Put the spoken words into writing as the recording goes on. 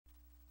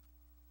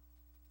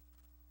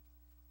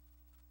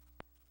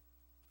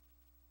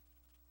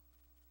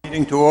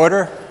Meeting to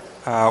order.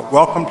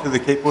 Welcome to the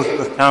Cape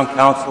Elizabeth Town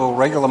Council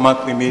regular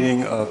monthly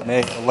meeting of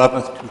May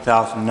 11th,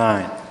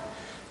 2009.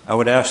 I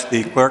would ask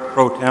the clerk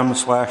pro tem /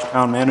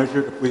 town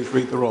manager to please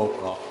read the roll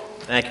call.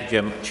 Thank you,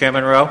 Jim.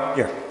 Chairman Rowe?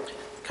 Here.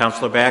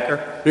 Councilor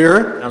Backer?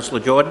 Here. Councilor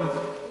Jordan?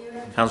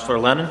 Here. Councilor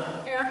Lennon?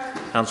 Here.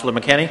 Councilor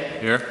McKinney?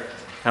 Here.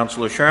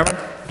 Councilor Sherman?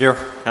 Here.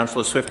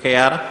 Councilor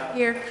Swift-Kayada?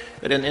 Here.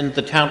 And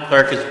the town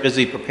clerk is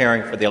busy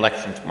preparing for the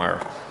election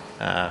tomorrow.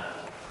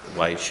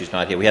 Why she's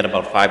not here. We had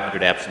about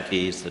 500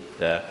 absentees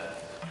that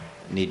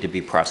need to be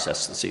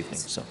processed this evening.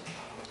 So,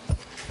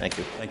 thank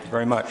you. Thank you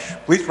very much.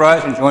 Please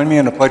rise and join me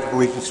in the Pledge of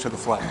Allegiance to the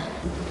flag.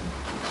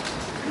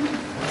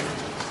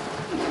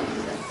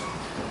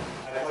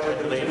 I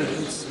pledge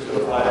allegiance to the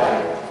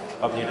flag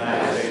of the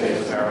United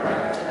States of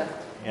America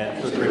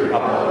and to the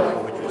republic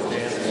for which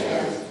it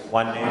stands,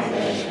 one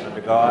nation,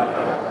 under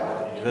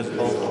God,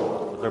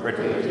 indivisible, with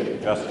liberty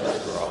and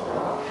justice for all.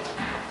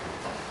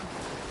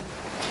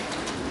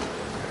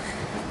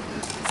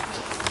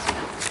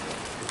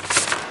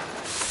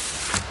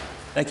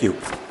 Thank you.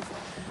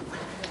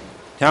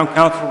 Town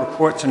Council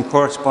reports and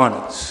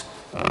correspondence.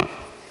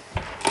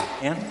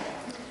 Ann?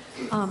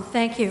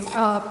 Thank you.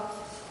 I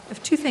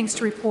have two things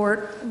to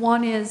report.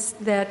 One is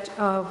that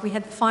we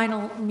had the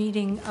final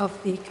meeting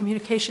of the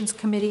Communications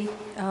Committee,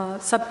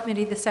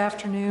 subcommittee this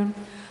afternoon,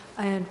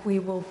 and we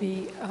will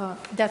be,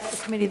 that's the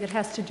committee that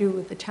has to do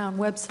with the town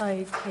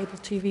website, cable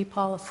TV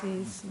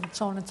policies, and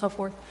so on and so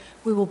forth.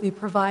 We will be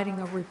providing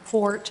a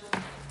report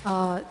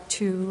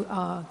to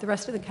the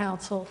rest of the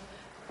council.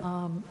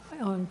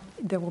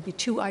 There will be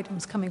two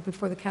items coming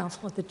before the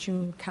council at the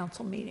June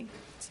council meeting.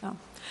 So,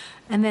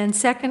 and then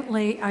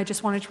secondly, I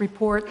just wanted to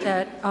report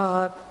that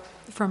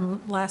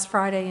from last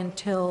Wednesday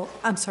until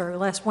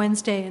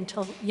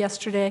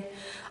yesterday,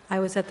 I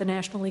was at the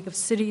National League of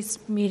Cities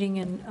meeting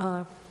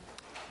in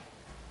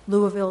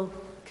Louisville,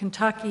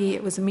 Kentucky.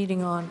 It was a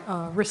meeting on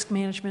risk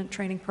management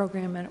training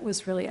program, and it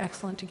was really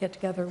excellent to get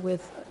together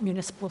with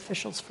municipal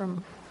officials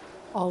from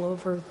all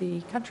over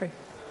the country.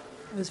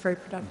 It was very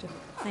productive.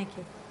 Thank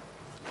you.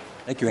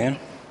 Thank you, Ann.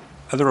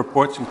 Other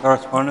reports and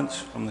correspondence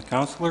from the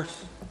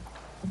councilors?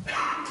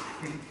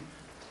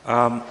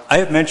 I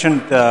have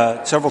mentioned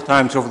several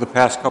times over the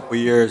past couple of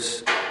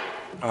years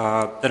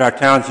that our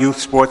town's youth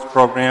sports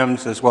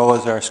programs as well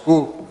as our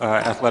school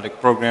athletic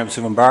programs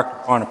have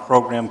embarked upon a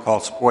program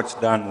called Sports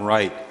Done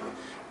Right,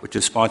 which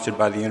is sponsored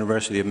by the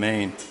University of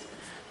Maine.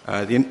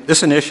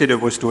 This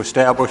initiative was to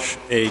establish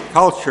a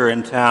culture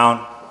in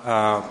town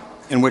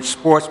in which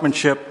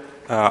sportsmanship,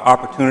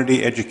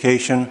 opportunity,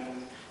 education,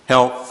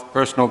 health,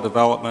 personal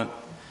development,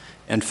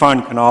 and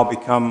fun can all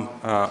become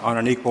on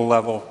an equal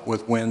level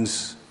with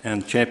wins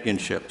and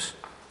championships.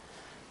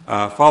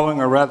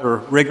 Following a rather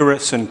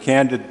rigorous and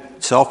candid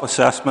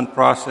self-assessment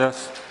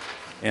process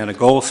and a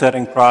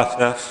goal-setting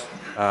process,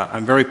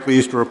 I'm very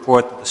pleased to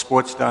report that the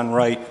Sports Done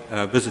Right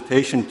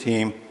visitation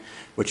team,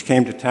 which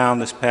came to town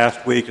this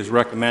past week, is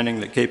recommending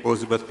that Cape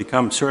Elizabeth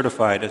become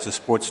certified as a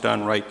Sports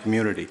Done Right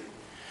community.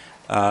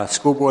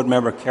 School board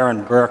member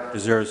Karen Burke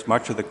deserves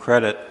much of the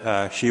credit.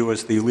 She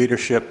was the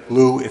leadership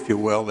glue, if you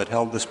will, that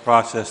held this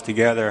process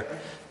together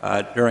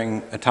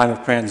during a time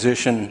of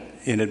transition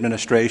in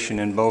administration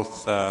in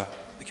both the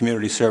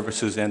community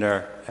services and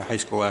our high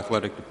school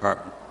athletic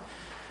department.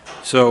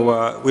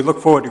 So we look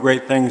forward to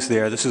great things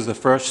there. This is the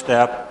first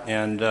step,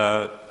 and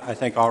I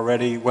think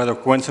already, whether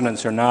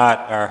coincidence or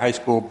not, our high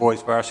school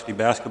boys varsity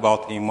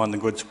basketball team won the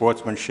good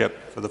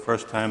sportsmanship for the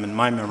first time in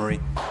my memory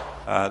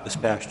this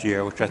past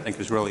year, which I think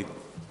is really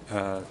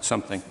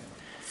something.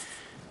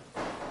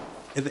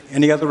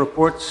 Any other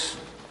reports,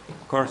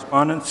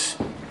 correspondence?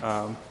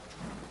 Town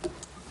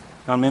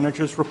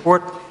manager's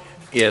report?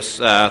 Yes,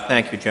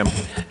 thank you, Jim.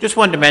 Just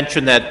wanted to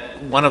mention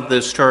that one of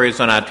the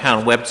stories on our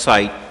town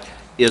website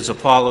is a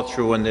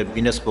follow-through on the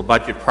municipal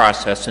budget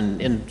process,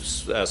 and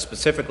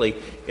specifically,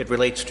 it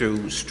relates to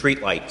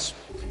streetlights.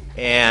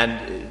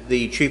 And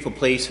the chief of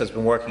police has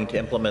been working to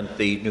implement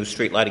the new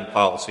street lighting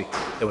policy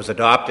that was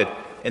adopted.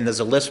 And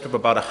there's a list of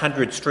about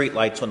 100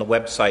 streetlights on the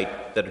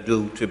website that are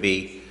due to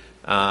be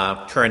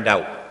turned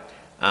out.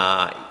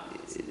 I'd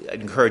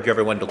encourage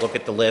everyone to look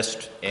at the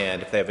list,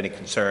 and if they have any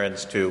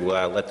concerns, to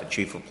let the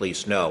chief of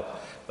police know.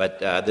 But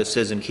this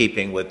is in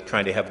keeping with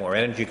trying to have more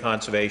energy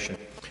conservation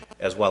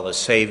as well as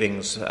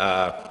savings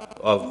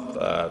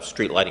of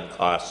street lighting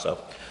costs. So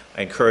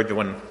I encourage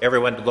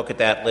everyone to look at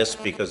that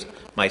list, because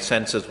my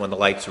sense is when the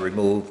lights are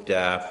removed,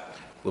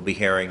 we'll be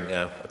hearing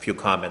a few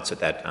comments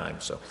at that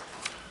time. So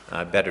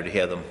better to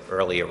hear them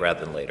earlier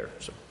rather than later.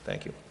 So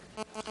thank you.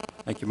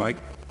 Thank you, Mike.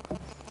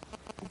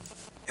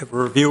 Have a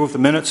review of the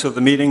minutes of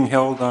the meeting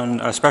held on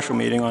a special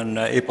meeting on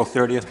April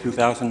 30th,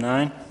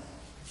 2009.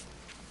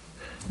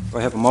 Do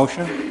I have a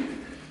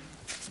motion?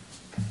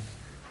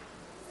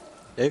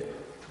 Dave?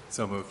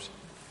 So moved.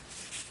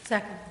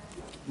 Second.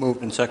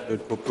 Moved and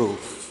seconded to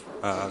approve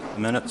the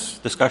minutes.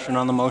 Discussion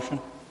on the motion?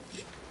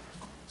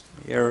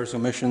 Errors,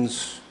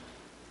 omissions?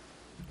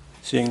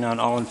 Seeing none,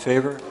 all in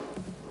favor?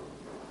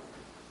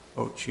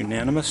 Votes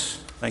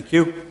unanimous. Thank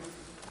you.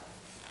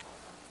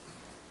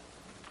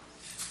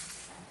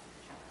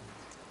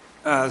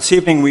 This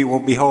evening, we will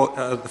be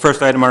the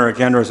first item on our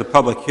agenda is a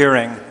public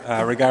hearing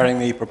regarding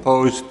the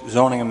proposed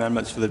zoning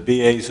amendments for the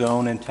BA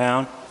zone in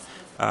town.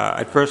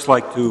 I'd first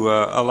like to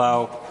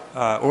allow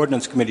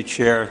Ordinance Committee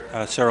Chair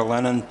Sarah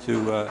Lennon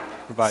to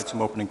provide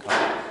some opening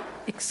comments.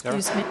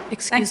 Excuse me,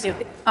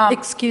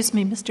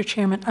 Mr.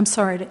 Chairman, I'm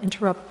sorry to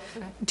interrupt.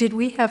 Did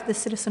we have the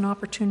citizen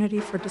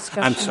opportunity for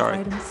discussion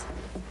items?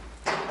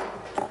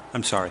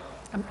 I'm sorry.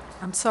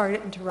 I'm sorry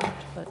to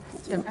interrupt, but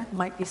there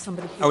might be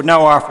somebody here. I would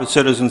now offer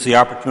citizens the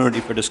opportunity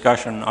for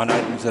discussion on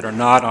items that are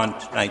not on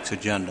tonight's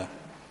agenda.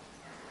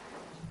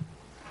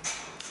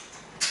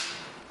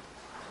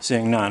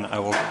 Seeing none, I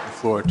will give the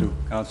floor to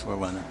Councillor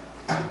Lennon.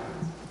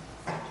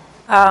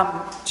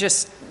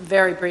 Just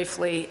very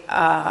briefly,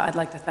 I'd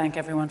like to thank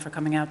everyone for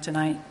coming out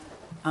tonight.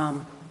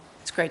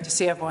 It's great to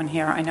see everyone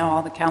here. I know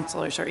all the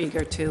councilors are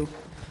eager to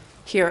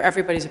hear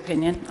everybody's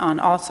opinion on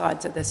all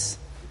sides of this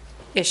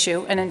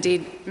issue, and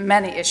indeed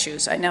many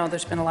issues. I know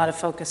there's been a lot of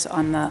focus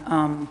on the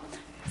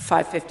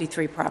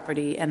 553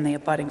 property and the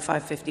abutting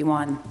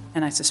 551,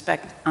 and I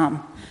suspect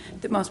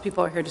that most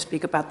people are here to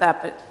speak about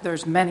that, but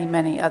there's many,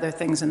 many other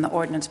things in the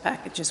ordinance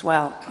package as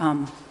well.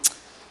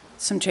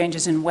 Some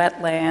changes in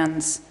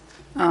wetlands,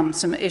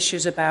 some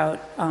issues about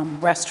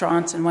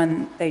restaurants and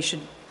when they should,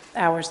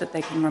 hours that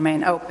they can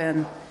remain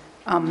open,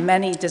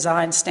 many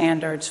design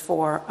standards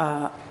for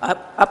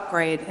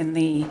upgrade in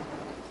the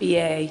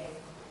BA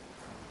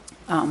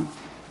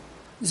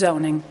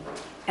zoning,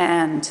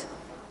 and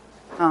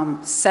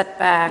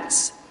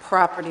setbacks,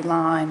 property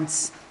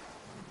lines,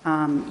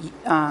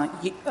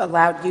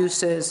 allowed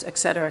uses, et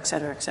cetera, et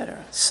cetera, et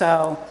cetera.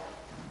 So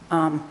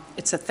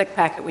it's a thick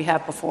packet we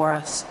have before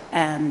us,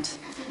 and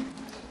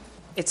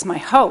it's my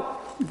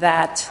hope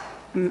that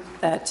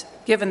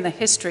given the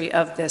history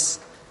of this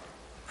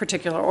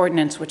particular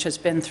ordinance, which has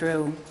been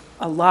through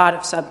a lot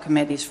of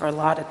subcommittees for a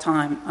lot of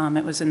time.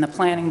 It was in the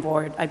planning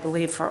board, I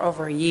believe, for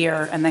over a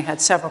year, and they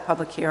had several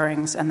public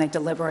hearings, and they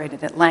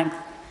deliberated at length.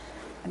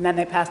 And then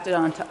they passed it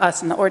on to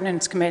us in the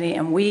ordinance committee,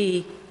 and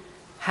we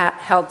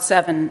held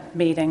 7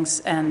 meetings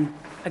and,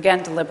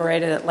 again,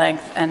 deliberated at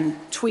length and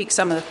tweaked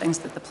some of the things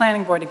that the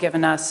planning board had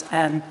given us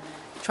and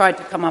tried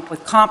to come up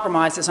with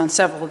compromises on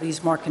several of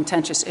these more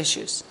contentious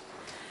issues.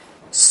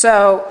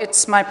 So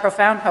it's my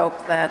profound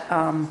hope that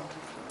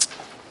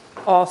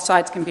all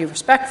sides can be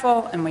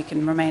respectful and we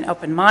can remain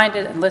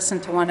open-minded and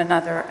listen to one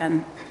another,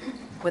 and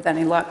with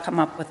any luck come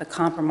up with a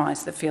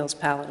compromise that feels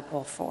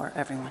palatable for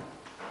everyone.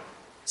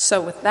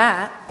 So with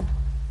that,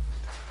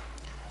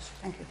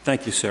 thank you.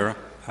 Thank you, Sarah.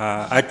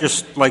 I'd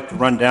just like to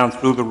run down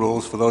through the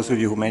rules for those of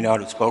you who may not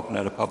have spoken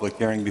at a public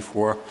hearing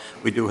before.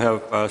 We do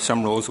have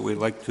some rules that we'd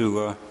like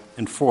to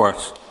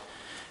enforce.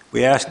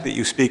 We ask that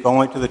you speak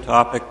only to the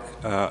topic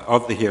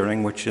of the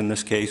hearing, which in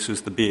this case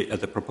is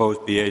the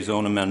proposed BA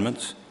zone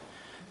amendments.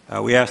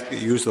 We ask that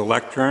you use the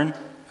lectern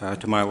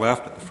to my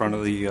left at the front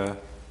of the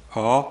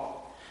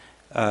hall.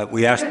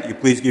 We ask that you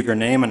please give your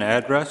name and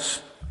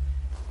address.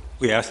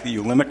 We ask that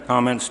you limit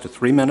comments to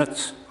 3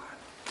 minutes.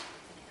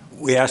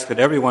 We ask that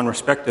everyone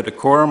respect the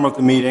decorum of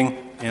the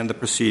meeting and the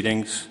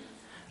proceedings.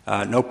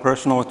 No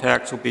personal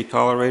attacks will be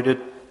tolerated.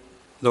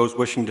 Those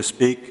wishing to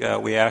speak,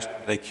 we ask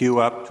that they queue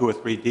up 2 or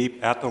 3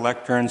 deep at the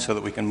lectern so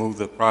that we can move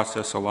the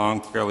process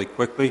along fairly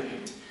quickly.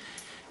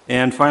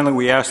 And finally,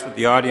 we ask that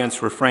the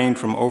audience refrain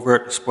from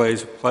overt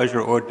displays of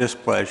pleasure or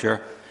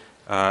displeasure,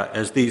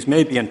 as these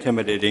may be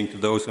intimidating to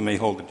those who may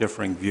hold a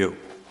differing view.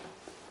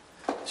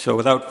 So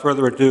without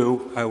further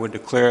ado, I would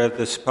declare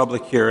this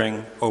public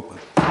hearing open.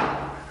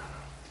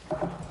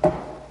 You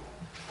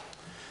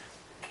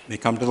may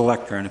come to the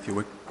lectern if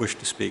you wish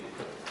to speak.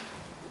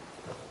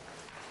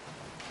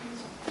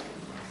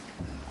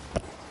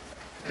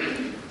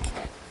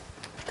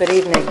 Good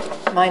evening.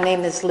 My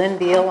name is Lynn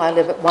Beal. I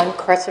live at 1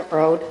 Crescent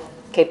Road,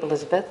 Cape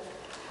Elizabeth.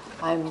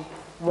 I'm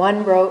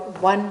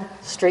one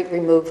street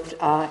removed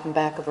in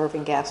back of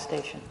Irving Gas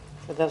Station,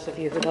 for those of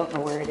you who don't know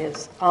where it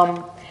is.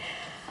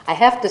 I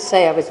have to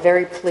say I was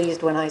very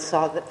pleased when I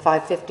saw that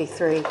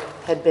 553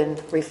 had been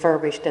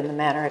refurbished in the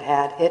manner it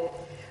had. It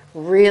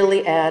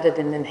really added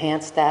and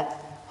enhanced that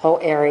whole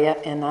area,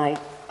 and I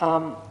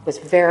was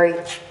very,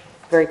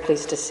 very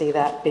pleased to see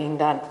that being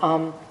done.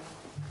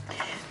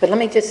 But let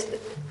me just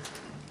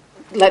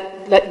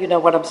let you know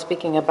what I'm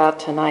speaking about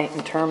tonight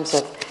in terms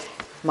of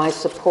my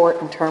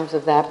support in terms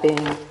of that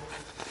being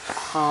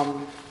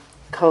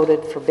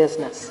coded for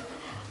business.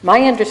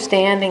 My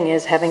understanding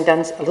is, having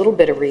done a little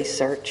bit of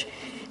research,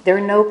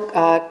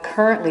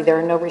 currently there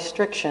are no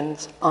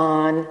restrictions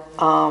on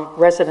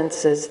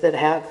residences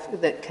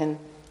that can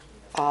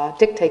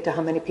dictate to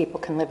how many people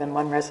can live in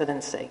one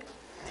residency.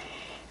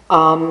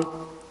 And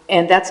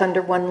that's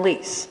under one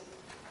lease.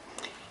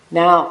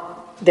 Now,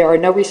 there are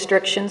no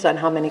restrictions on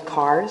how many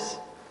cars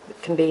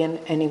can be in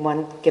any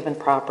one given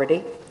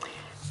property,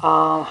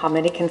 how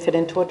many can fit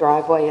into a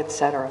driveway,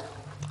 etc.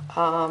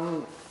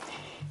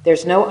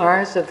 There's no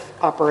hours of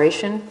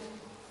operation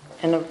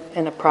in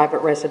a private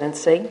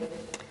residency,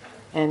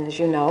 and as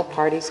you know,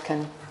 parties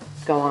can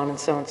go on and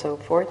so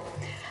forth.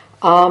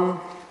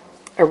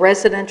 A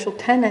residential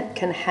tenant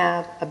can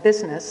have a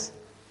business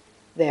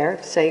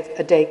there, say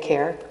a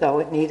daycare, though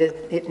it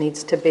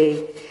needs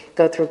to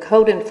go through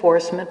code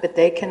enforcement, but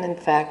they can in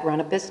fact run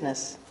a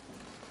business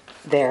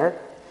there.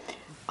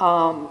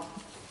 And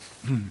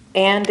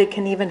it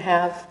can even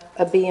have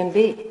a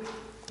B&B,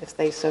 if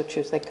they so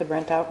choose. They could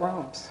rent out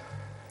rooms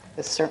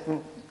with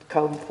certain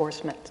code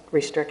enforcement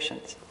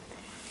restrictions.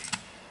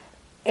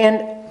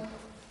 And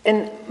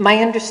my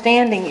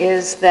understanding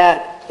is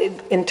that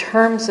in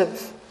terms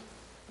of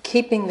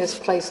keeping this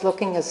place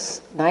looking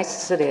as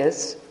nice as it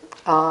is,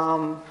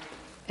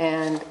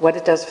 and what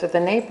it does for the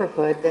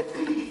neighborhood, that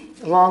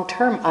long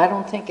term, I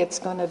don't think it's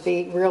going to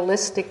be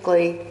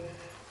realistically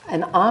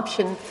an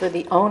option for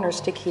the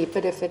owners to keep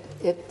it if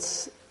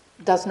it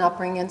does not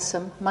bring in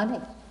some money.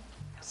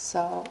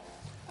 So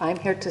I'm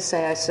here to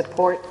say I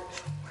support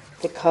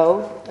the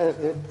code,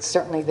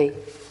 certainly the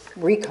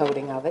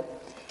recoding of it,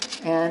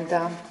 and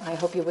I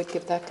hope you would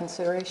give that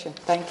consideration.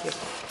 Thank you.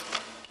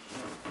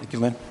 Thank you,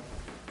 Lynn.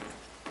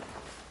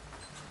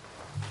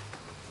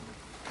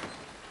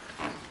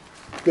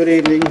 Good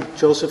evening,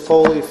 Joseph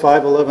Foley,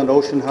 511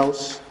 Ocean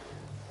House.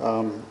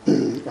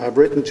 I've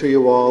written to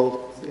you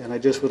all, and I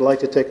just would like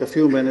to take a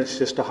few minutes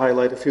just to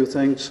highlight a few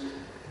things.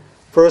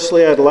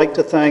 Firstly, I'd like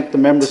to thank the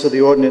members of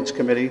the Ordinance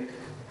Committee,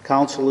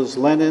 Councilors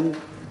Lennon,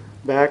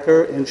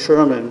 Backer, and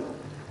Sherman,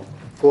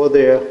 for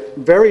their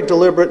very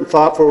deliberate and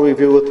thoughtful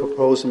review of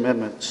proposed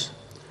amendments.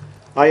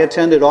 I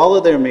attended all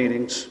of their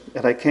meetings,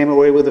 and I came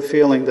away with a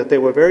feeling that they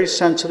were very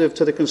sensitive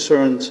to the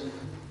concerns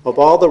of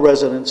all the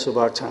residents of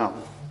our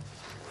town.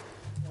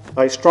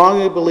 I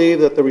strongly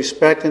believe that the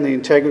respect and the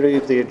integrity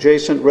of the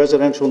adjacent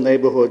residential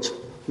neighborhoods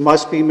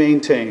must be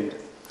maintained.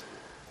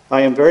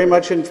 I am very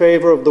much in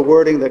favor of the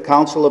wording that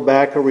Councilor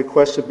Backer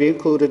requested be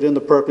included in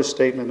the purpose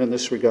statement in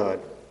this regard.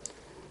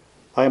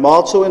 I am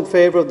also in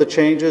favor of the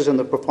changes in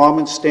the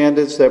performance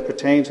standards that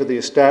pertain to the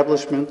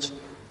establishments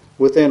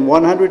within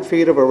 100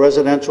 feet of a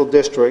residential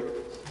district,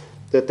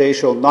 that they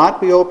shall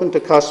not be open to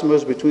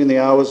customers between the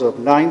hours of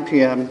 9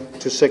 p.m.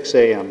 to 6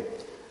 a.m.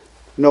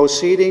 No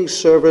seating,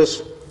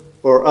 service,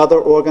 or other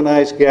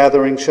organized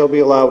gathering shall be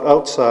allowed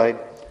outside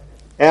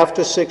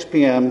after 6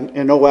 p.m.,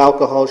 and no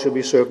alcohol shall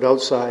be served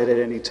outside at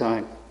any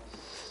time.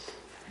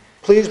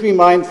 Please be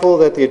mindful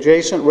that the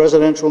adjacent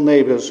residential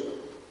neighbors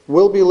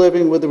will be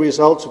living with the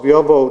results of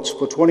your votes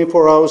for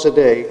 24 hours a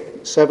day,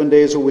 7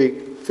 days a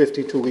week,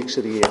 52 weeks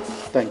of the year.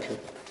 Thank you.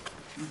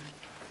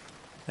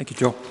 Thank you,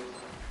 Joe.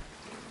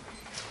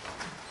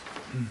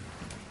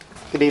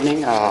 Good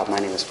evening. My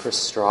name is Chris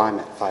Straw. I'm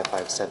at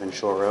 557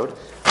 Shore Road,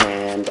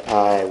 and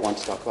I want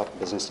to talk about the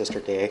Business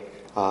District A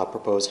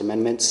proposed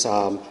amendments.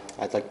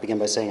 I'd like to begin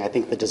by saying I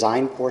think the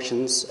design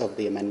portions of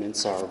the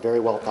amendments are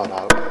very well thought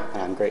out,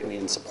 and I'm greatly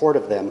in support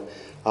of them.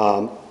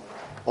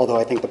 Although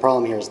I think the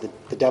problem here is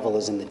that the devil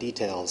is in the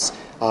details.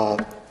 I'm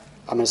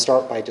going to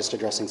start by just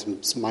addressing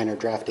some minor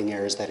drafting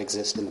errors that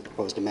exist in the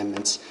proposed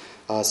amendments.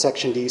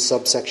 Section D,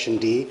 subsection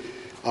D,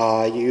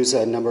 use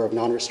a number of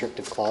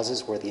non-restrictive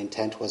clauses where the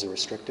intent was a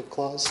restrictive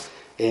clause.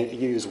 And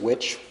you use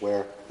which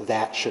where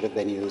that should have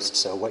been used.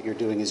 So what you're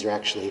doing is you're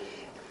actually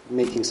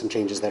making some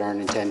changes that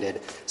aren't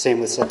intended. Same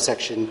with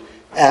subsection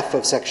F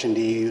of section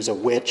D, you use a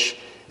which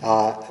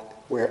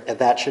where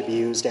that should be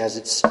used as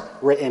it's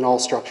written. All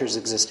structures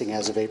existing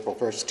as of April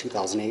 1st,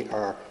 2008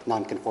 are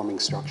non-conforming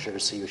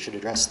structures, so you should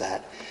address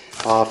that.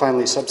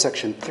 Finally,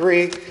 subsection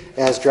 3,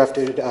 as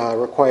drafted,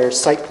 requires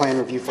site plan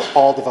review for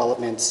all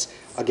developments.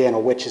 Again, a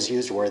which is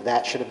used where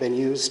that should have been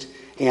used,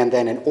 and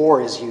then an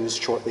or is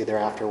used shortly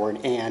thereafter where an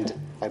and,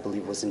 I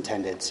believe, was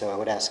intended. So I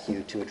would ask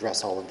you to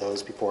address all of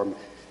those before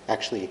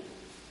actually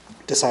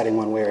deciding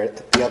one way or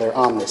the other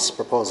on this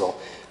proposal.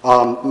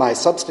 My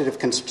substantive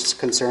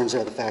concerns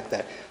are the fact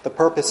that the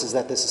purpose is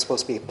that this is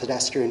supposed to be a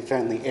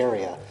pedestrian-friendly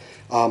area,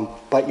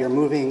 but you're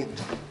moving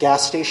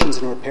gas stations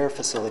and repair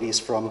facilities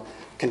from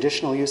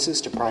conditional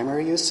uses to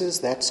primary uses.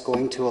 That's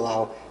going to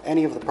allow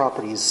any of the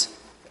properties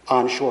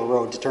on Shore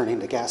Road to turn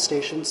into gas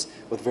stations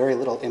with very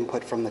little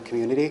input from the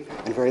community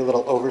and very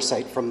little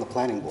oversight from the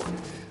planning board.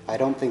 I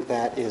don't think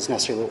that is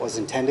necessarily what was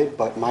intended,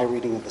 but my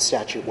reading of the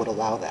statute would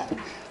allow that.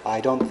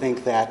 I don't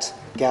think that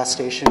gas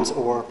stations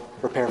or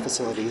repair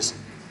facilities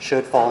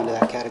should fall into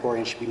that category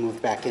and should be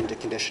moved back into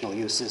conditional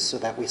uses so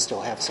that we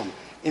still have some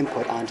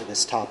input onto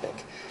this topic,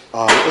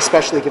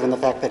 especially given the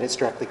fact that it's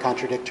directly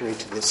contradictory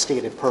to the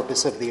stated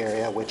purpose of the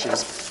area, which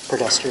is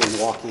pedestrian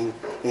walking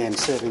and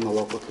serving the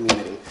local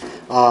community.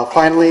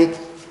 Finally,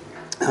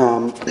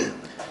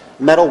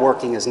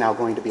 metalworking is now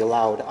going to be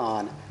allowed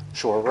on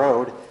Shore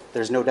Road.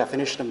 There's no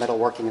definition of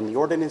metalworking in the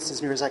ordinance,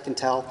 as near as I can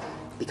tell.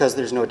 Because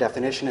there's no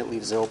definition, it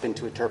leaves it open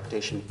to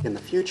interpretation in the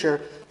future.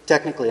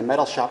 Technically, a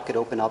metal shop could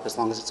open up as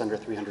long as it's under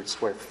 300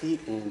 square feet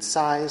in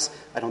size.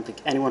 I don't think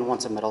anyone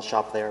wants a metal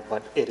shop there,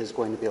 but it is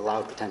going to be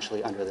allowed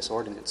potentially under this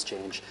ordinance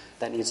change.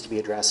 That needs to be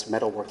addressed.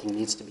 Metalworking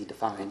needs to be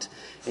defined.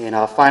 And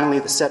finally,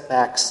 the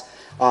setbacks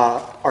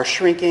are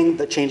shrinking.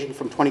 The changing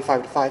from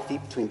 25 to 5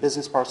 feet between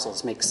business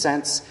parcels makes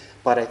sense,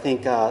 but I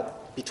think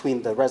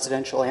between the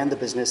residential and the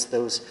business,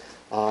 those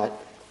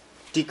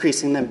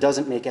decreasing them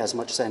doesn't make as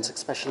much sense,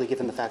 especially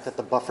given the fact that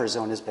the buffer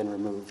zone has been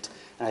removed.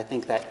 And I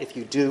think that if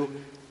you do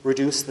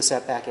reduce the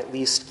setback, at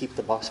least keep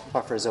the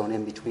buffer zone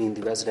in between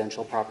the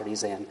residential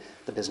properties and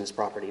the business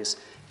properties.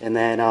 And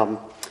then,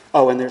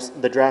 and there's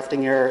the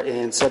drafting error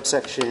in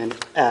subsection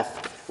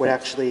F would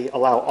actually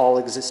allow all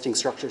existing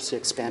structures to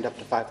expand up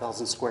to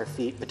 5,000 square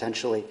feet,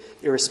 potentially,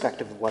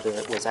 irrespective of whether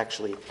it was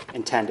actually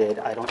intended.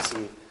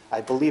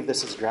 I believe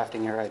this is a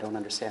drafting error. I don't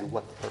understand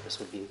what the purpose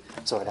would be,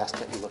 so I'd ask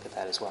that you look at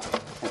that as well.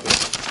 Thank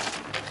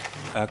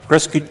you.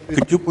 Chris,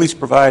 could you please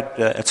provide,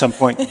 at some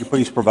point, could you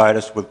please provide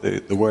us with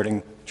the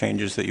wording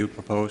changes that you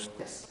proposed?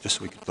 Yes. Just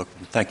so we could look at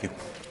them. Thank you.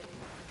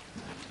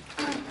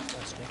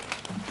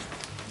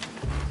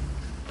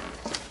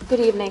 Good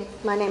evening.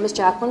 My name is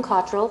Jacqueline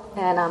Cottrell,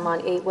 and I'm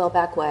on 8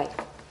 Wellback Way.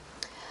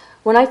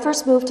 When I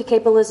first moved to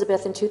Cape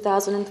Elizabeth in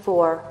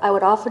 2004, I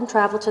would often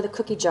travel to the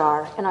Cookie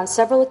Jar, and on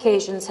several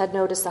occasions had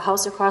noticed the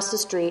house across the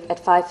street at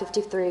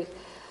 553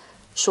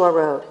 Shore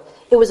Road.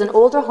 It was an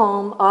older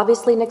home,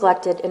 obviously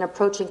neglected and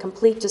approaching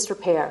complete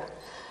disrepair.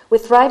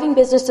 With thriving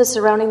businesses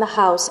surrounding the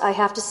house, I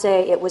have to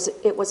say it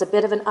was a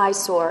bit of an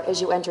eyesore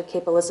as you entered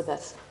Cape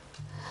Elizabeth.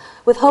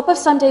 With hope of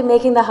someday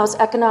making the house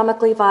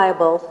economically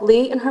viable,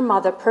 Lee and her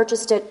mother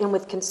purchased it and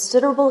with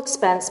considerable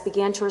expense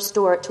began to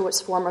restore it to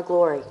its former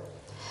glory.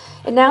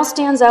 It now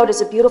stands out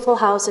as a beautiful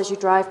house as you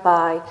drive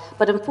by,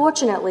 but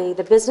unfortunately,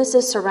 the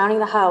businesses surrounding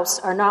the house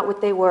are not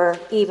what they were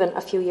even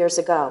a few years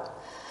ago.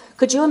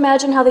 Could you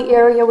imagine how the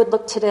area would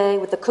look today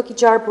with the Cookie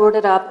Jar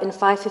boarded up in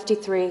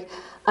 553,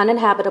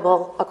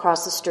 uninhabitable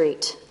across the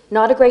street?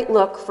 Not a great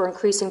look for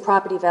increasing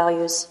property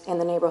values in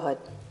the neighborhood.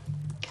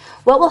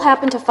 What will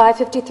happen to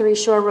 553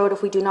 Shore Road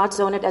if we do not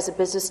zone it as a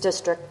business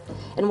district,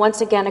 and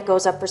once again it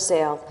goes up for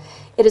sale?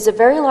 It is a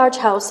very large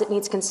house that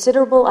needs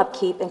considerable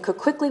upkeep and could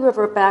quickly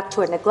revert back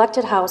to a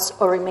neglected house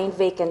or remain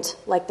vacant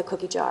like the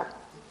Cookie Jar.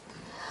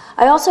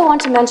 I also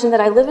want to mention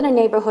that I live in a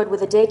neighborhood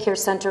with a daycare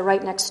center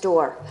right next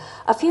door.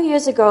 A few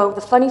years ago,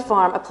 the Funny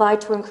Farm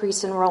applied to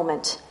increase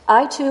enrollment.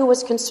 I, too,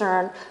 was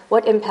concerned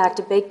what impact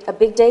a big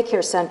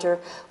daycare center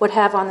would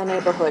have on the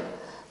neighborhood.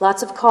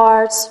 Lots of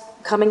cars,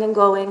 coming and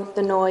going,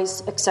 the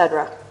noise,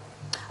 etc.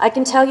 I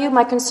can tell you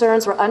my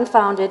concerns were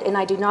unfounded, and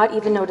I do not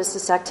even notice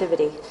this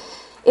activity.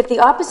 If the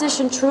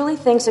opposition truly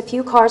thinks a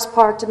few cars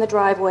parked in the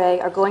driveway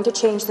are going to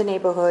change the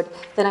neighborhood,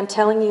 then I'm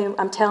telling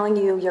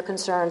you your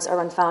concerns are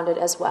unfounded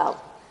as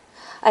well.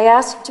 I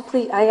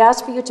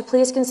ask for you to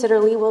please consider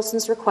Lee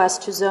Wilson's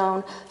request to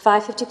zone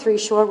 553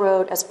 Shore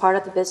Road as part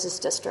of the business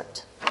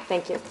district.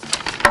 Thank you.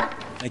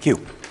 Thank you.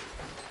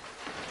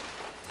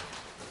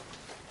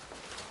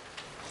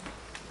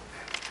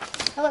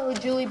 Hello,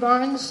 Julie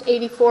Barnes,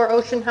 84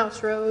 Ocean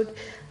House Road.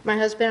 My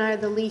husband and I are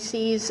the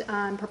lessees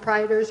and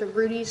proprietors of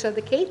Rudy's of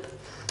the Cape.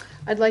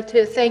 I'd like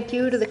to thank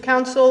you to the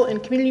council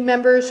and community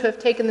members who have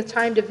taken the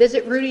time to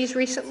visit Rudy's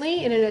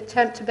recently in an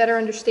attempt to better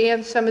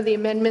understand some of the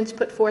amendments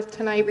put forth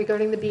tonight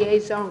regarding the BA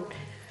zone.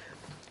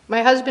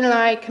 My husband and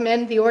I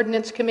commend the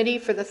Ordinance Committee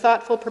for the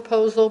thoughtful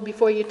proposal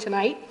before you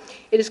tonight.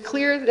 It is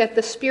clear that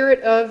the spirit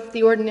of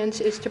the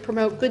ordinance is to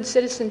promote good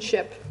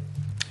citizenship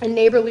and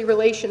neighborly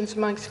relations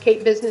amongst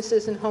Cape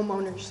businesses and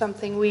homeowners,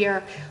 something we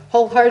are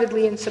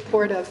wholeheartedly in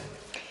support of.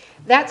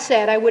 That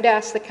said, I would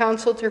ask the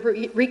council to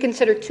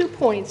reconsider 2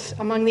 points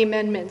among the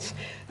amendments.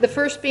 The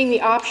first being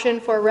the option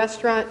for a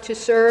restaurant to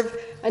serve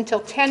until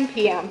 10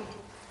 p.m.,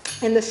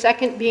 and the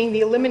second being the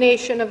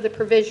elimination of the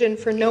provision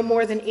for no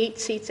more than 8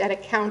 seats at a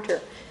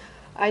counter.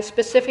 I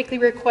specifically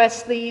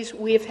request these.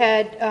 We have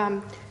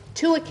had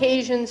 2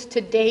 occasions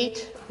to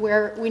date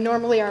where we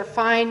normally are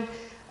fine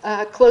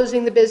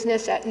closing the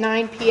business at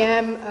 9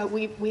 p.m.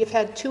 We have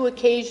had 2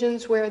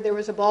 occasions where there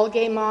was a ball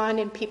game on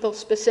and people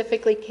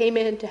specifically came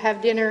in to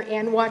have dinner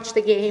and watch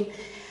the game.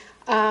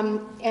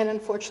 And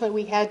unfortunately,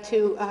 we had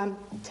to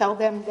tell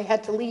them they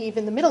had to leave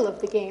in the middle of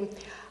the game.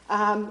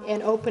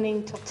 And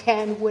opening till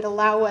 10 would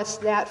allow us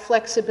that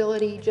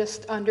flexibility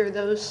just under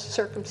those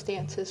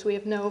circumstances. We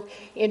have no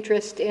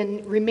interest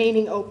in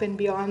remaining open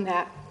beyond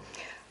that.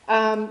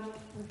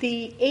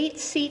 The 8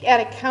 seat at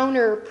a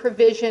counter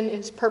provision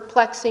is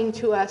perplexing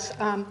to us.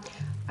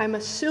 I'm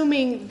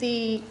assuming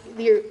the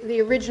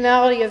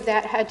originality of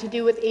that had to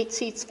do with 8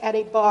 seats at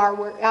a bar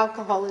where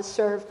alcohol is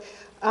served.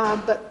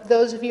 But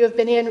those of you who have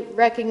been in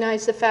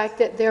recognize the fact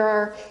that there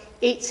are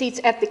 8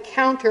 seats at the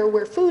counter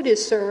where food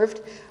is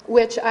served,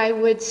 which I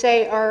would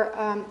say are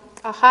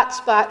a hot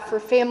spot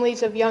for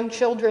families of young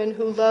children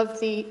who love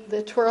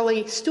the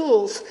twirly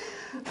stools.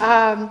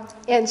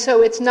 And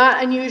so it's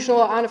not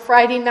unusual on a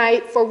Friday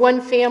night for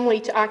one family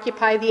to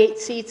occupy the 8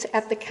 seats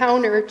at the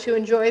counter to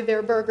enjoy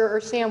their burger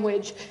or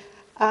sandwich.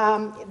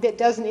 That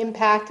doesn't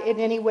impact in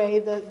any way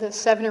the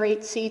 7 or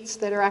 8 seats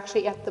that are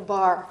actually at the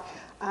bar.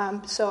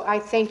 So I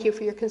thank you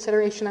for your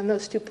consideration on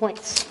those 2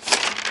 points.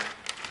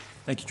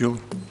 Thank you,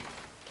 Julie.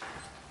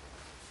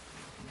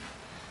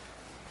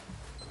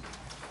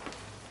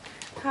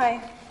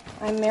 Hi,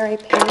 I'm Mary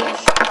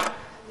Page,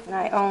 and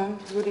I own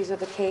Rudy's of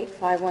the Cape,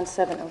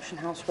 517 Ocean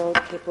House Road,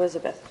 Cape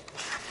Elizabeth.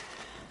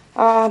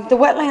 The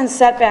wetland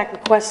setback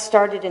request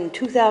started in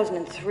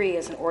 2003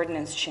 as an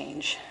ordinance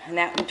change, and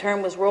that in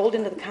turn was rolled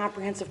into the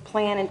comprehensive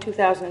plan in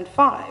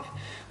 2005,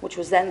 which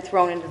was then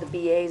thrown into the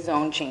BA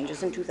zone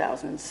changes in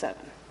 2007.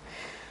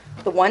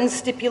 The one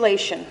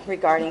stipulation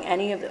regarding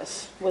any of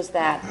this was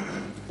that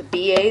the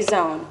BA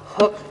zone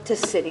hooked to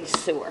city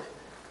sewer,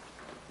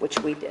 which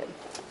we did.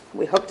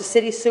 We hooked to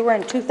city sewer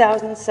in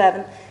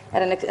 2007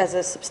 as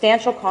a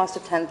substantial cost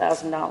of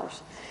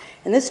 $10,000.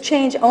 And this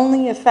change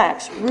only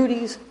affects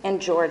Rudy's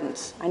and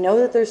Jordan's. I know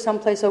that there's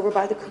someplace over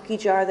by the cookie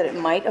jar that it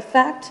might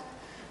affect.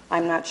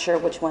 I'm not sure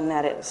which one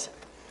that is.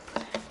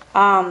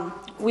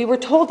 We were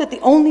told that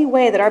the only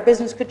way that our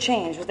business could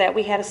change was that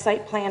we had a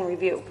site plan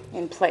review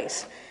in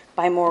place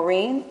by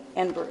Maureen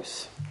and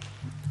Bruce.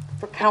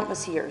 For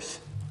countless years,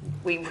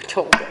 we were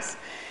told this.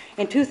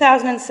 In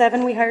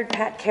 2007, we hired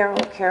Pat Carroll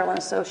of Carroll &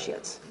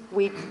 Associates.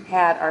 We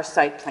had our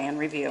site plan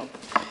review.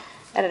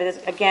 And it is,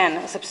 again,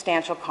 a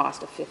substantial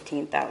cost of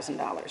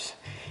 $15,000.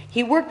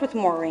 He worked with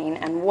Maureen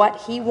and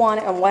what he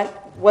wanted and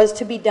what was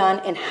to be done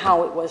and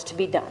how it was to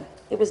be done.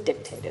 It was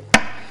dictated.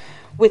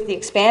 With the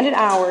expanded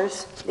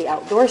hours, the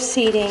outdoor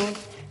seating,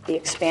 the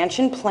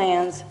expansion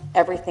plans,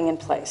 everything in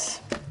place.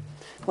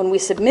 When we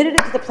submitted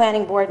it to the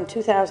planning board in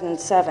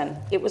 2007,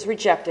 it was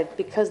rejected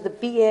because the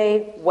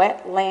BA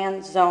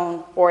wetland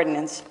zone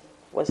ordinance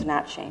was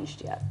not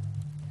changed yet.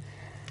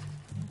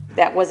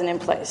 That wasn't in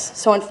place.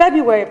 So in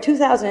February of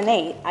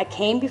 2008, I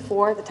came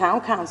before the town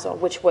council,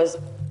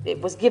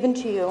 it was given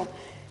to you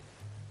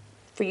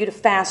for you to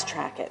fast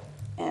track it.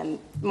 And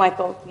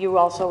Michael, you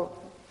also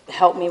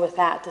helped me with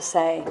that to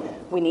say,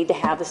 we need to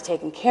have this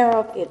taken care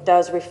of. It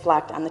does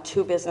reflect on the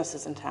two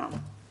businesses in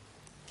town.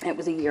 And it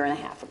was a year and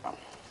a half ago.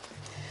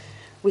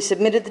 We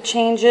submitted the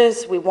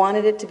changes. We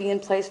wanted it to be in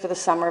place for the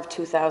summer of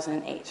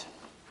 2008.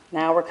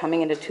 Now we're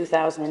coming into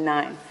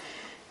 2009.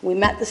 We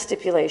met the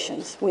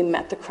stipulations. We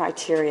met the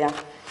criteria.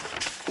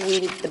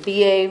 The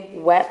BA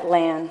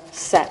wetland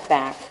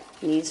setback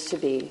needs to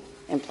be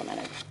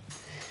implemented.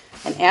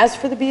 And as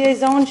for the BA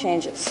zone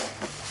changes,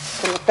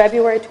 from the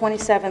February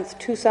 27th,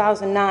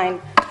 2009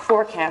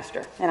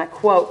 forecaster, and I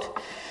quote,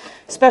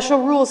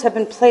 "Special rules have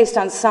been placed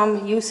on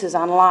some uses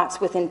on lots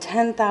within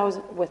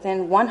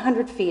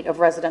 100 feet of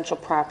residential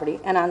property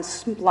and on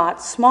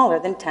lots smaller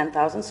than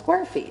 10,000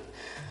 square feet.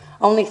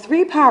 Only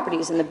 3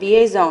 properties in the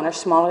BA zone are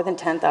smaller than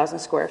 10,000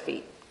 square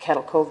feet.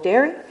 Kettle Cove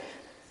Dairy,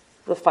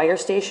 the fire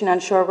station on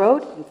Shore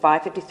Road, and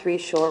 553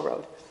 Shore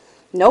Road.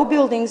 No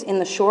buildings in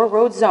the Shore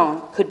Road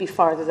zone could be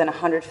farther than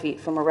 100 feet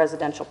from a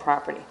residential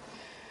property."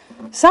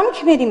 Some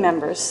committee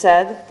members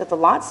said that the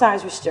lot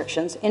size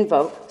restrictions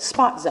invoke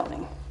spot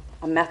zoning,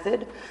 a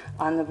method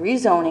on the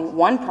rezoning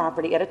one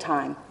property at a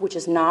time, which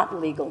is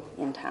not legal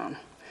in town,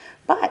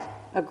 but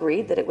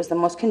agreed that it was the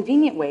most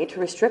convenient way to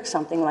restrict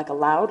something like a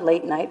loud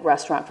late-night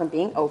restaurant from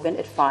being opened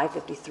at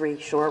 553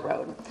 Shore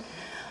Road.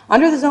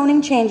 Under the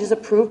zoning changes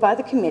approved by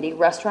the committee,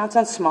 restaurants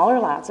on smaller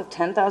lots of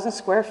 10,000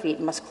 square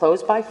feet must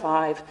close by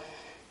 5,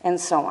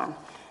 and so on.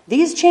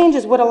 These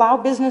changes would allow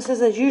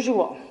businesses as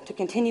usual to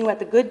continue at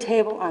the Good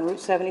Table on Route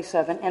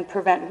 77 and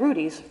prevent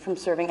Rudy's from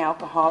serving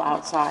alcohol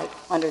outside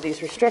under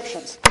these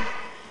restrictions.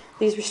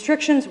 These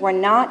restrictions were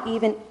not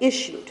even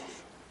issued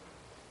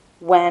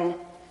when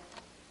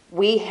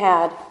we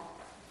had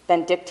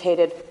been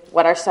dictated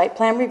what our site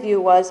plan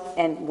review was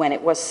and when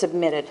it was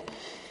submitted.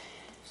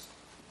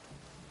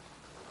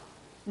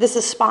 This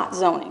is spot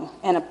zoning,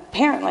 and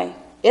apparently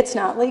it's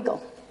not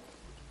legal.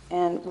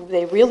 And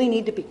they really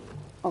need to be,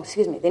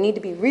 they need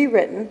to be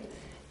rewritten,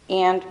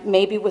 and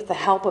maybe with the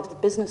help of the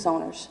business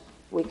owners,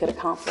 we could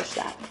accomplish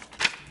that.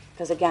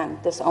 Because again,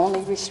 this only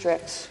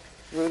restricts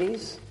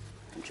Rudy's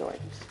and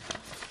Jordan's.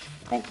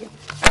 Thank you.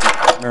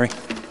 Mary?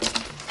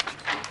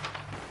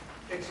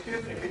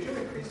 Excuse me, could you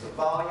increase the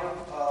volume?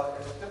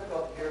 It's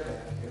difficult to hear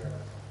back here.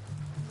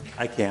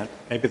 I can't.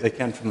 Maybe they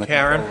can from the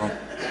Karen? control room.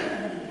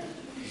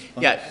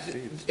 Yeah,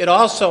 it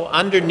also,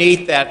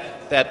 underneath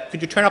that,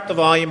 could you turn up the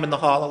volume in the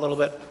hall a little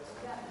bit?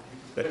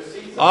 Good.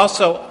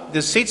 Also,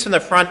 the seats in the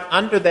front,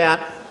 under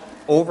that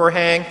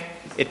overhang,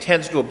 it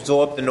tends to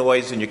absorb the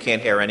noise and you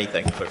can't hear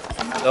anything. But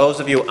those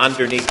of you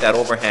underneath that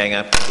overhang,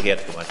 I think you hear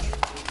too much.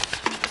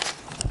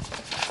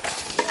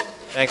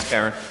 Thanks,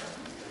 Karen.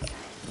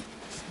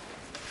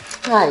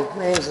 Hi,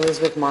 my name is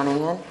Elizabeth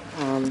Monahan.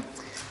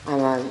 I'm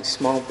a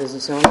small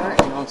business owner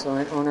and also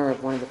an owner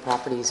of one of the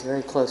properties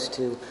very close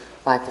to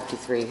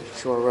 553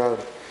 Shore Road.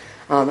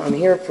 I'm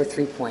here for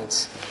 3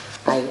 points.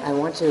 I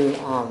want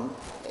to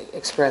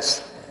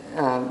express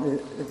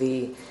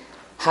the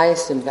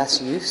highest and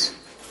best use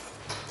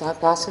thought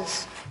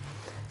process,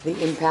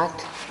 the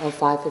impact of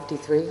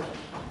 553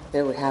 that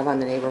it would have on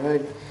the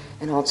neighborhood,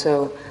 and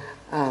also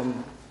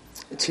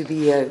to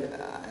be a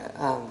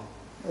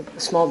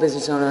small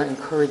business owner,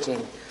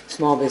 encouraging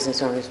small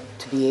business owners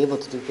to be able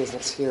to do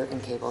business here in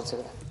Cape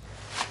Elizabeth.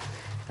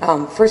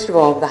 First of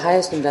all, the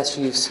highest and best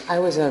use. I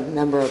was a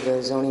member of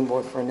the zoning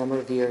board for a number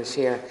of years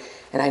here,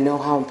 and I know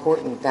how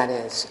important that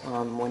is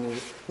when you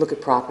look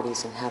at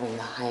properties and having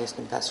the highest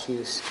and best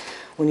use.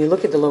 When you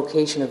look at the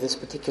location of this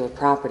particular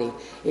property,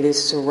 it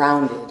is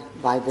surrounded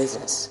by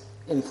business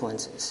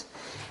influences.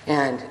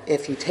 And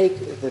if you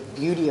take the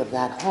beauty of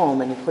that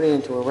home and you put it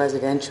into a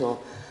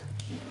residential,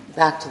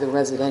 back to the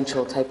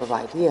residential type of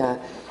idea,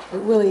 it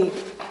really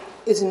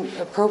isn't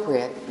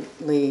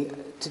appropriately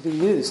to be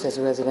used as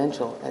a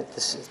residential at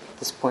this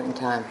point in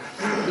time,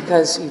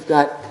 because you've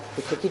got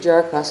the cookie jar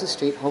across the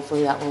street.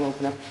 Hopefully that will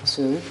open up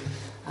soon.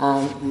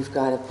 You've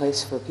got a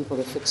place for people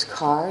to fix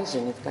cars,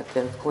 and you've got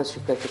of course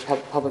you've got the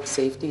public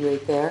safety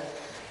right there,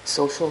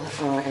 social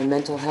and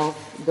mental health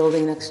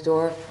building next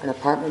door, an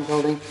apartment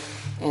building,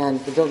 and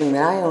the building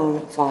that I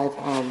own,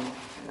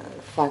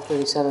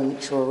 537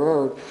 Shore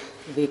Road,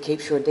 the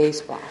Cape Shore Day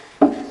Spa.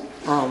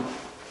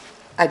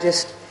 I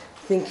just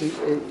think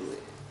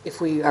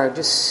if we are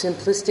just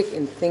simplistic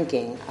in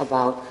thinking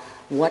about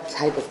what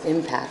type of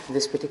impact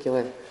this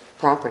particular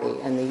property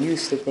and the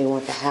use that they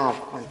want to have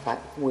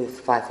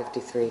with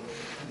 553,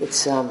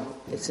 it's a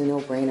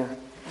no-brainer.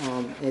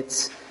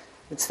 It's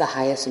the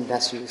highest and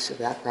best use of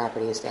that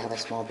property is to have a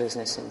small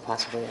business and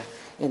possibly an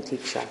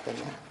antique shop in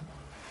there.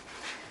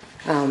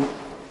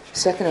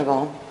 Second of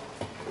all,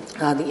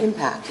 the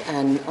impact,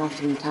 and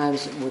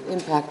oftentimes with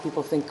impact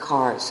people think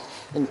cars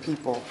and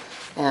people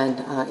and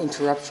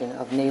interruption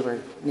of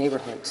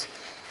neighborhoods.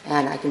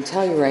 And I can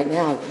tell you right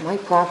now that my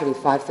property,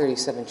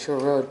 537 Shore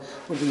Road,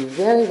 would be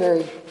very,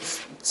 very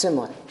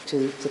similar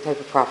to the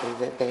type of property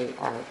that they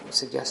are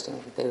suggesting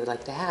that they would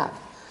like to have.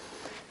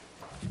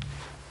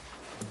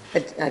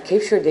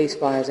 Cape Shore Day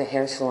Spa is a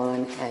hair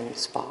salon and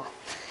spa.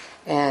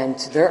 And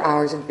their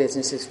hours of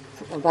business is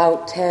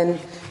about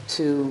 10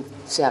 to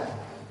 7,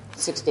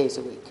 6 days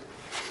a week.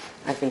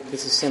 I think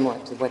this is similar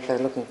to what they're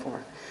looking for.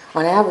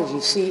 On average,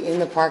 you see in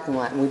the parking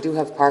lot, and we do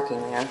have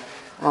parking there,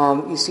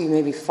 you see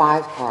maybe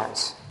 5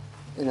 cars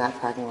in that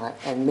parking lot,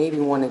 and maybe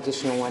one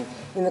additional one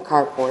in the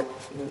carport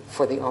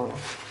for the owner.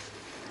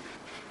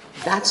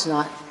 That's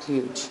not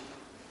huge.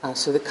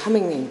 So the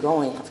coming and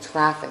going of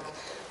traffic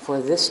for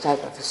this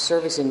type of a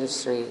service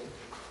industry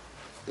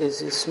is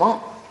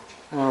small.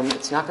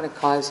 It's not going to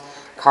cause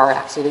car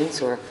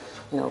accidents or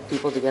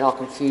people to get all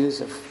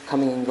confused of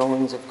coming and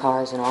goings of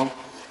cars and all.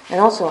 And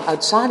also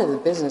outside of the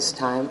business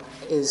time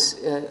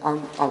is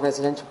our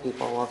residential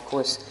people. Well, of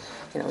course,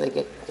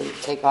 they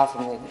take off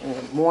in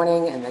the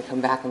morning and they come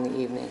back in the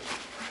evening.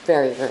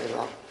 Very, very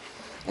low.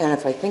 And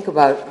if I think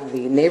about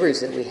the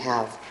neighbors that we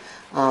have,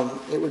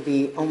 it would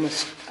be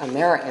almost a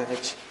mirror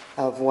image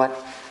of what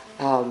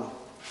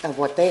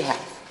they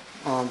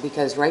have,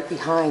 because right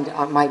behind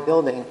my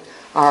building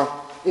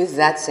is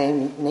that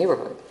same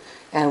neighborhood,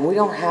 and we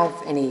don't have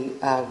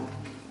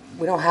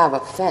we don't have a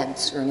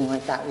fence or anything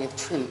like that. We have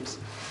trees,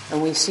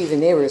 and we see the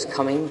neighbors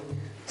coming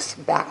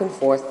back and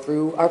forth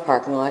through our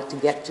parking lot to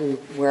get to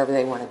wherever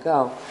they want to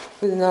go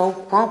with no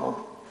problem.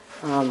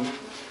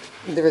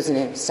 There isn't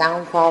any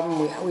sound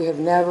problem. We have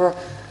never,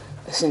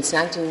 since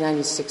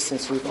 1996,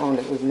 since we've owned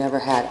it, we've never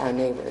had our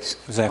neighbors.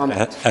 I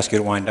have to ask you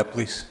to wind up,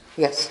 please?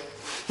 Yes.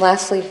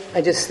 Lastly,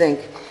 I just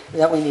think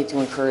that we need to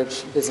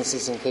encourage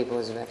businesses in Cape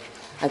Elizabeth.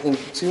 I think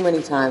too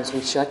many times we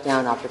shut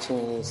down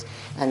opportunities,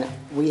 and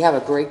we have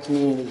a great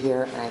community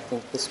here, and I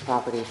think this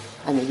property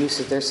and the use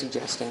that they're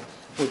suggesting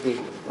would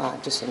be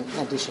just an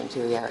addition to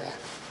the area.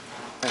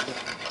 Thank you.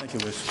 Thank you,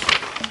 Liz.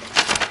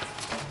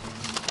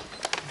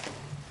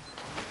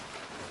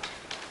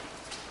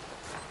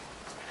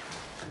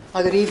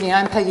 Good evening.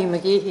 I'm Peggy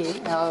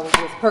McGehee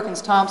with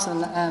Perkins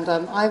Thompson, and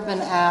I've been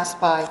asked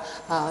by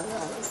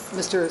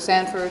Mr.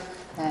 Sanford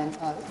and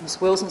Ms.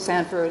 Wilson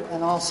Sanford,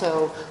 and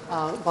also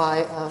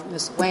by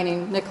Ms.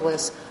 Waning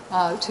Nicholas,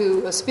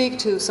 to speak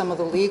to some of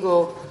the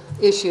legal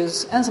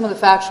issues and some of the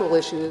factual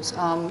issues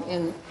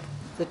in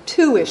the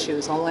 2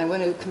 issues. I'm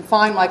going to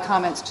confine my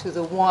comments to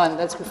the one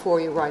that's before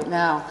you right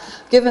now,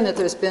 given that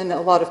there's been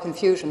a lot of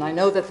confusion. I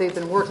know that they've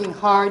been working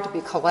hard to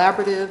be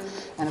collaborative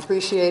and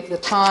appreciate the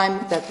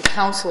time that the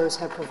counselors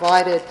have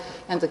provided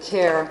and the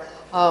care,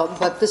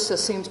 but this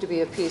just seems to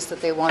be a piece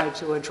that they wanted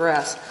to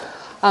address.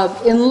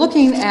 In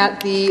looking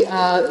at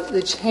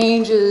the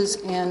changes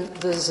in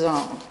the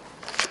zone,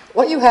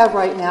 what you have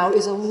right now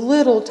is a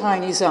little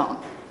tiny zone,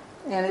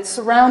 and it's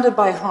surrounded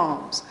by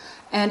homes.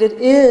 And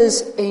it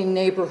is a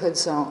neighborhood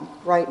zone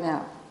right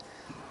now.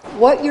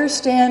 What your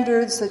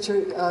standards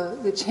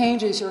the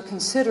changes you're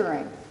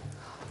considering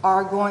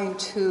are going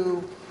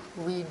to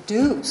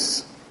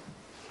reduce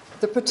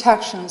the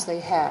protections they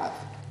have.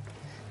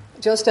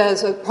 Just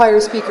as a prior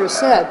speaker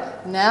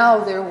said, now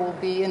there will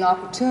be an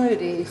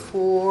opportunity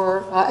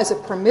for, as a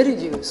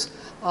permitted use,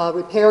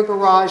 repair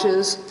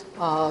garages,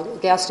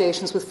 gas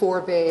stations with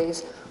 4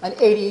 bays, an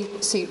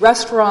 80-seat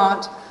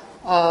restaurant,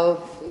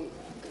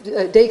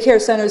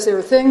 daycare centers. There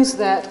are things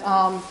that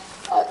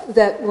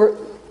were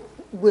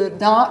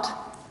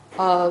not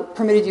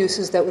permitted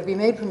uses that would be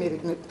made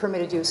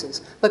permitted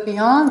uses. But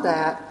beyond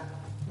that,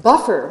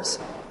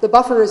 the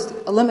buffer is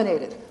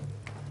eliminated.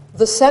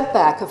 The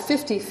setback of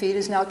 50 feet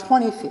is now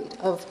 20 feet.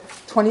 Of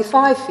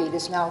 25 feet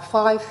is now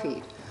 5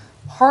 feet.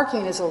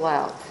 Parking is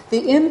allowed.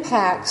 The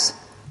impacts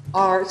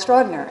are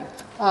extraordinary.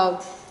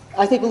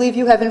 I believe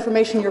you have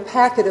information in your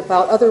packet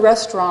about other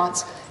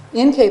restaurants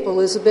in Cape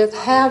Elizabeth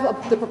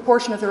have the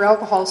proportion of their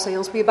alcohol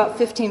sales be about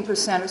 15% or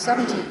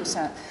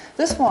 17%.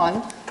 This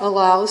one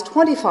allows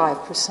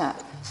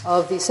 25%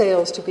 of the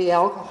sales to be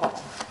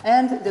alcohol,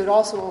 and it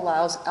also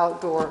allows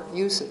outdoor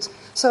uses.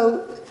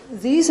 So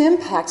these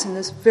impacts in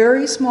this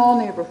very small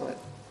neighborhood,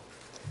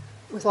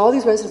 with all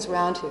these residents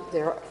around you,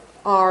 there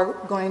are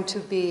going to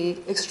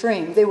be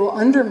extreme. They will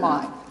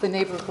undermine the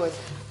neighborhood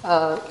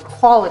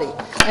quality.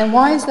 And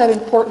why is that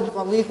important from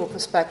a legal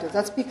perspective?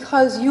 That's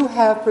because you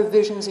have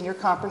provisions in your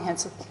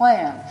comprehensive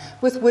plan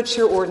with which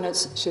your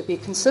ordinance should be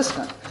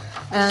consistent.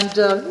 And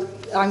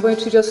I'm going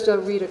to just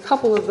read a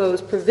couple of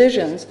those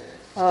provisions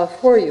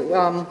for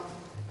you.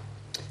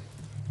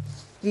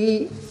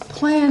 The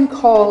plan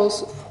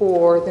calls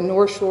for the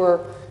North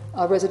Shore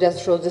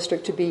Residential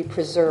District to be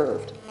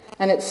preserved.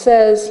 And it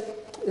says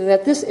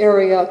that this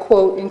area,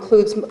 quote,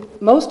 includes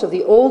most of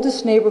the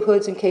oldest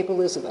neighborhoods in Cape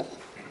Elizabeth.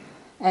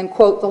 And,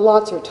 quote, the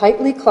lots are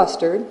tightly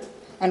clustered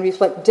and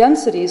reflect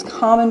densities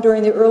common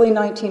during the early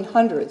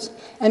 1900s,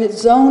 and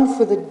it's zoned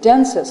for the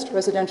densest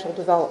residential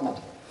development.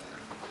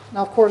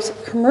 Now, of course,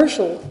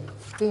 commercial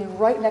being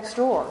right next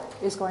door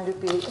is going to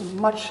be a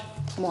much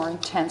more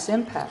intense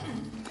impact.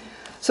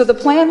 So the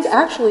plan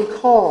actually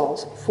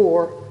calls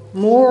for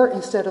more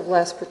instead of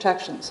less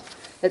protections.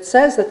 It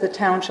says that the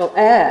town shall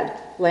add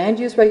land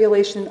use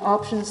regulation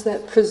options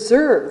that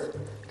preserve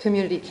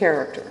community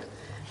character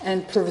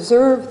and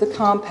preserve the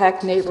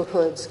compact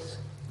neighborhoods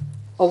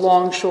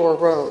along Shore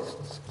Road.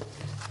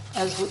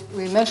 As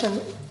we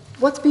mentioned,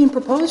 what's being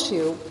proposed to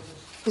you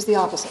is the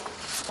opposite.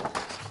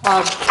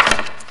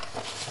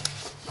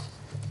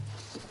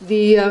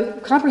 The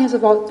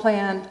comprehensive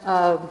plan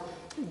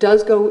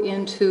does go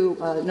into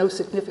no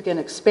significant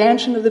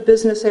expansion of the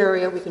business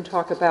area. We can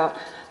talk about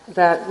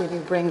that when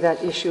you bring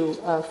that issue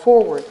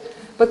forward.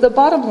 But the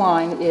bottom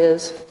line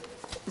is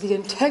the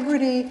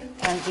integrity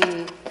and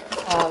the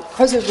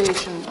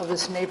preservation of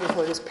this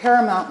neighborhood is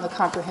paramount in the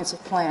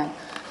comprehensive plan.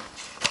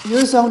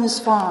 Your zone is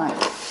fine.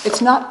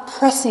 It's not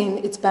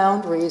pressing its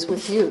boundaries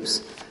with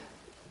use.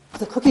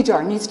 The cookie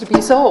jar needs to be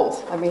sold.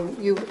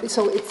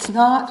 So it's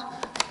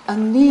not a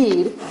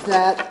need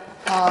that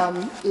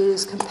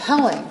is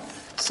compelling,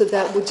 so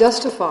that would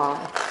justify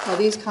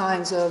these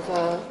kinds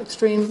of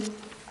extreme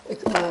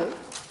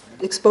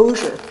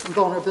exposure and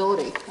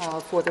vulnerability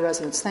for the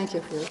residents. Thank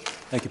you.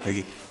 Thank you,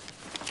 Peggy.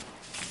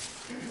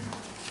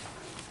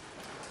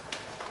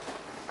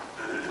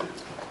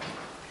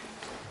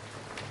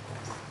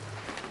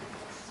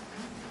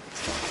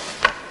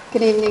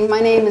 Good evening.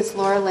 My name is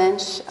Laura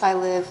Lynch. I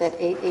live at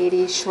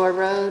 880 Shore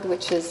Road,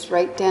 which is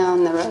right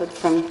down the road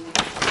from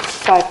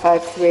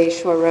 553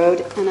 Shore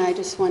Road, and I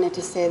just wanted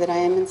to say that I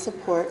am in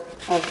support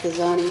of the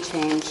zoning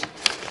change.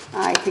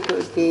 I think it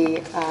would be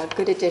a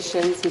good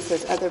addition since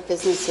there's other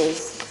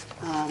businesses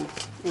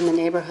in the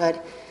neighborhood,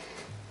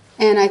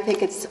 and I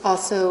think it's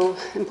also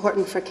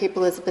important for Cape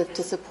Elizabeth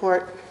to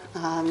support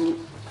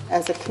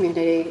as a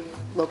community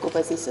local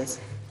businesses.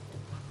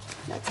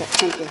 That's it.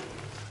 Thank you.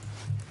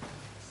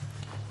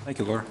 Thank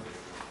you, Laura.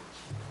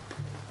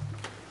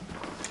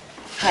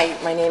 Hi,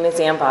 my name is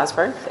Ann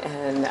Bosworth,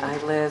 and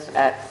I live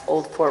at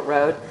Old Fort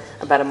Road,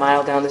 about a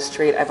mile down the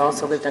street. I've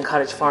also lived on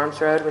Cottage Farms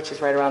Road, which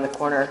is right around the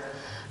corner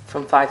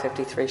from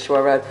 553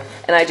 Shore Road.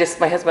 And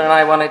my husband and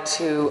I wanted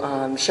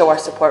to show our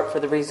support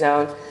for the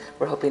rezone.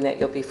 We're hoping that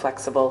you'll be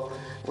flexible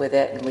with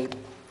it, and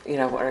we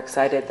are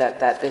excited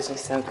that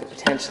business zone could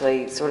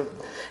potentially sort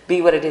of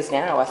be what it is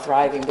now, a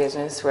thriving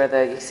business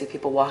where you see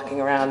people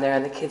walking around there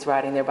and the kids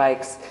riding their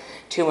bikes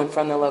to and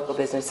from the local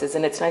businesses,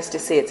 and it's nice to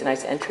see. It's a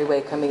nice entryway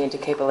coming into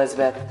Cape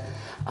Elizabeth,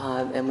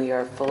 and we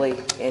are fully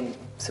in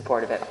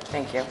support of it.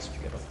 Thank you.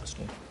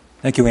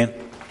 Thank you, Ann.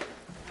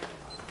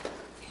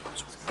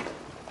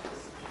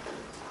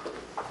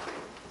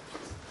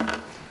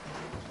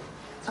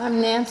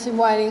 I'm Nancy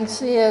Whiting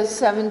Sears,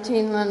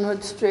 17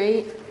 Linwood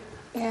Street,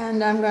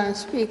 and I'm going to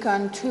speak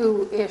on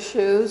two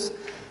issues.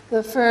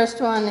 The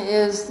first one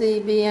is the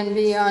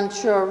B&B on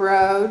Shore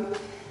Road.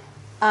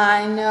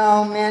 I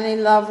know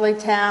many lovely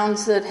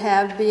towns that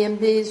have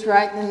B&Bs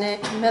right in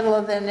the middle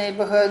of their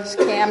neighborhoods.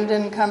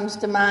 Camden comes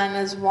to mind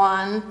as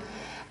one.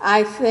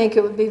 I think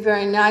it would be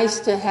very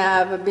nice to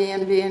have a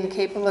B&B in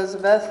Cape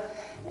Elizabeth,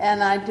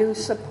 and I do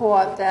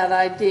support that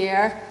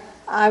idea.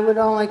 I would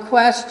only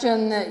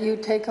question that you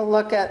take a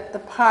look at the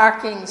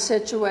parking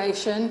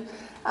situation.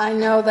 I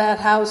know that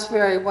house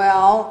very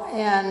well,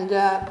 and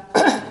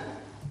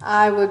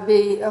I would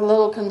be a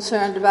little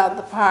concerned about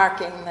the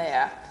parking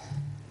there.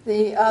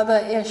 The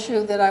other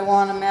issue that I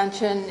want to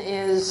mention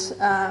is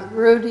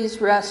Rudy's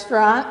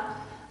Restaurant.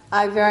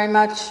 I very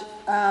much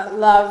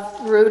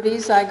love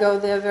Rudy's. I go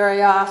there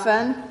very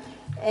often,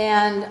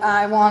 and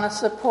I want to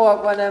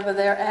support whatever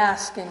they're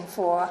asking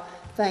for.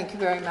 Thank you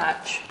very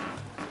much.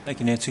 Thank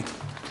you, Nancy.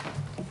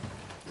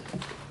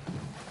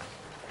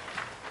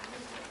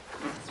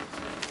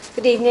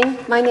 Good evening.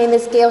 My name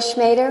is Gail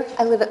Schmader.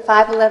 I live at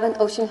 511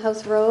 Ocean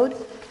House Road.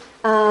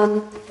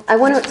 I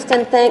want to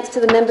extend thanks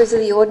to the members of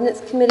the Ordinance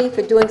Committee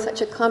for doing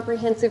such a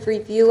comprehensive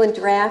review and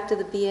draft of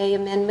the BA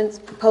amendments,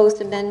 proposed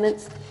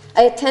amendments.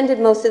 I attended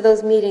most of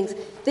those meetings.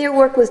 Their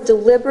work was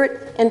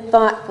deliberate and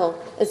thoughtful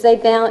as they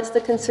balanced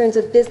the concerns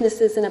of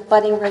businesses in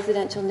abutting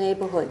residential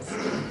neighborhoods.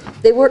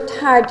 They worked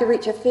hard to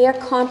reach a fair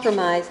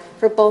compromise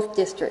for both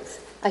districts.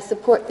 I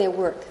support their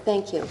work.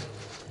 Thank you.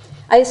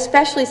 I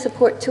especially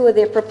support two of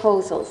their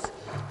proposals.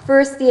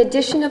 First, the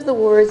addition of the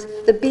words,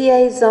 "The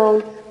BA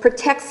zone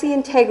protects the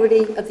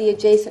integrity of the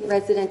adjacent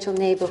residential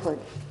neighborhood."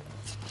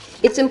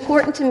 It's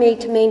important to me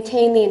to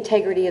maintain the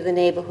integrity of the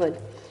neighborhood.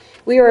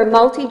 We are a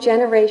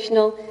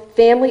multi-generational,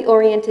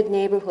 family-oriented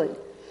neighborhood.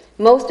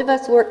 Most of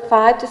us work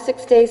 5 to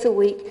 6 days a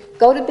week,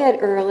 go to bed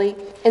early,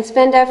 and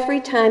spend our free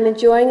time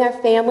enjoying our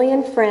family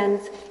and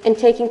friends and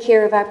taking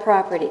care of our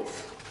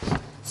properties.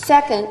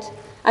 Second,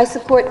 I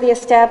support the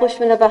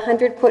establishment of a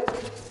 100-foot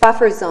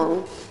buffer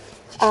zone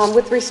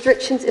with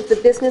restrictions if the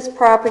business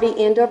property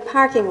and/or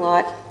parking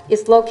lot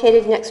is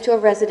located next to a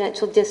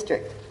residential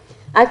district.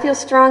 I feel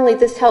strongly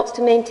this helps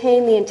to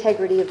maintain the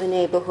integrity of the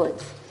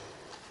neighborhoods.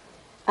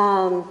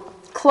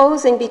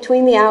 Closing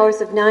between the hours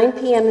of 9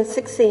 p.m. and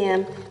 6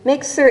 a.m.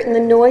 makes certain the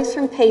noise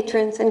from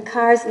patrons and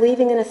cars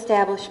leaving an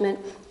establishment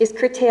is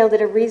curtailed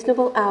at a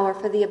reasonable hour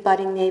for the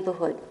abutting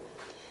neighborhood.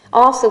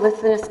 Also,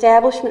 if an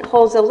establishment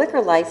holds a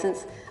liquor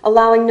license,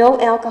 allowing no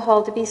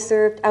alcohol to be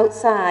served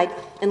outside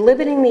and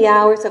limiting the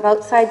hours of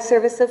outside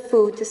service of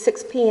food to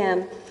 6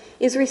 p.m.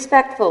 is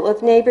respectful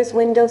of neighbors'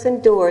 windows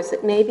and doors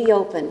that may be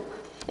open,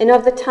 and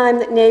of the time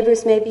that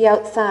neighbors may be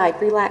outside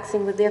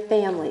relaxing with their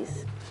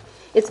families.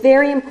 It's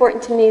very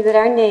important to me that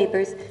our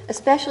neighbors,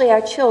 especially our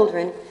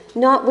children,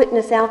 not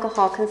witness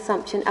alcohol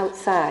consumption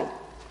outside.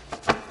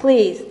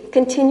 Please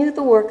continue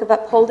the work of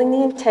upholding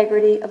the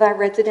integrity of our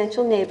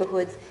residential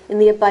neighborhoods in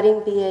the abutting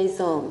BA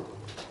zone.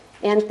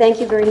 And thank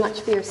you very much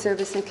for your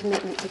service and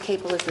commitment to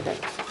Cape Elizabeth.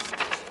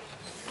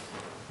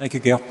 Thank you,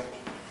 Gail.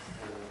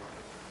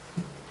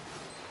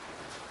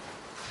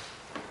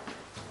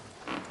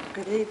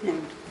 Good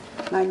evening.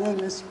 My name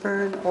is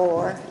Fern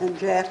Orr, and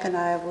Jack and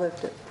I have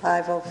lived at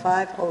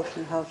 505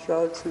 Ocean House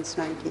Road since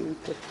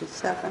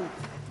 1957.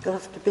 You'll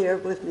have to bear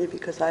with me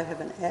because I have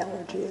an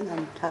allergy and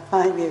I'm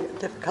finding it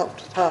difficult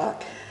to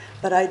talk.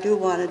 But I do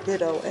want to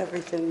ditto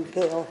everything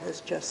Gail has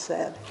just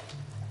said.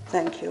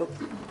 Thank you.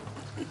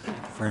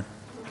 Fern.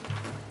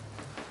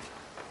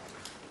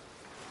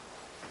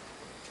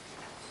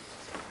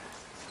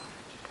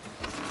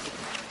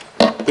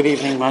 Good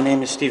evening. My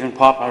name is Stephen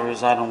Popp. I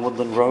reside on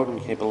Woodland Road in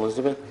Cape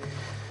Elizabeth.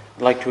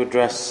 I'd like to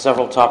address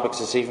several topics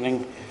this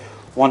evening,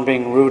 one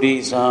being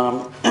Rudy's.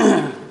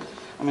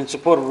 I'm in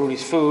support of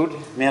Rudy's Food.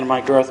 Man of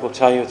my girth will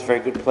tell you it's a very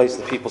good place.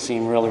 The people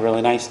seem really,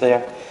 really nice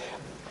there.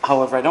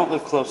 However, I don't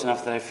live close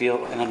enough that I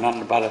feel, and I'm not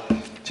about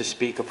to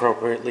speak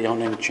appropriately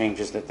on any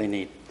changes that they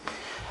need.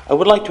 I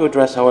would like to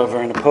address,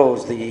 however, and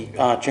oppose the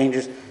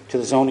changes to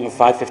the zoning of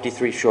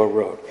 553 Shore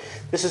Road.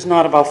 This is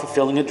not about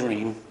fulfilling a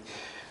dream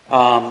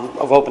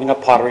of opening a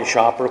pottery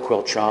shop or a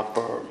quilt shop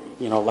or,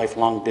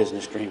 lifelong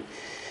business dream.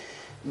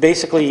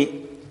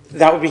 Basically,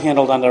 that would be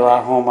handled under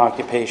our home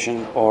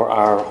occupation or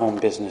our home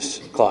business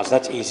clause.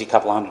 That's easy,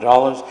 couple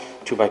 $100,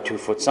 2x2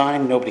 foot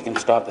sign. Nobody can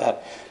stop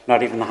that,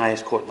 not even the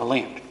highest court in the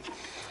land.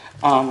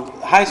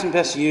 Highest and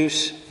best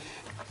use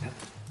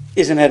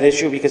isn't at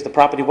issue because the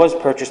property was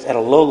purchased at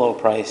a low, low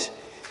price.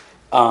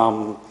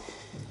 It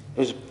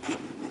was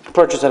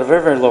purchased at a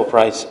very, very low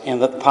price, and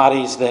the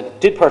parties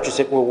that did purchase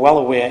it were well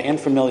aware and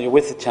familiar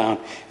with the town,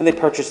 and they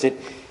purchased it.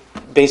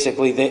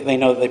 Basically, they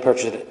know that they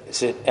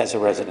purchased it as a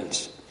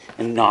residence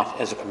and not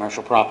as a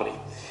commercial property.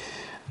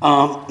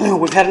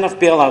 We've had enough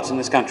bailouts in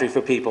this country for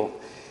people,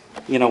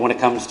 when it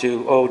comes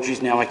to, oh,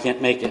 geez, now I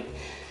can't make it.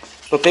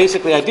 But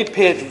basically, I did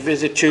pay a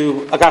visit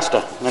to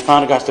Augusta, and I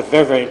found Augusta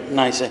very, very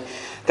nice. The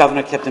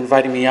governor kept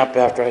inviting me up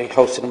after I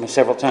hosted him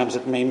several times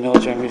at the Maine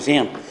Military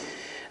Museum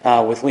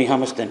with Lee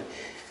Hummerston.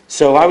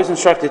 So I was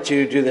instructed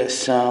to do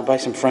this by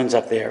some friends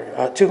up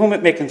there. To whom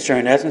it may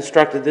concern, as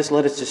instructed, this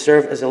letter is to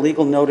serve as a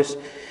legal notice,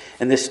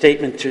 and this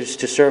statement is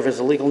to serve as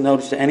a legal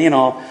notice to any and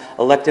all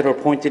elected or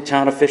appointed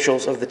town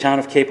officials of the town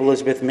of Cape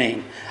Elizabeth,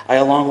 Maine. I,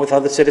 along with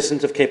other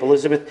citizens of Cape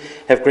Elizabeth,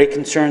 have great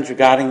concerns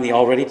regarding the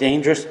already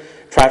dangerous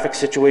traffic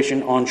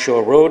situation on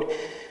Shore Road,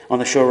 on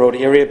the Shore Road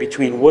area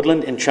between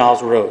Woodland and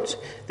Charles Roads.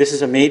 This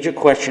is a major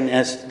question,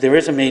 as there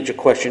is a major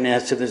question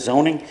as to the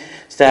zoning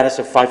status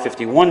of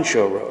 551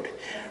 Shore Road.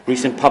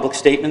 Recent public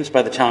statements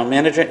by the town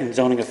manager and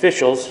zoning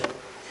officials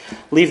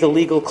leave the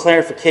legal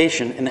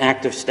clarification and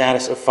active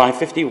status of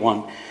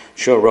 551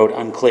 Shore Road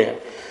unclear.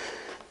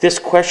 This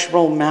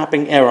questionable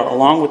mapping error,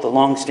 along with the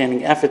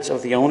long-standing efforts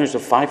of the owners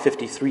of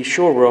 553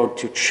 Shore Road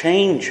to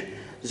change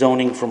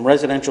zoning from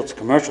residential to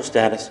commercial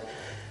status,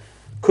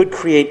 could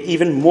create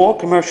even more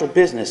commercial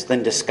business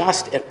than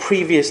discussed at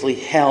previously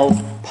held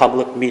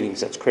public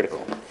meetings. That's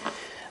critical.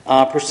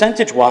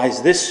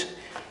 Percentage-wise, this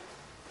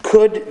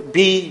could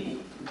be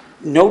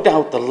no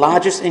doubt the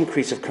largest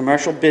increase of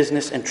commercial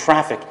business and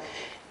traffic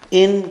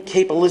in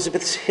Cape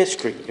Elizabeth's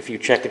history, if you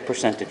check it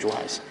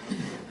percentage-wise.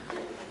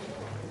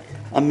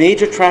 A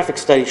major traffic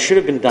study should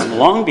have been done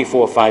long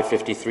before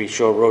 553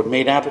 Shore Road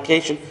made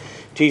application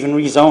to even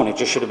rezone. It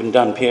just should have been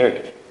done,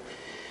 period.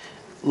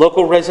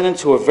 Local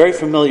residents who are very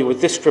familiar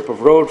with this strip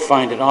of road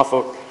find it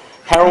awful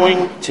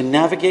harrowing to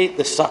navigate.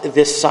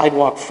 This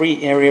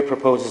sidewalk-free area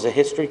possesses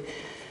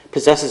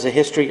a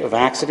history of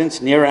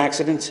accidents, near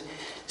accidents,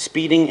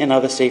 speeding, and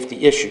other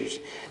safety issues.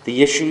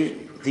 The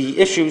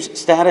issues,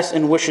 status,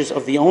 and wishes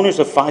of the owners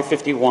of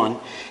 551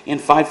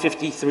 and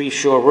 553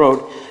 Shore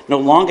Road no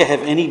longer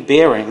have any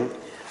bearing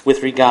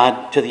with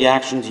regard to the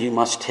actions you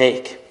must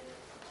take.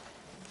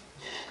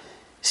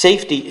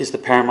 Safety is the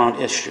paramount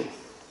issue.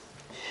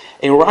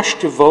 A rush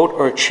to vote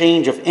or a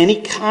change of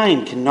any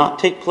kind cannot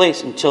take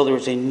place until there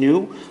is a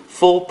new,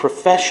 full,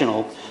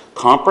 professional,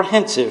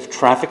 comprehensive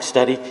traffic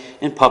study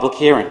and public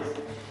hearing.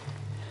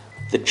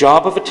 The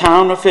job of a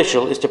town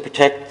official is to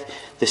protect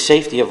the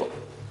safety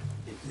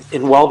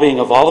and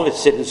well-being of all of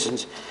its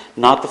citizens,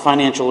 not the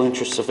financial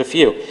interests of a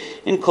few.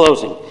 In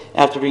closing,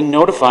 after being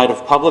notified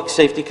of public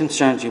safety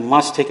concerns, you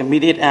must take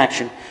immediate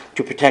action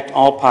to protect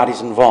all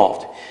parties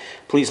involved.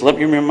 Please let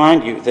me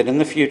remind you that in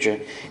the future,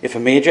 if a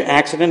major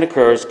accident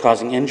occurs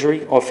causing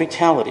injury or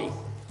fatality,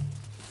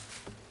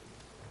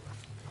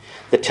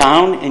 the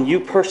town and you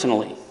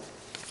personally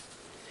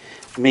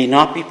may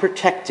not be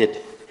protected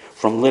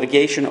from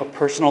litigation or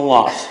personal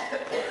loss.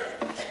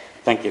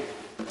 Thank you.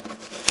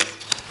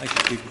 Thank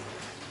you, Steve.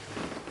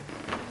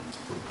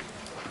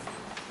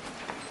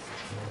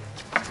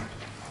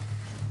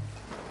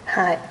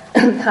 Hi.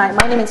 Hi,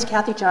 my name is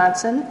Kathy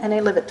Johnson, and I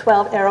live at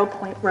 12 Arrow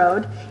Point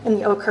Road in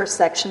the Oakhurst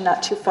section,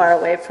 not too far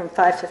away from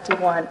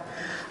 551.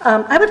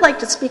 I would like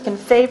to speak in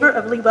favor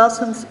of Lee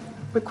Wilson's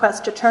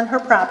request to turn her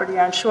property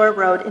on Shore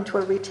Road into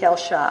a retail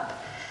shop.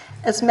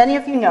 As many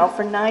of you know,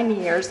 for 9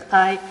 years,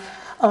 I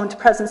owned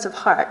Presence of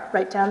Heart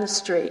right down the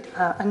street,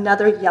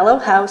 another yellow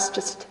house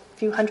just a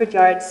few hundred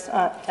yards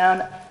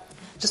down,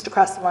 just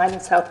across the line in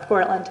South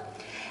Portland.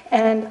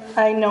 And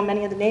I know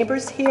many of the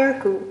neighbors here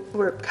who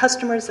were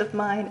customers of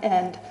mine,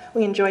 and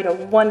we enjoyed a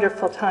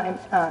wonderful time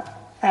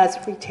as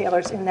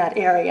retailers in that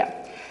area.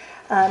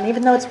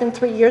 Even though it's been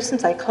 3 years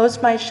since I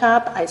closed my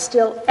shop, I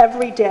still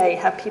every day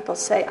have people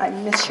say, I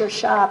miss your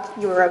shop,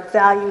 you're a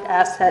valued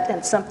asset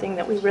and something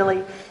that we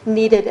really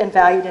needed and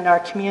valued in our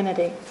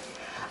community.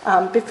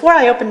 Before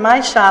I opened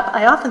my shop,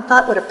 I often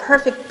thought what a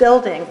perfect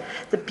building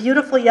the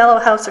beautiful yellow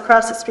house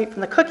across the street from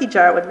the Cookie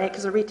Jar would make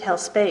as a retail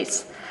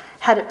space.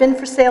 Had it been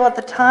for sale at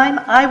the time,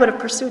 I would have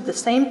pursued the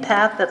same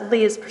path that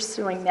Lee is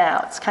pursuing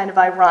now. It's kind of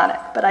ironic,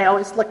 but I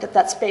always looked at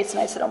that space and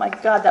I said, oh my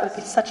God, that would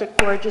be such a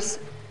gorgeous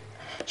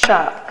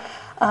shop.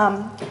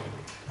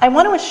 I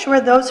want to assure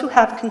those who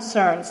have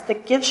concerns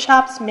that gift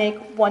shops make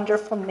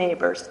wonderful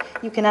neighbors.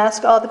 You can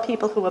ask all the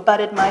people who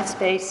abutted my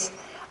space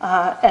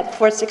at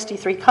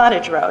 463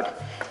 Cottage Road.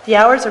 The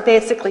hours are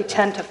basically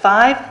 10 to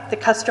 5. The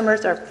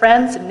customers are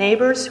friends and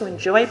neighbors who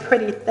enjoy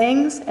pretty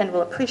things and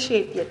will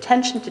appreciate the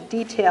attention to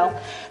detail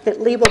that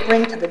Lee will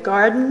bring to the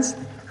gardens,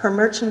 her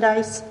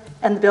merchandise,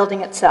 and the building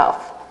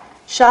itself.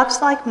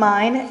 Shops like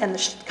mine and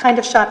the kind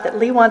of shop that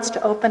Lee wants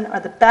to open are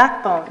the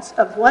backbones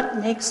of what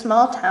makes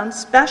small towns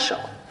special.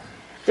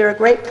 They're a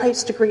great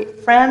place to greet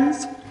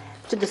friends,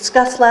 to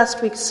discuss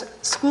last week's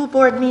school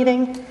board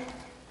meeting,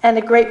 and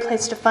a great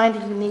place to find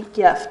a unique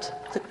gift.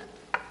 The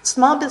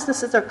small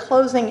businesses are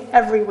closing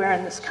everywhere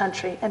in this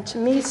country, and to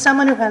me,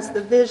 someone who has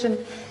the vision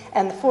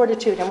and the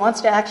fortitude and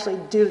wants to actually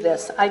do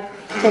this, I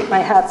take my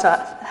hat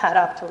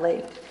off to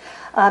Lee.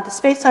 The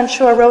space on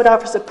Shore Road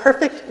offers a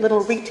perfect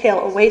little retail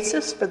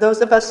oasis for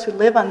those of us who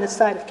live on this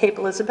side of Cape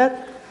Elizabeth.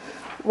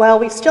 While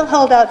we still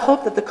hold out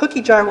hope that the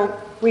Cookie Jar will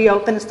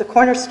reopen as the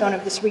cornerstone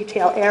of this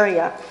retail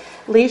area,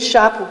 Lee's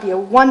shop will be a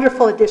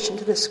wonderful addition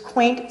to this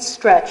quaint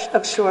stretch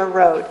of Shore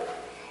Road.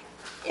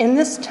 In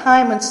this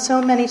time when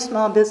so many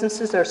small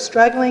businesses are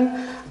struggling,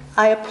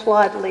 I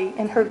applaud Lee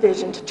in her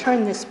vision to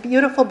turn this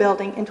beautiful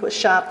building into a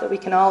shop that we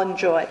can all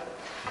enjoy.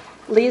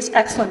 Lee's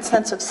excellent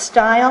sense of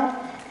style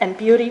and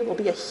beauty will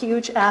be a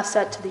huge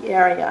asset to the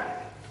area.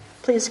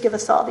 Please give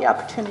us all the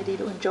opportunity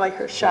to enjoy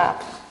her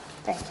shop.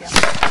 Thank you.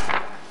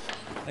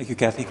 Thank you,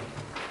 Kathy.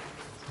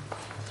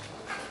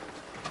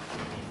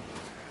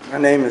 My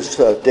name is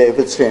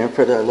David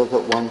Sanford. I live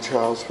at 1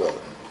 Charles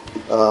Road.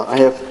 I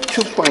have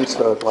 2 points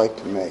that I'd like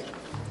to make.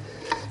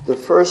 The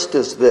first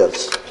is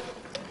this.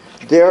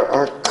 There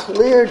are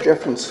clear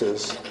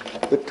differences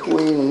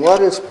between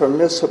what is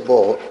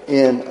permissible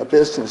in a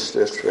business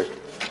district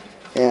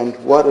and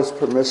what is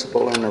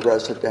permissible in a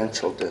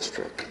residential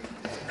district.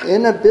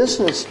 In a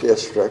business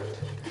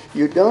district,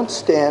 you don't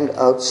stand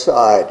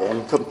outside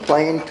and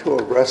complain to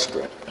a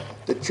restaurant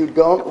that you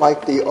don't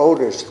like the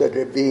odors that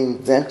are being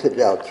vented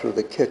out through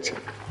the kitchen.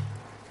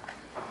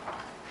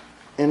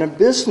 In a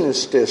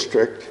business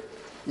district,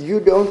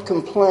 you don't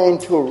complain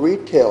to a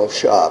retail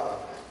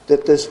shop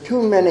that there's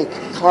too many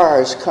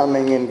cars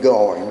coming and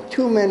going,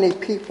 too many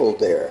people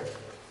there.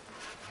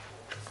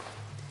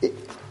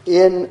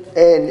 In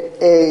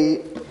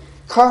a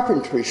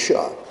carpentry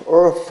shop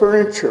or a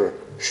furniture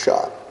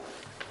shop,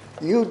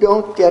 you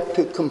don't get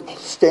to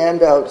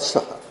stand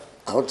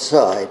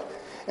outside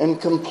and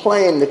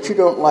complain that you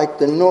don't like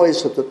the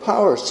noise of the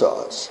power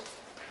saws.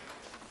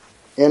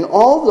 In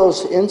all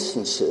those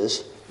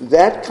instances,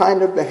 that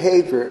kind of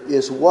behavior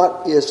is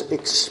what is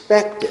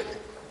expected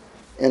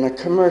in a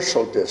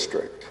commercial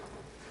district.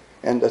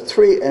 And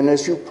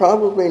as you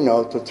probably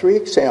know, the three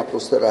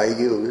examples that I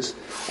use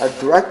are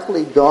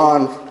directly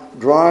drawn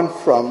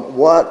from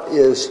what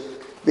is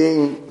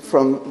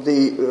from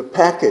the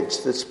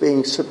package that's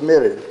being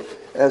submitted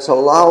as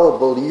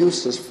allowable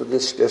uses for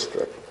this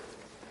district.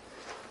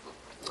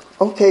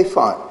 Okay,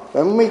 fine.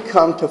 Then we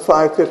come to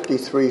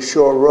 553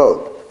 Shore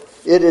Road.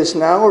 It is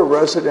now a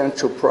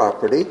residential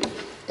property,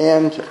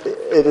 and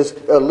it is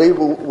Lee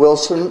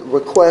Wilson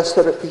requests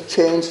that it be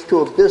changed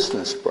to a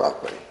business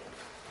property.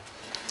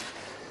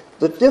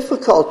 The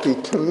difficulty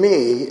to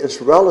me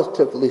is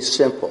relatively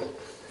simple.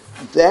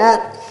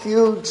 That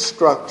huge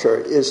structure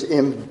is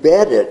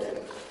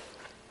embedded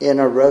in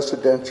a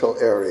residential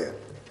area.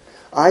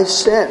 I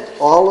sent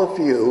all of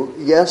you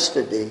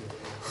yesterday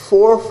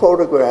 4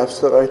 photographs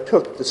that I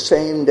took the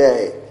same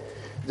day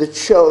that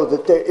show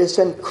that there is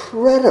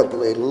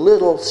incredibly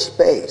little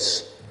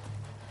space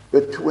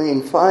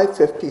between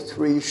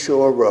 553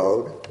 Shore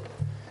Road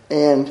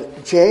and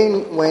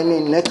Jane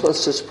Wayne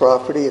Nicholas's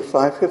property at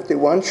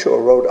 551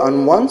 Shore Road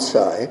on one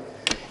side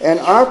and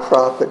our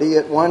property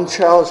at 1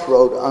 Charles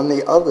Road on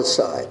the other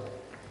side.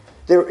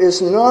 There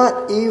is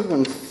not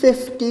even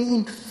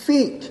 15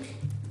 feet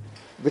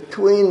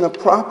between the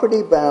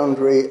property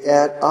boundary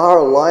at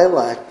our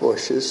lilac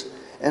bushes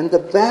and the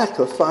back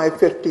of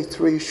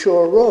 553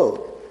 Shore Road.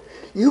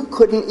 You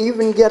couldn't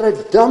even get a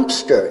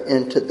dumpster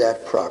into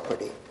that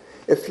property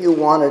if you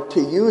wanted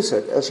to use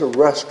it as a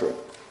restaurant.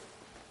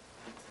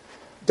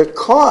 The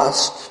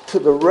cost to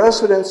the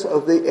residents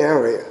of the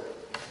area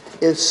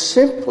is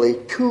simply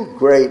too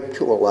great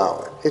to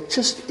allow it. It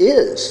just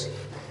is.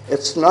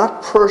 It's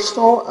not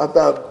personal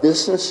about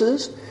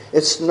businesses.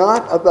 It's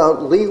not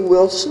about Lee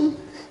Wilson.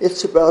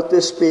 It's about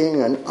this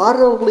being an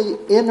utterly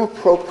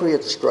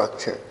inappropriate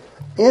structure,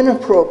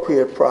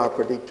 inappropriate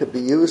property to be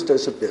used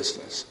as a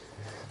business.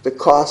 The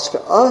cost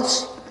to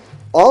us,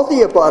 all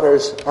the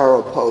abutters are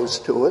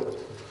opposed to it.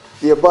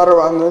 The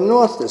abutter on the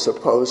north is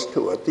opposed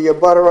to it. The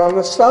abutter on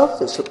the south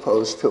is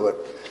opposed to it.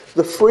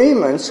 The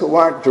Freemans, who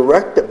aren't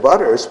direct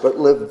abutters but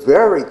live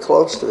very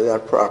close to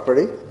that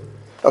property,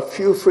 a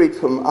few feet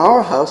from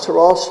our house, are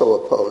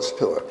also opposed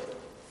to it.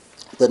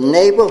 The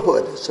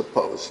neighborhood is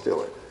opposed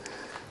to it.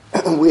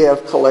 We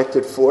have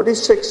collected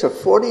 46 or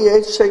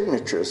 48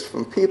 signatures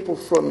from people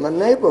from the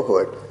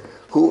neighborhood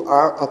who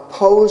are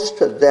opposed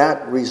to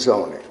that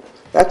rezoning.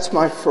 That's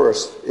my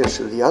first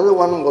issue. The other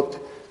one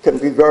can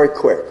be very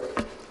quick.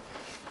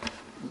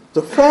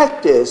 The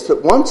fact is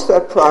that once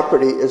that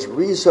property is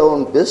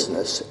rezoned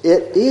business,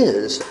 it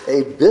is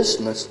a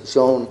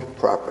business-zoned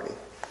property.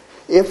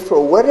 If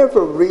for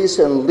whatever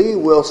reason Lee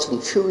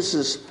Wilson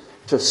chooses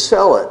to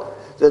sell it,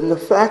 then the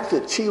fact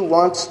that she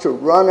wants to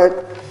run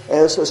it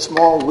as a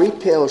small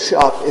retail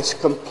shop is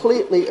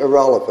completely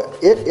irrelevant.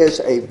 It is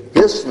a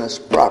business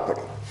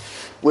property,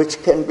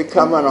 which can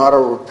become an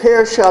auto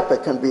repair shop,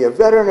 it can be a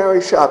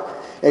veterinary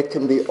shop, it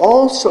can be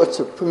all sorts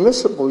of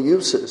permissible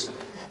uses.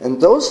 And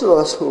those of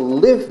us who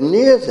live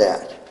near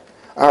that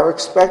are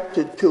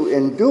expected to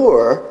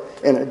endure,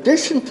 in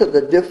addition to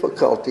the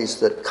difficulties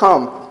that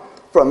come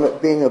from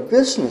it being a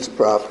business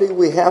property,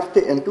 we have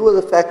to endure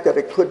the fact that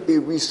it could be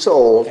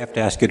resold. I have to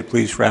ask you to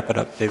please wrap it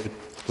up, David,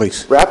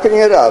 please. Wrapping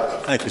it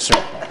up. Thank you, sir.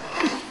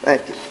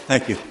 Thank you.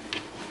 Thank you.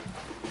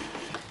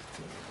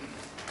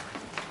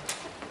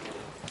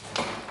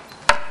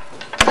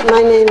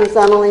 My name is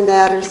Emily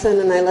Batterson,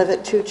 and I live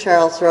at 2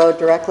 Charles Road,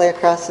 directly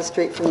across the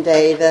street from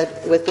David,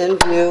 within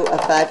view of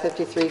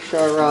 553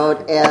 Shore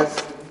Road,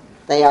 as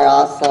they are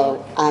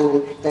also, I'm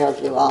in their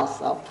view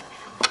also.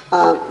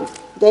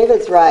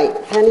 David's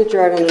right. Penny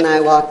Jordan and I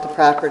walked the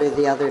property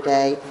the other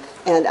day,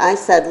 and I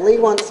said Lee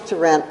wants to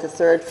rent the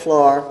 3rd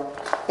floor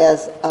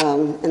as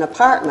an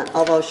apartment,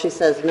 although she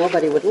says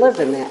nobody would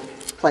live in that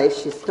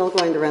place. She's still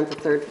going to rent the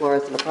 3rd floor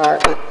as an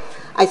apartment.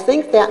 I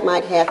think that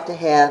might have to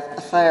have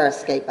a fire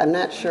escape. I'm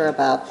not sure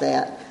about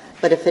that.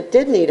 But if it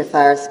did need a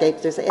fire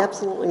escape, there's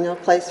absolutely no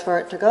place for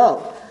it to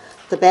go.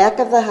 The back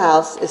of the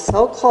house is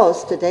so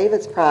close to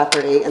David's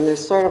property, and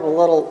there's sort of a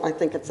little, I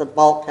think it's a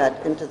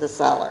bulkhead into the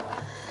cellar.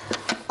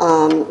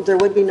 There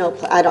would be no,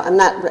 I'm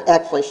not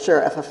actually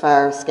sure if a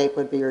fire escape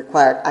would be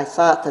required. I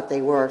thought that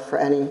they were for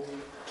any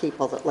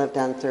people that lived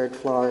on 3rd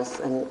floors,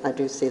 and I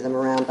do see them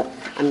around, but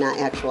I'm not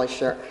actually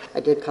sure. I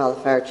did call the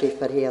fire chief,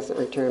 but he hasn't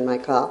returned my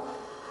call.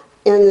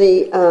 In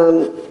the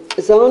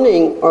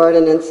zoning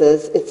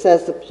ordinances, it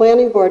says the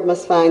planning board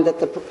must find that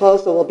the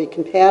proposal will be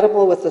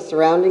compatible with the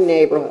surrounding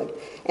neighborhood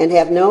and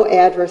have no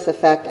adverse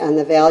effect on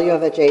the value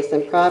of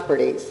adjacent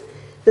properties.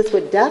 This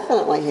would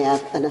definitely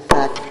have an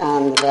effect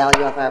on the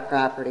value of our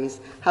properties.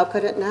 How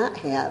could it not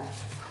have?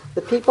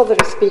 The people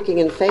that are speaking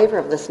in favor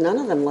of this, none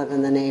of them live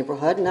in the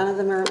neighborhood. None of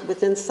them are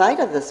within sight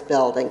of this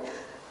building.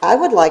 I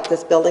would like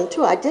this building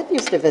too. I did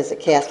used to visit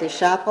Cassie's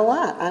shop a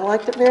lot. I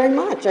liked it very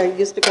much. I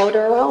used to go to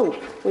her home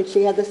when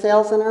she had the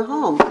sales in her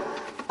home.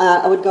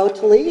 I would go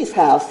to Lee's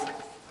house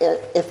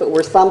if it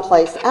were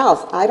someplace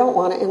else. I don't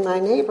want it in my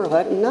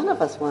neighborhood, and none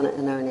of us want it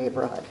in our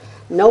neighborhood.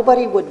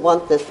 Nobody would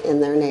want this in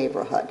their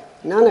neighborhood.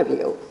 None of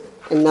you,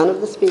 and none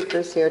of the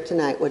speakers here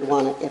tonight would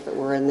want it if it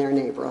were in their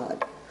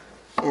neighborhood.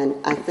 And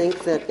I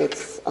think that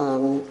it's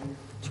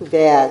too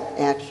bad,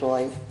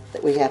 actually,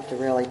 that we have to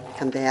really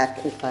come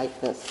back and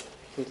fight this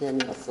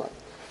continuously.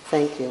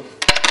 Thank you.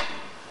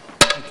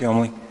 Thank you,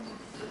 Emily.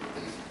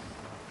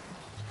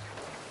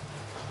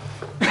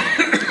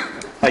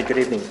 Hi, good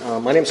evening.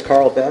 My name is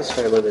Carl Best.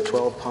 I live at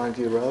 12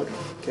 Pondview Road,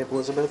 Cape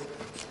Elizabeth.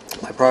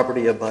 My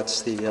property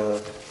abuts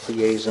the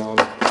A zone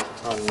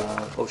on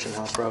Ocean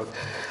House Road.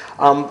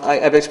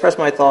 I've expressed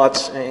my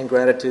thoughts and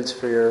gratitudes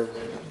for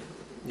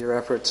your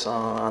efforts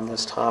on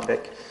this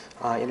topic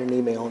in an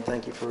email, and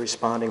thank you for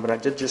responding. But I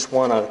did just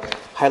want to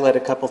highlight a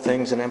couple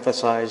things and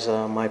emphasize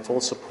my full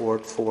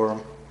support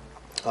for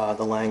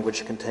the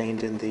language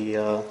contained in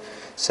the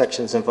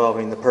sections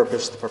involving the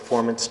purpose, the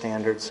performance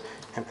standards,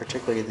 and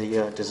particularly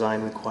the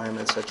design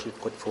requirements that you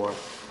put forth.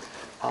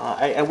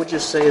 I would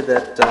just say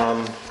that,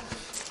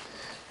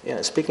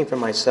 speaking for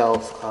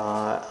myself,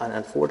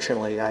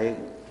 unfortunately,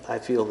 I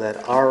feel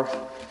that our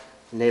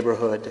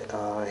neighborhood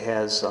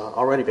has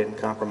already been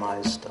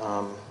compromised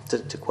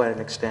to quite an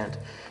extent,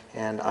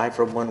 and I,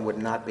 for one, would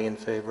not be in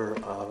favor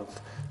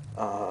of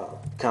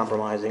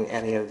compromising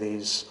any of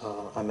these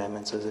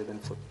amendments as they've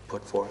been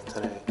put forth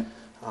today,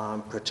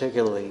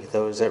 particularly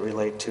those that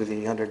relate to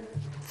the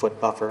 100-foot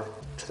buffer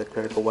to the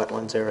critical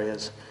wetlands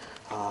areas,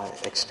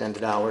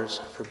 extended hours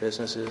for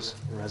businesses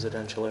in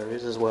residential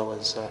areas, as well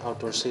as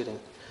outdoor seating.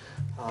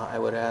 I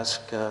would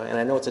ask, and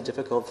I know it's a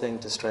difficult thing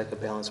to strike a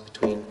balance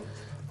between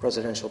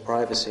residential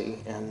privacy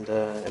and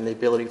the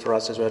ability for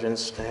us as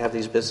residents to have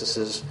these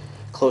businesses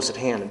close at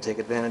hand and take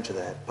advantage of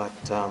that.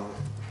 But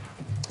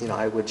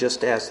I would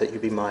just ask that you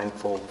be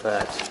mindful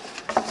that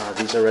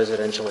these are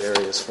residential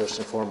areas first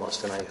and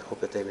foremost, and I hope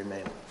that they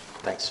remain.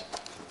 Thanks.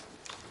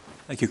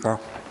 Thank you,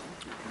 Carl.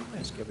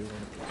 Ask everyone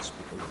to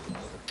speak a little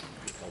louder.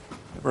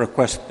 I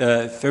request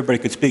if everybody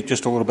could speak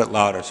just a little bit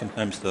louder.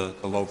 Sometimes the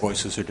low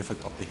voices are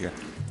difficult to hear.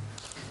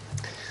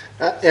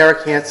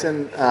 Eric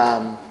Hansen.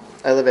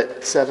 I live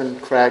at 7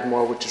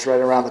 Cragmore, which is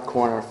right around the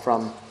corner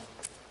from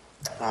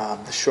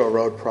the Shore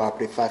Road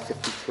property,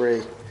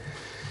 553.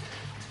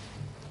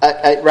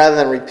 Rather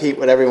than repeat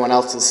what everyone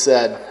else has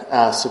said,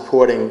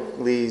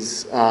 supporting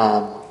Lee's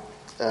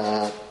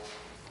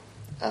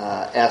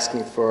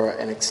asking for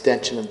an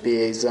extension of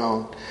BA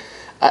zone,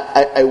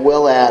 I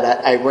will add,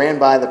 I ran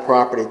by the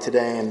property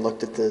today and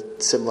looked at the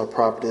similar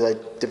properties. I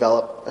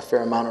develop a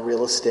fair amount of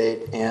real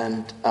estate,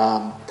 and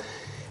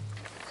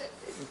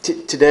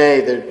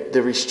today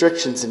the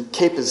restrictions, and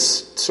Cape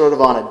is sort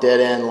of on a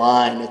dead-end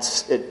line.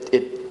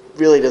 It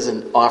really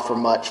doesn't offer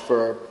much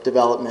for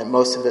development.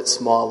 Most of it's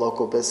small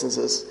local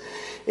businesses.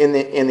 In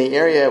the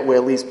area where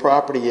Lee's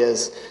property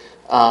is,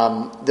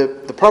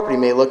 the property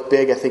may look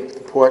big. I think the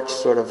porch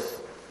sort of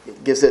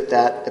gives it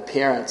that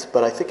appearance,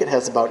 but I think it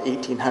has about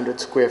 1,800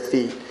 square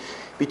feet.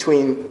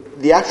 Between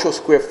the actual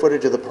square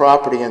footage of the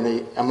property and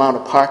the amount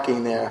of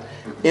parking there,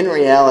 in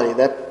reality,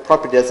 that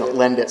property doesn't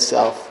lend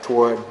itself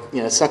toward,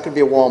 it's not going to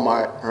be a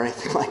Walmart or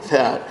anything like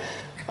that.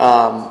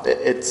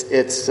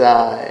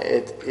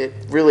 It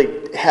really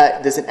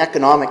there's an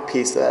economic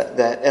piece that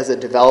as a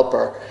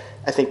developer,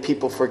 I think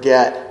people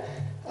forget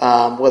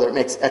whether it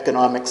makes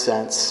economic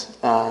sense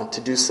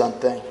to do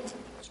something.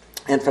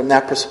 And from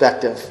that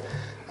perspective,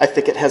 I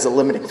think it has a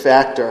limiting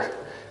factor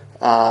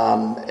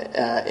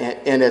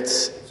in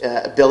its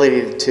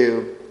ability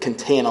to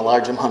contain a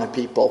large amount of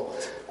people.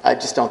 I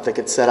just don't think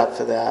it's set up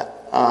for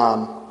that.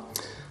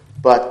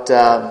 But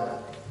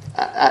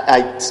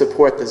I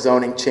support the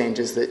zoning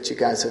changes that you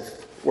guys have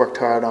worked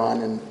hard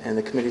on and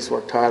the committee's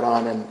worked hard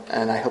on,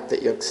 and I hope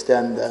that you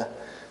extend the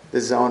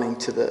zoning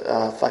to the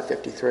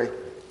 553.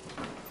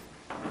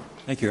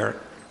 Thank you, Eric.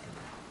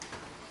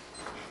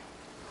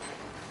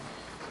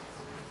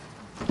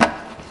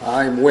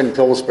 I'm Wynn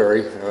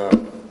Pillsbury.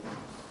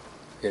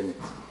 In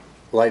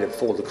light of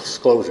full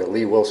disclosure,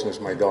 Lee Wilson is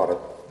my daughter.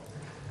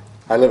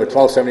 I live at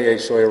 1278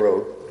 Sawyer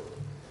Road,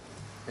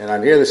 and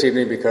I'm here this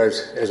evening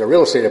because as a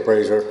real estate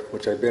appraiser,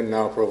 which I've been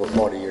now for over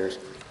 40 years,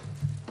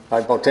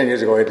 about 10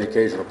 years ago I had the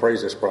occasion to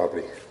appraise this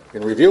property.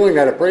 In reviewing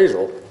that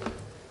appraisal,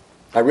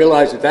 I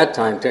realized at that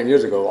time, 10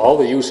 years ago, all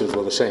the uses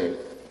were the same.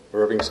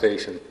 Irving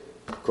Station,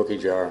 Cookie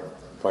Jar,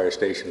 Fire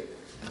Station,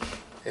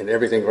 and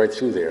everything right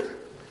through there.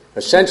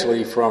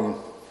 Essentially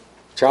from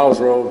Charles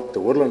Road to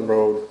Woodland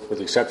Road, with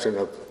the exception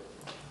of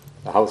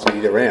the house at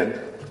either end,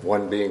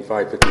 one being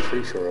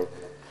 553 Shore Road,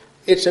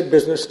 it's a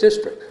business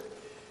district.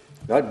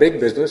 Not big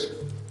business,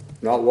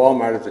 not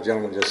Walmart, as the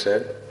gentleman just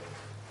said,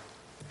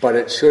 but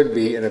it should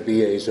be in a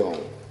BA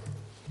zone.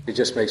 It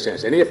just makes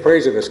sense. Any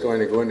appraiser that's going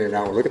to go in there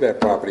now and look at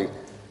that property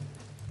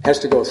has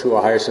to go through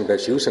a highest and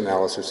best use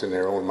analysis in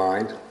their own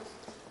mind.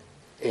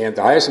 And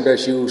the highest and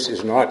best use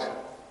is not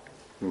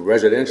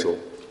residential,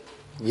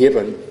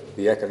 given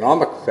the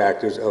economic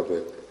factors of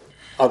the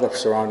other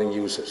surrounding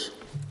uses.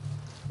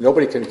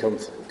 Nobody can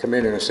come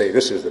in and say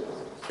this is the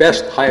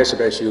best, highest and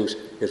best use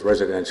is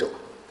residential.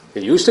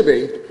 It used to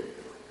be,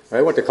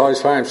 I went to College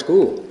Farm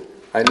School.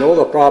 I know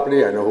the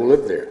property, I know who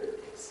lived there.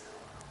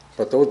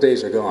 But those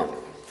days are gone.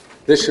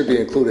 This should be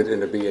included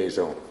in the BA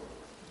zone.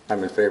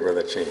 I'm in favor of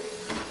that change.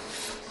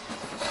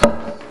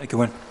 Thank you,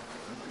 Win.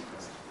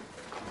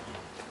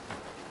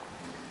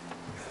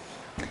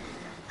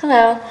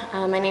 Hello,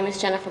 my name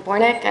is Jennifer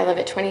Bornick. I live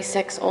at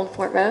 26 Old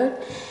Fort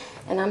Road,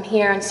 and I'm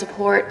here in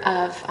support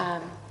of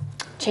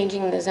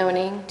changing the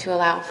zoning to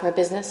allow for a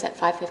business at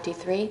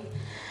 553.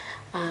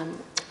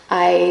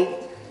 I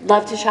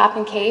love to shop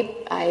in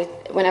Cape.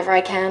 Whenever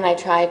I can, I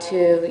try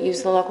to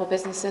use the local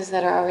businesses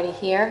that are already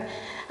here.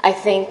 I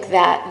think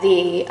that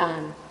the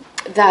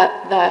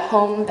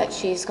home that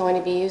she's going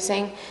to be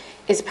using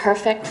is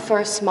perfect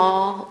for a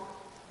small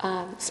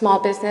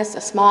business,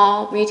 a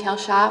small retail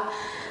shop.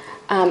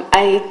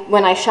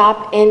 When I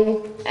shop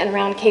in and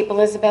around Cape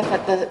Elizabeth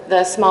at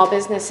the small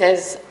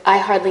businesses, I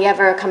hardly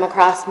ever come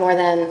across more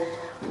than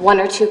 1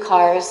 or 2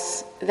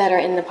 cars that are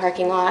in the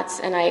parking lots,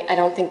 and I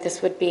don't think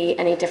this would be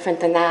any different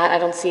than that. I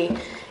don't see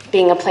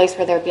being a place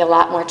where there would be a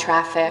lot more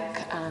traffic.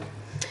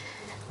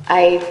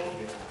 I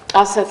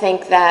also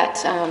think that,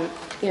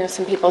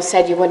 some people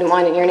said you wouldn't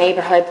want it in your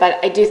neighborhood,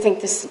 but I do think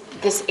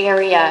this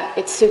area,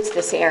 it suits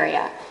this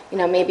area.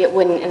 Maybe it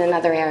wouldn't in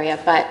another area,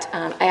 but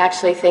I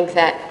actually think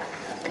that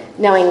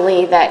knowing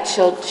Lee, that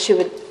she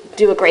would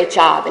do a great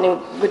job, and it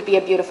would be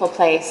a beautiful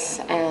place,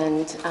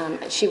 and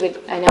she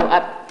would, I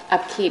know,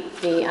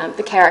 upkeep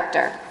the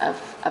character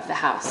of the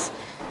house.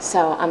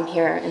 So I'm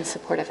here in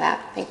support of that.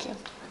 Thank you.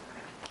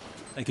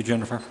 Thank you,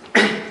 Jennifer.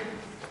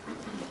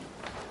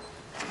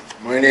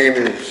 My name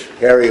is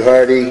Harry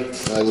Hardy.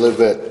 I live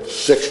at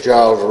 6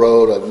 Giles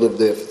Road. I've lived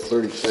there for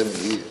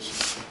 37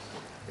 years.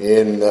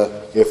 And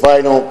if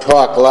I don't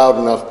talk loud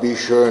enough, be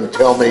sure and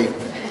tell me,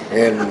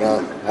 and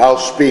I'll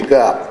speak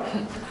up.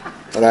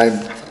 But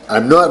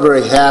I'm not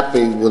very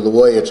happy with the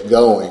way it's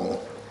going.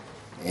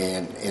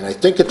 And I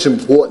think it's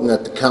important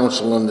that the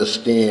council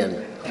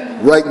understand,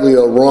 rightly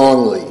or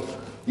wrongly,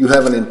 you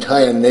have an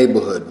entire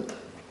neighborhood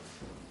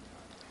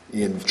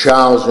in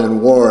Charles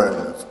and Warren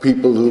of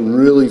people who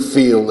really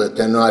feel that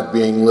they're not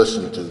being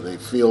listened to. They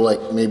feel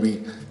like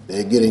maybe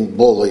they're getting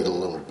bullied a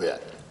little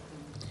bit.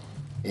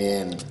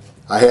 And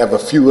I have a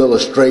few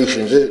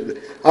illustrations.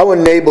 Our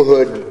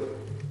neighborhood,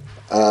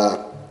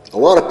 a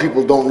lot of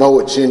people don't know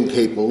it's in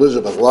Cape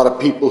Elizabeth. A lot of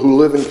people who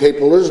live in Cape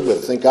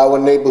Elizabeth think our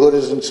neighborhood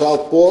is in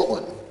South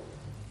Portland.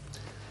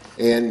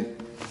 And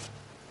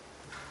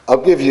I'll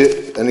give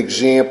you an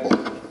example.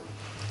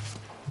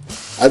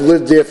 I've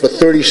lived there for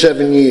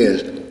 37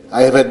 years.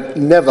 I have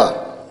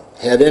never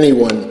had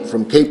anyone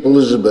from Cape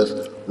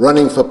Elizabeth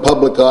running for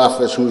public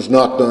office who's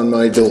knocked on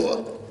my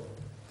door.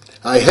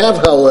 I have,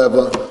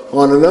 however,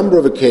 on a number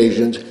of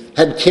occasions,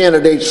 had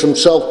candidates from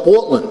South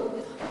Portland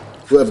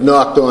who have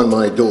knocked on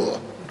my door.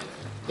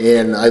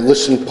 And I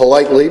listen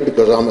politely,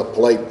 because I'm a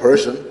polite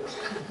person.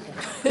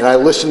 And I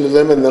listen to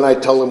them, and then I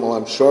tell them, well,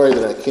 I'm sorry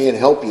that I can't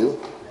help you.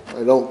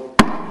 I don't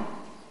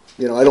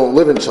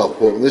live in South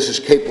Portland. This is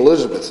Cape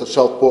Elizabeth. The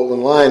South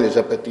Portland line is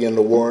up at the end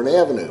of Warren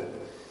Avenue.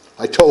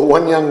 I told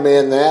one young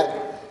man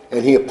that,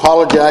 and he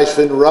apologized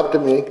for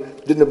interrupting me,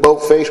 did an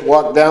about-face,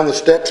 walked down the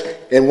steps,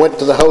 and went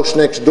to the house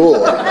next door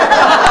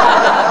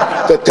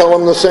to tell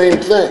him the same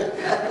thing.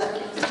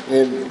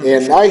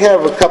 And I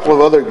have a couple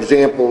of other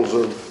examples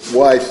of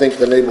why I think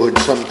the neighborhood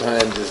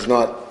sometimes is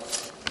not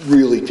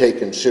really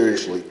taken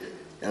seriously.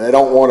 And I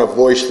don't want to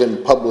voice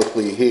them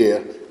publicly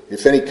here.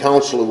 If any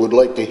councilor would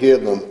like to hear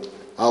them,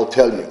 I'll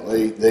tell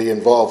you. They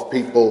involve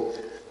people.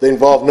 They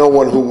involve no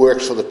one who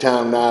works for the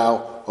town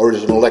now or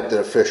is an elected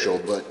official,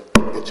 but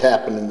it's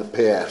happened in the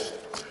past.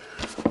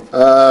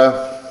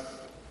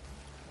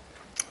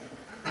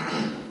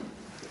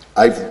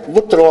 I've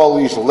looked at all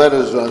these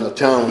letters on the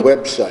town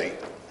website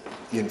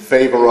in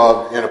favor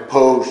of and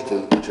opposed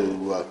to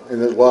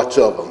and there's lots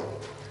of them.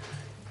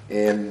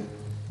 And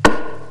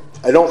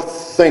I don't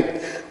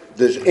think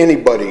there's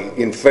anybody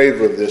in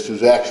favor of this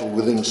who's actually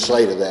within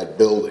sight of that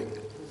building.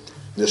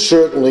 There's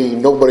certainly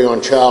nobody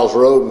on Charles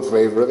Road in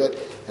favor of it,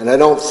 and I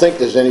don't think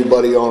there's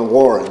anybody on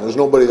Warren. There's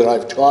nobody that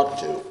I've talked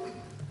to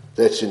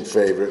that's in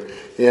favor.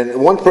 And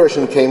one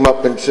person came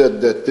up and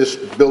said that this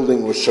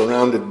building was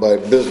surrounded by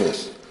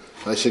business.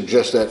 I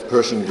suggest that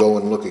person go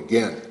and look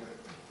again.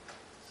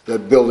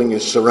 That building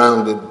is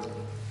surrounded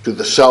to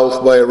the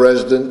south by a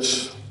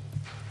residence,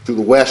 to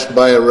the west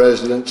by a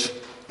residence,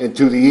 and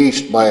to the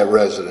east by a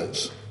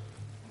residence.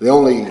 The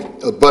only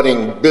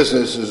abutting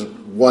business is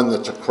one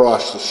that's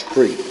across the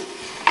street.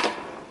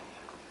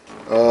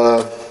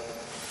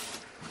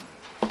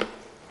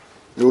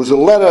 There was a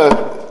letter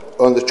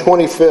on the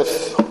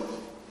 25th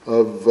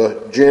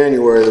of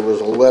January. There was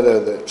a letter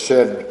that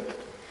said,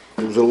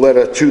 there was a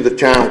letter to the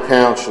town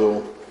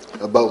council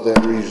about that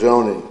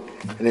rezoning.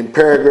 And in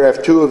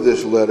paragraph 2 of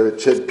this letter, it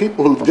said,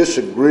 people who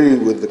disagree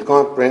with the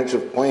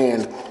comprehensive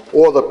plan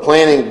or the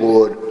planning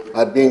board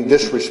are being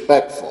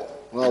disrespectful.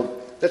 Well,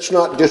 that's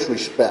not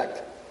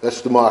disrespect.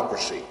 That's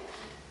democracy.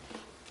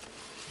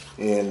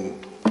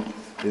 And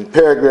in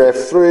paragraph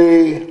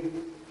 3,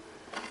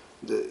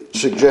 it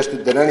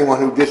suggested that anyone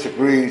who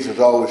disagrees is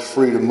always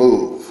free to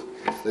move.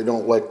 They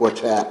don't like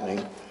what's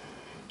happening.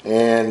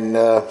 And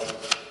the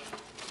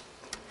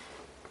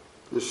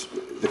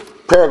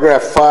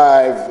paragraph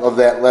 5 of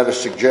that letter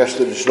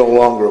suggested it's no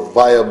longer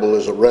viable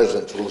as a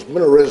residence. Well, it's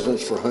been a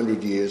residence for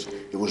 100 years.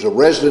 It was a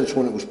residence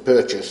when it was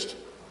purchased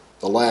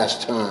the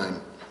last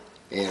time.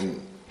 And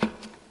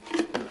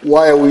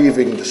why are we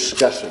even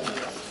discussing it?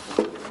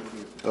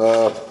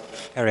 I'll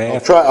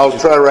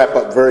try to wrap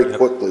up very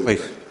quickly.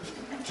 Please.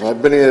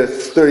 I've been here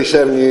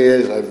 37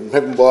 years. I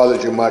haven't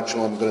bothered you much,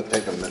 so I'm going to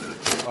take a minute.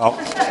 Well,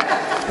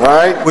 all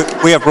right?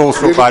 We have rules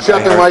to You abide can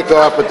by. shut the mic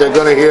off, but they're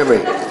going to hear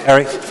me.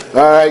 Harry?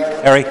 All right?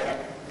 Harry,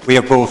 we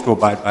have rules to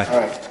abide by. All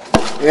right.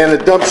 And a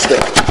dumpster.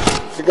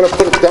 You're going to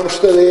put a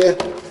dumpster there?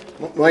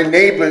 My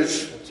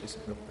neighbors,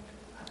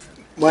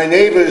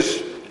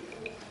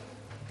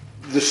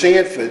 the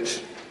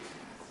Sanfords,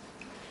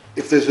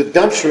 if there's a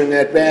dumpster in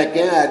that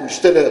backyard,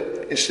 instead of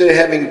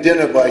having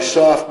dinner by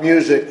soft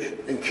music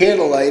and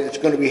candlelight, it's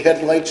going to be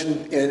headlights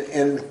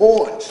and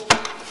horns.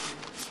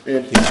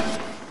 And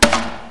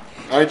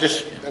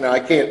I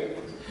can't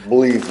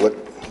believe what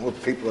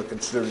people are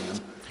considering them.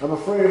 I'm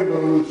afraid I'm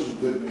going to lose some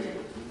good neighbors.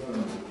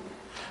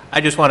 I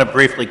just want to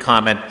briefly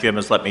comment, Jim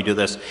has let me do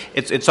this.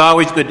 It's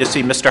always good to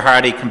see Mr.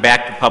 Hardy come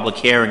back to public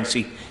hearings.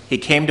 He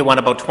came to one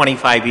about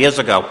 25 years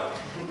ago,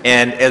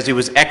 and as he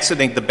was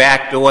exiting the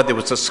back door, there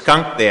was a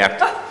skunk there.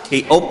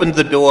 He opened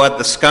the door,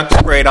 the skunk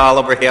sprayed all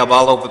over him,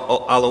 all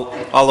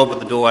over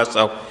the door,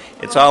 so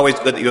it's always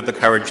good that you have the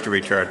courage to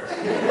return.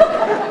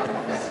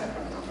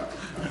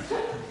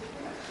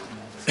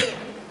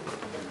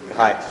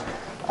 Hi,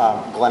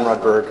 Glenn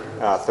Rudberg,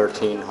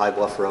 13 High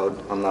Bluff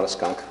Road. I'm not a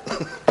skunk.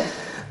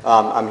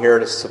 I'm here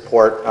to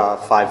support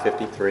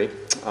 553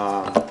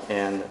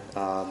 and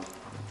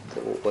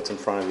what's in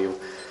front of you.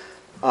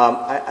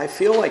 I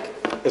feel like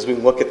as we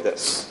look at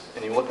this,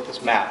 and you look at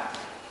this map,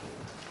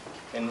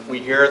 and we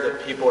hear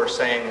that people are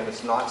saying that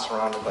it's not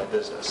surrounded by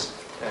business,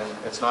 and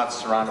it's not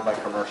surrounded by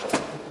commercial.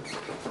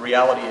 The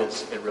reality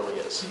is, it really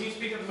is. Can you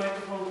speak of the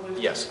microphone, please?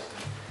 Yes.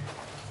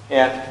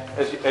 And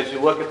as you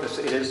look at this,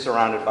 it is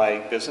surrounded by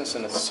business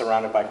and it's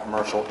surrounded by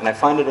commercial. And I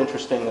find it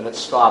interesting that it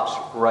stops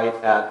right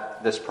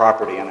at this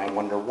property, and I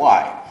wonder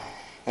why.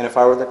 And if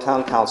I were the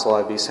town council,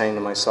 I'd be saying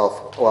to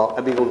myself, well,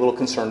 I'd be a little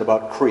concerned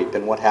about creep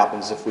and what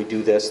happens if we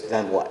do this,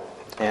 then what?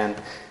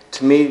 And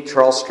to me,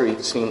 Charles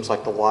Street seems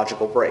like the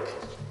logical break.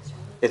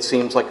 It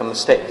seems like a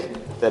mistake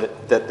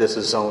that this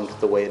is zoned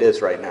the way it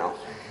is right now.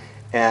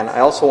 And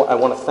I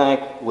want to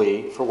thank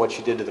Lee for what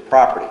she did to the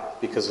property,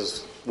 because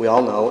as we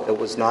all know, it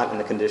was not in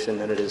the condition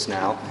that it is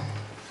now.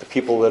 The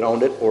people that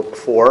owned it or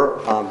before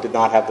did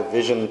not have the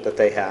vision that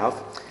they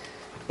have.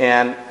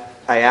 And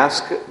I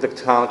ask the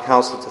town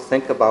council to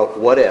think about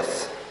what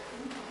if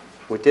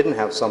we didn't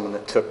have someone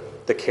that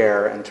took the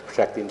care and to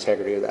protect the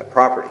integrity of that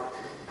property.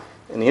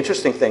 And the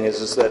interesting thing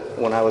is that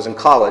when I was in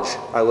college,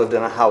 I lived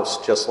in a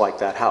house just like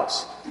that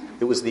house.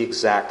 It was the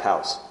exact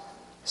house.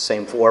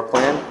 Same floor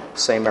plan,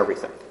 same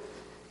everything.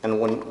 And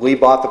when Lee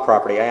bought the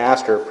property, I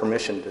asked her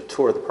permission to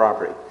tour the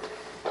property.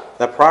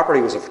 That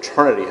property was a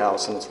fraternity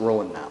house, and it's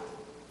ruined now.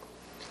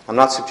 I'm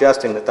not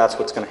suggesting that that's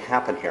what's going to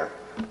happen here.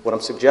 What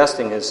I'm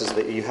suggesting is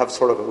that we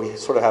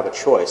sort of have a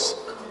choice.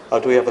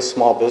 Do we have a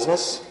small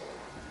business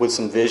with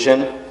some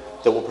vision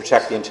that will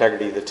protect the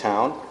integrity of the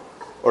town?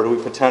 Or do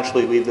we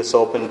potentially leave this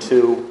open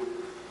to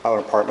an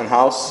apartment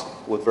house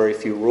with very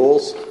few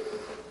rules?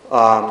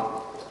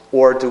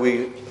 Or do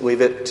we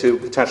leave it to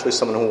potentially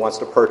someone who wants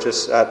to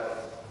purchase at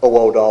a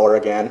low dollar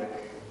again,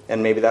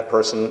 and maybe that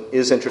person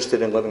is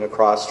interested in living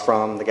across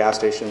from the gas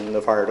station,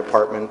 the fire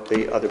department,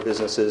 the other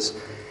businesses,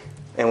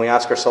 and we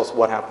ask ourselves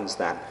what happens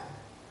then.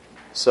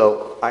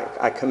 So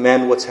I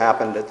commend what's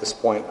happened at this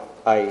point.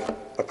 I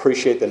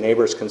appreciate the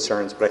neighbors'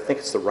 concerns, but I think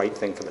it's the right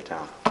thing for the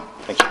town.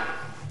 Thank you.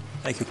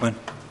 Thank you, Quinn.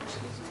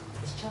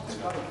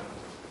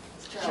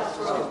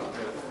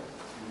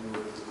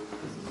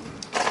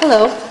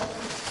 Hello.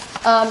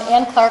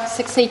 Ann Clark,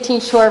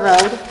 618 Shore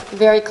Road,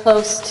 very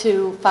close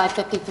to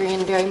 553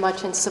 and very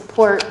much in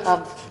support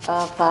of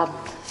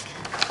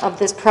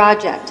this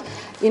project.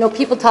 You know,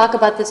 people talk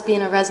about this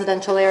being a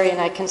residential area,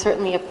 and I can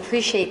certainly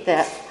appreciate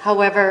that.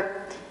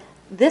 However,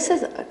 this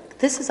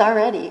is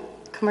already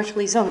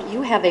commercially zoned.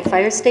 You have a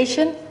fire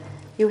station,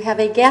 you have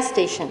a gas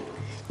station,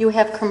 you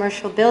have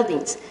commercial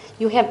buildings,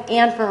 you have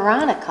Ann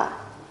Veronica.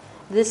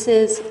 This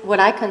is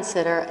what I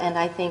consider, and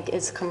I think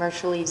is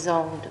commercially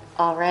zoned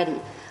already.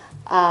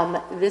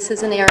 This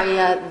is an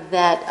area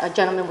that a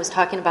gentleman was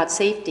talking about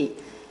safety.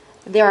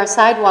 There are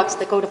sidewalks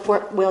that go to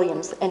Fort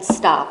Williams and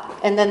stop,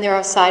 and then there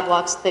are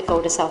sidewalks that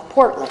go to South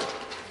Portland.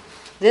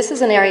 This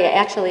is an area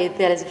actually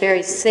that is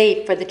very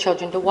safe for the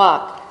children to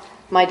walk.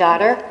 My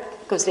daughter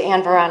goes to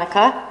Ann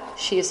Veronica.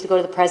 She used to go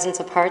to the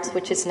Presence of Hearts,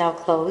 which is now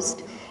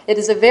closed. It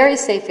is a very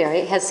safe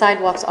area. It has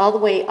sidewalks all the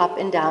way up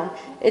and down.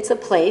 It's a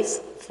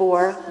place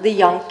for the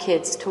young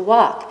kids to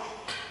walk.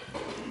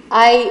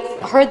 I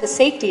heard the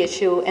safety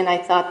issue, and I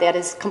thought that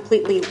is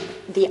completely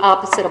the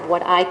opposite of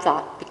what I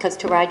thought, because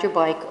to ride your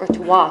bike or to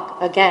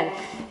walk, again,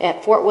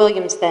 at Fort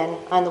Williams then,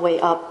 on the way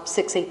up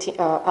 618,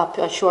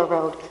 up Shore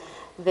Road,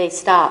 they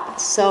stop.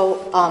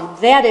 So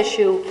that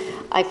issue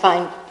I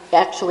find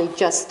actually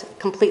just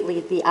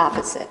completely the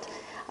opposite.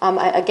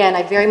 Again,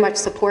 I very much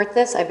support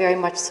this. I very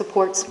much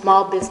support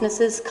small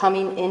businesses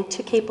coming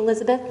into Cape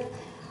Elizabeth.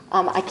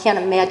 I can't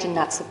imagine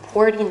not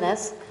supporting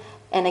this.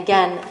 And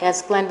again,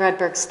 as Glenn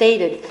Redberg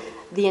stated,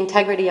 the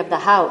integrity of the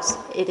house,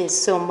 it is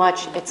so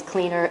much, it's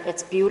cleaner,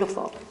 it's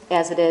beautiful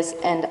as it is,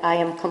 and I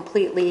am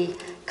completely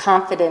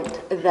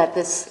confident that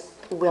this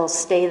will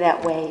stay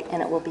that way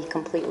and it will be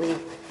completely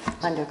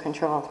under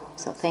control.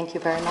 So thank you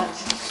very much.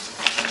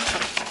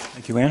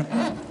 Thank you,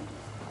 Ann.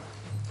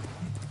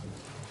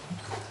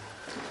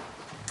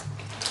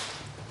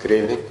 Good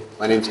evening.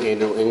 My name's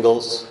Andrew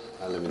Ingalls.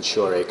 I live in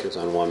Shore Acres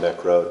on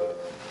Wambeck Road.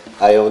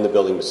 I own the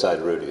building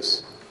beside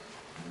Rudy's.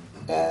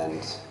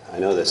 And I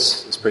know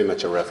this is pretty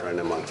much a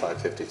referendum on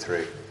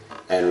 553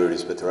 and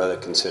Rudy's, but there are other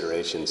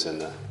considerations in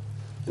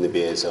the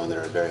BA zone that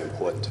are very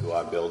important to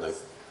our building.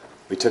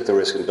 We took the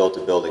risk and built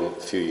a building a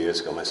few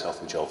years ago,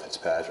 myself and Joe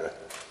Fitzpatrick.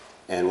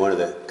 And one of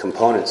the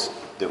components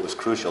that was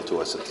crucial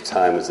to us at the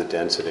time was the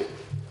density.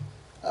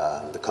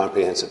 The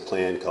comprehensive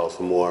plan called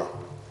for more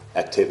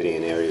activity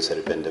in areas that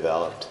had been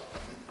developed.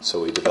 So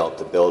we developed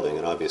the building,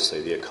 and obviously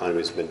the economy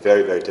has been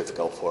very, very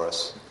difficult for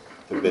us.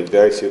 There have been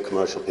very few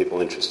commercial people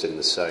interested in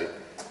the site.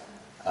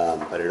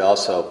 But it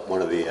also,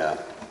 one of the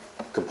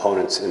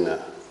components in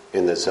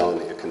the zone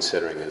that you're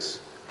considering is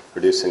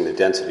reducing the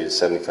density to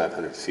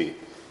 7,500 feet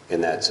in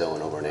that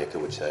zone over an acre,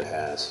 which that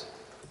has.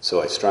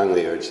 So I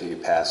strongly urge that you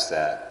pass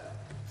that.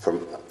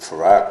 From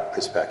our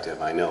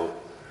perspective, I know,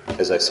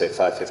 as I say,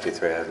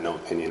 553, I have no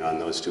opinion on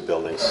those two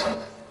buildings.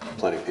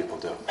 Plenty of people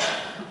do.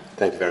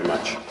 Thank you very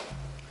much.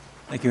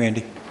 Thank you,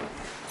 Andy.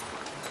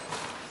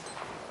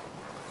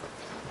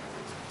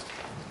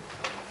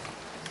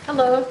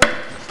 Hello.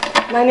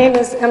 My name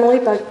is Emily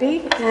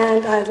Bugby,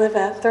 and I live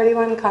at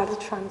 31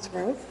 Cottage Farms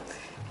Road.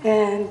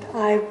 And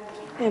I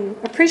am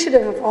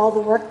appreciative of all the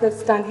work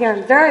that's done here.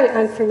 I'm very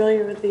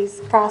unfamiliar with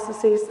these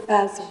processes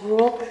as a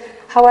rule.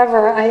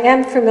 However, I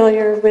am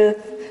familiar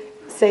with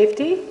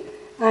safety.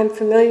 I'm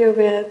familiar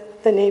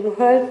with the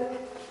neighborhood,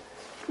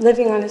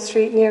 living on a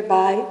street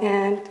nearby,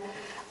 and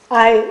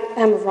I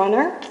am a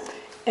runner.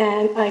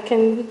 And I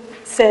can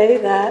say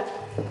that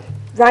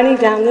running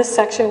down this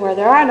section where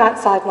there are not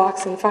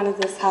sidewalks in front of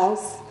this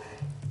house,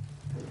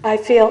 I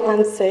feel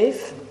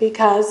unsafe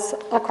because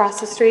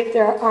across the street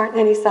there aren't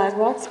any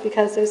sidewalks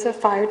because there's a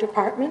fire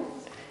department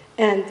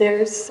and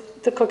there's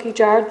the cookie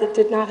jar that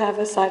did not have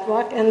a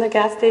sidewalk and the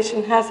gas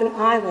station has an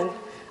island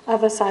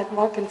of a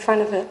sidewalk in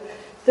front of it.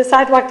 The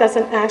sidewalk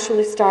doesn't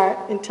actually start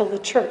until the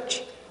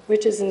church,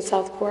 which is in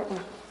South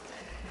Portland.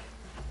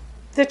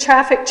 The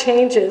traffic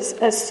changes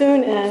as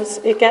soon as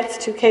it gets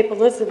to Cape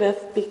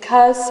Elizabeth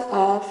because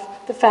of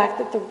the fact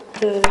that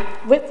the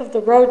width of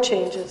the road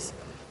changes,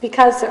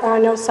 because there are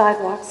no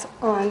sidewalks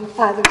on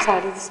either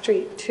side of the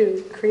street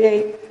to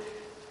create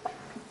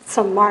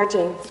some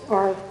margin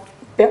or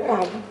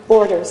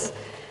borders.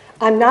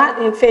 I'm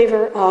not in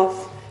favor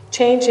of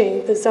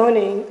changing the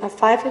zoning of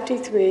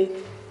 553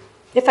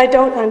 if I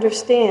don't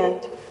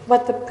understand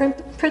what the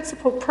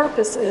principal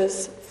purpose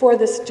is for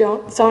this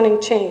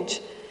zoning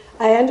change.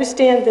 I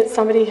understand that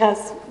somebody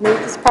has made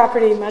this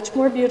property much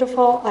more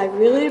beautiful. I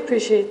really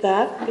appreciate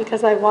that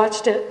because I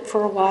watched it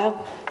for a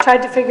while,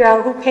 tried to figure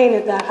out who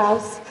painted that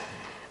house,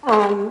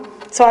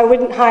 so I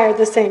wouldn't hire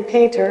the same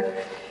painter.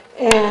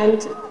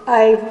 And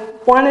I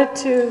wanted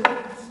to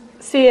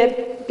see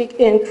it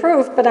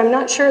improved, but I'm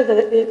not sure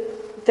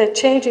that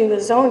changing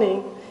the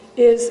zoning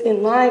is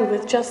in line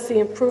with just the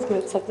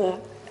improvements of the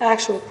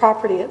actual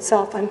property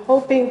itself. I'm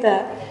hoping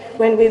that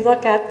when we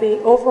look at the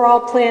overall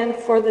plan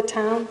for the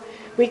town,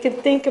 we can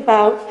think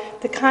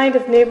about the kind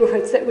of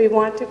neighborhoods that we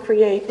want to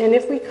create. And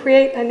if we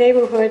create a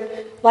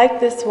neighborhood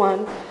like this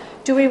one,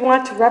 do we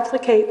want to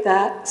replicate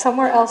that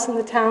somewhere else in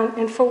the town?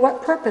 And for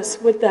what purpose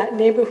would that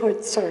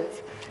neighborhood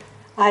serve?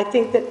 I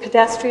think that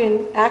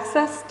pedestrian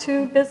access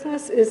to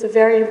business is a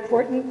very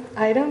important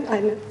item.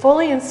 I'm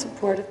fully in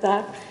support of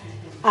that.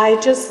 I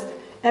just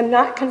am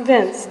not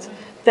convinced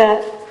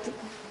that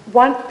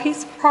one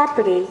piece of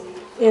property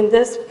in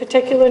this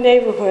particular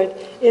neighborhood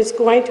is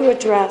going to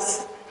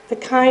address the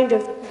kind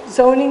of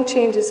zoning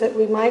changes that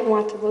we might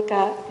want to look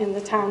at in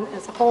the town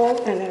as a whole,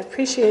 and I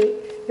appreciate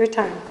your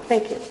time.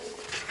 Thank you.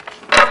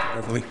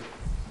 Beverly.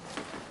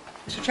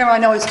 Mr. Chairman, I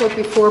know I spoke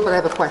before, but I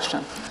have a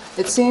question.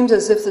 It seems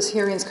as if this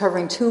hearing is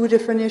covering two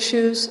different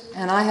issues,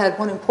 and I had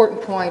one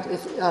important point,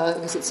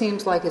 because it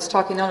seems like it's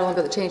talking not only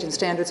about the change in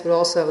standards, but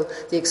also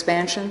the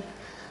expansion.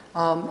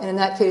 And in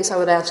that case, I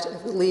would ask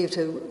leave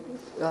to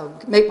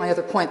make my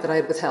other point that I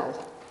had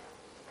withheld.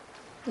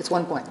 It's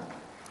one point.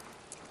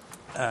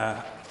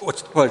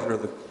 What's the pleasure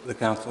of the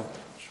council?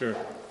 Sure.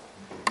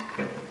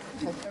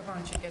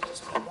 Everyone should get to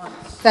speak once.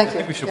 Thank you. I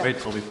think we should wait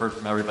till we've heard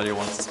from everybody who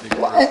wants to speak.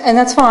 Well, and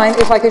that's fine.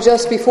 If I could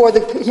just, before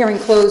the hearing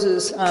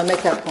closes,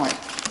 make that point.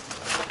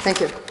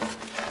 Thank you.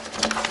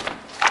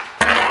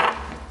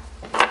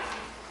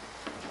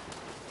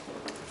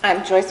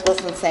 I'm Joyce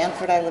Wilson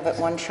Sanford. I live at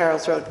 1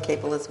 Charles Road,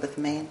 Cape Elizabeth,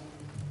 Maine.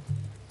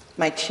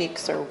 My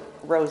cheeks are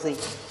rosy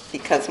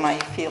because my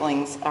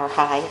feelings are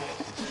high.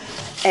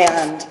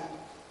 And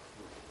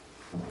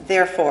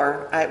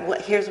therefore,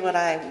 here's what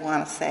I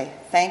want to say.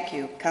 Thank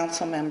you,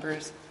 council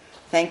members.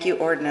 Thank you,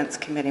 ordinance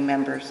committee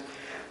members,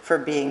 for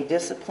being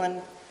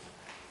disciplined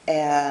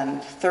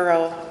and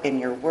thorough in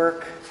your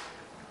work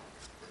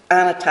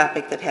on a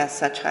topic that has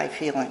such high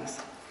feelings.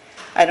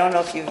 I don't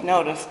know if you've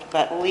noticed,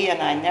 but Lee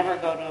and I never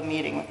go to a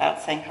meeting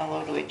without saying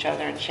hello to each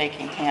other and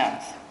shaking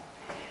hands.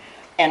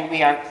 And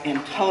we are in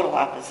total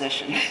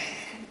opposition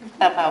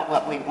about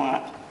what we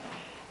want.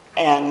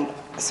 And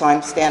so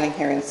I'm standing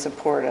here in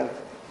support of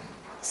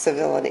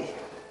civility.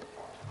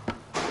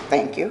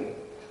 Thank you.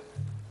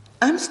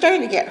 I'm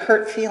starting to get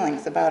hurt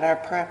feelings about our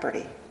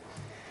property.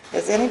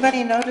 Has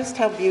anybody noticed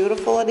how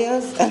beautiful it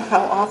is and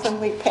how often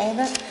we paint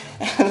it,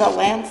 and the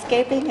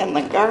landscaping and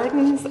the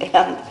gardens?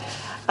 And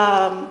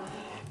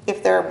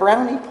if there are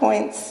brownie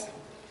points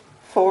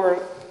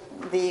for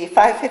the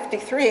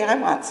 553, I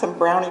want some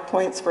brownie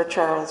points for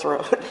Charles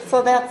Road.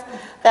 So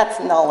that's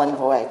null and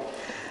void.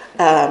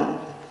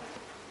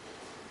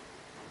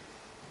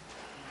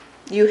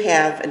 You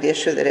have an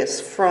issue that is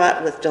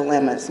fraught with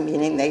dilemmas,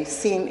 meaning they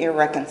seem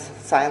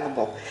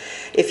irreconcilable.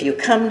 If you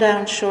come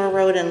down Shore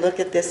Road and look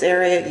at this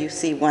area, you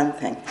see one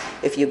thing.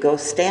 If you go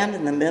stand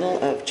in the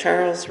middle of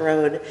Charles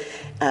Road,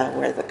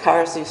 where the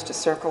cars used to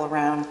circle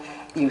around,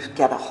 you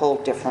get a whole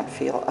different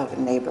feel of a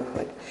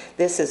neighborhood.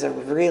 This is a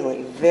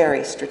really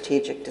very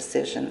strategic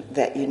decision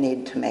that you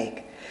need to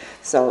make.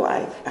 So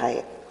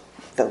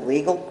the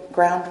legal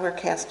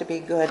groundwork has to be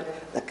good.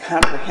 The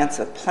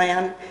comprehensive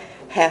plan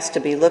has to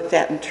be looked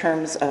at in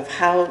terms of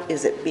how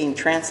is it being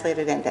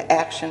translated into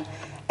action,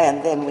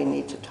 and then we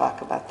need to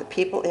talk about the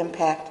people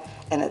impact,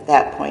 and at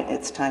that point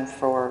it's time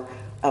for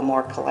a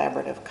more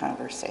collaborative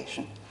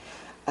conversation.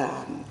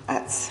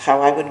 That's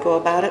how I would go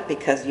about it,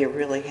 because you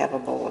really have a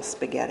bowl of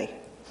spaghetti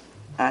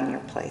on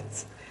your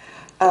plates.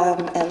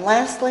 And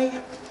lastly,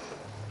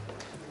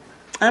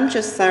 I'm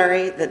just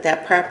sorry that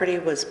that property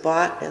was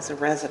bought as a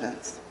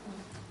residence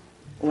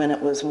when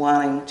it was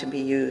wanting to be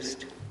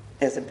used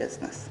as a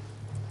business.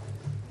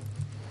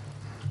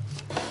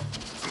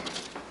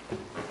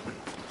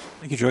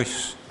 Thank you,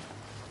 Joyce.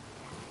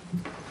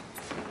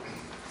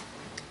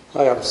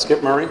 Hi, I'm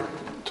Skip Murray,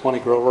 20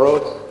 Grove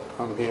Road.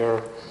 I'm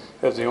here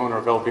as the owner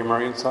of LB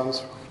Murray &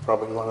 Sons,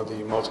 probably one of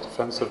the most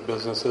offensive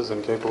businesses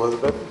in Cape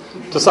Elizabeth,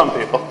 to some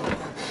people.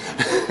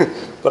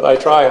 But I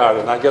try hard,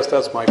 and I guess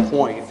that's my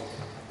point,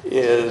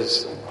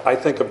 is I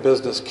think a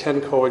business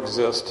can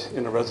coexist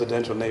in a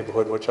residential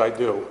neighborhood, which I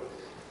do.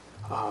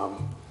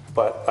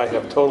 But I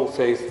have total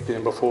faith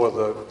being before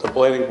the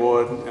planning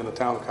board and the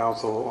town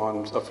council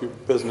on a few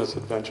business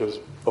adventures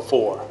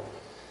before,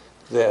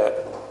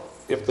 that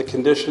if the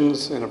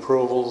conditions and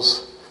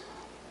approvals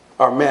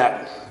are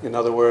met, in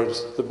other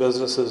words, the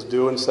businesses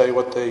do and say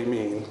what they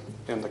mean,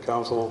 and the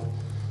council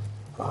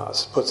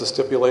puts the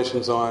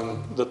stipulations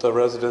on that the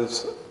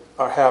residents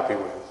are happy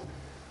with,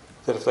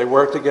 that if they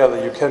work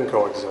together, you can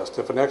coexist.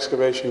 If an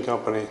excavation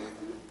company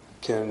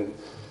can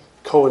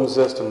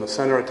coexist in the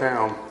center of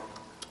town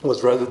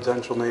with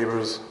residential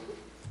neighbors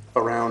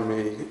around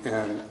me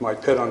and my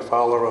pit on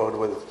Fowler Road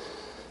with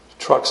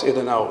trucks in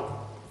and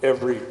out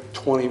every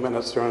 20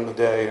 minutes during the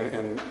day,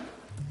 and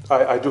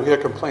I do hear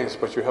complaints,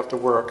 but you have to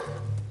work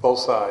both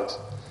sides.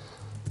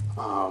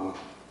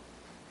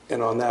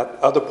 And on that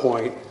other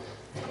point,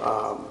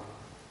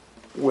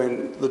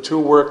 when the two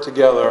work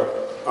together,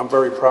 I'm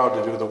very proud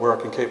to do the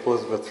work in Cape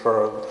Elizabeth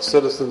for the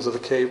citizens of the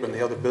Cape and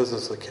the other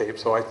business of the Cape.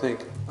 So I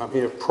think I'm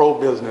here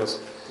pro-business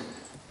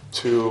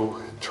to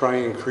try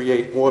and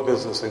create more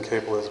business in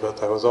Cape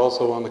Elizabeth. I was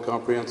also on the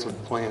comprehensive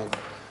plan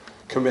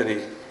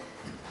committee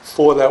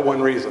for that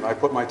one reason. I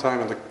put my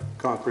time in the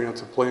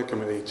comprehensive plan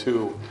committee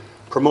to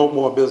promote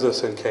more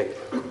business in Cape.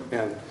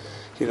 And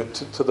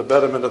to the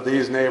betterment of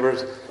these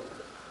neighbors,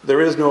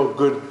 there is no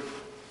good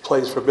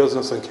place for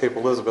business in Cape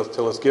Elizabeth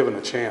till it's given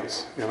a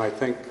chance. And I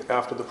think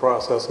after the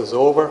process is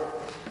over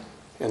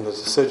and the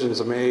decisions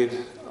are made,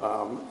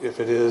 if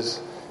it is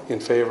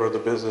in favor of the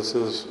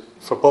businesses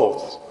for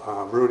both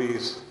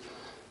Rudy's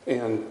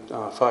and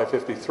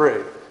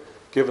 553,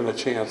 given a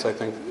chance, I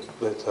think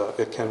that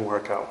it can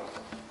work out.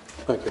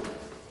 Thank you.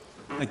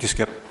 Thank you,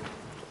 Skip.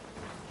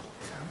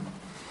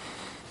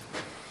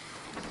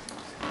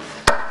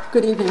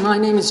 Good evening. My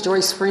name is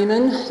Joyce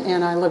Freeman,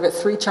 and I live at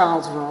 3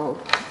 Charles Road.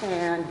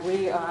 And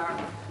we are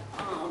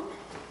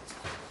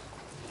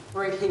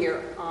right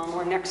here.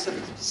 We're next to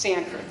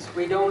Sanford's.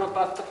 We don't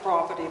abut the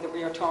property that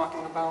we are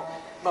talking about,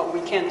 but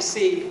we can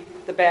see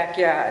the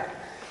backyard.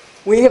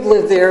 We have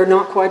lived there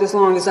not quite as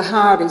long as the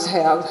Hardys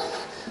have,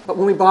 but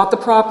when we bought the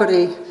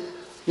property,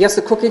 yes,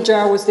 the cookie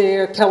jar was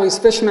there, Kelly's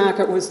Fish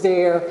Market was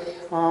there,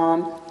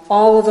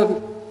 all of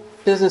the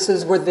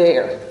businesses were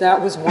there.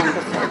 That was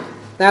wonderful.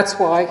 That's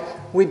why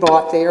we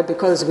bought there,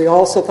 because we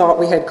also thought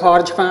we had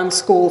Cottage Farm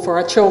School for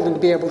our children to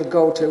be able to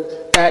go to.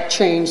 That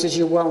changed, as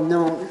you well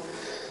know.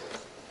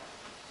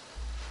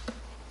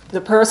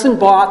 The person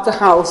bought the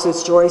house,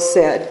 as Joyce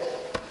said,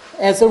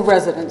 as a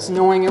residence,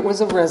 knowing it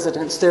was a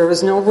residence. There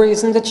is no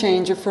reason to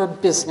change it for a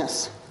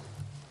business.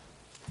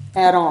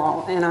 at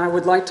all. And I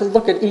would like to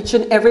look at each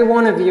and every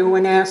one of you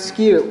and ask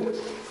you,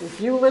 if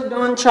you lived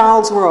on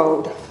Charles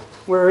Road,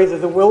 where either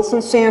the Wilson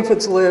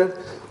Sanfords live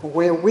or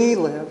where we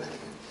live,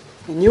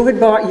 and you had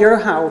bought your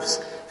house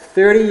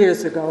 30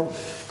 years ago,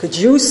 could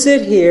you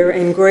sit here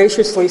and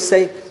graciously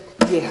say,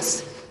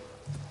 yes,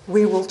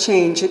 we will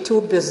change it to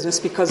a business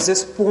because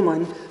this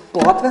woman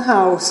bought the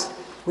house.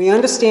 We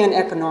understand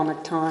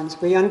economic times.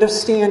 We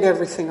understand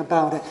everything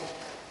about it.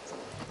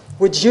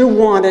 Would you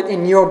want it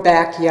in your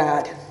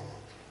backyard?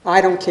 I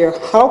don't care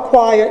how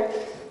quiet,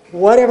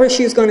 whatever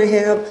she's going to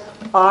have.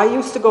 I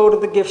used to go to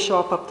the gift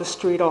shop up the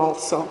street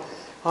also.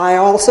 I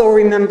also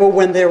remember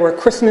when there were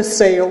Christmas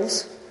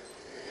sales,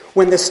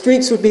 when the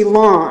streets would be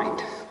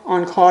lined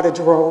on Cottage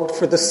Road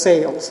for the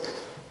sales.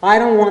 I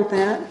don't want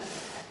that.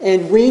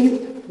 And we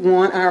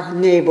want our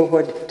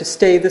neighborhood to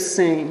stay the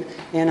same.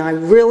 And I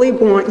really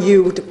want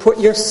you to put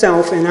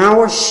yourself in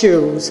our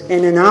shoes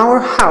and in our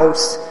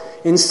house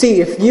and see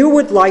if you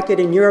would like it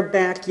in your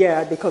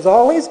backyard, because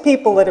all these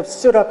people that have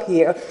stood up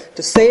here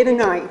to say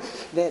tonight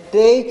that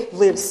they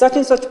live such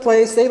and such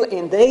place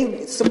and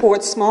they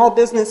support small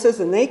businesses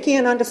and they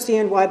can't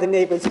understand why the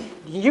neighbors,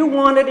 you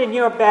want it in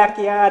your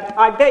backyard?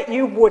 I bet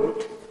you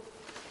wouldn't.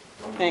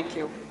 Thank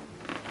you.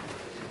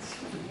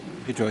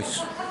 Thank you,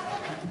 Joyce.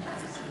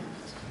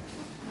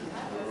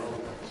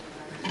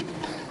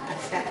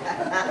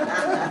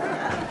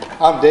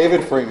 I'm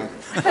David Freeman.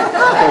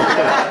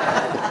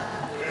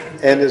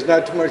 And there's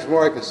not too much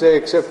more I can say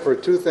except for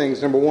two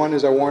things. Number one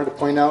is I wanted to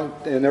point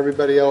out, and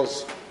everybody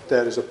else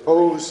that is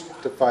opposed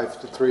to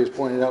 553 has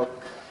pointed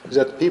out, is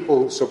that the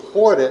people who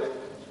support it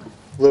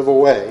live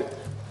away.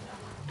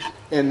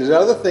 And the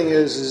other thing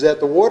is that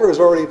the water has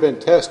already been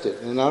tested,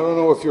 and I don't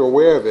know if you're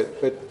aware of it,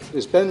 but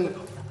it's been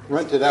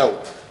rented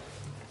out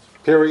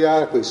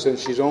periodically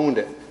since she's owned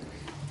it.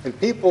 And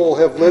people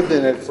have lived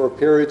in it for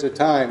periods of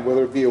time,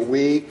 whether it be a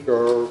week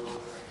or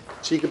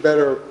she could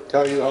better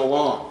tell you how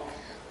long.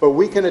 But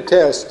we can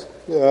attest,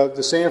 the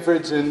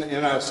Sanfords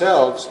and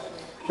ourselves,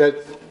 that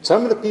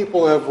some of the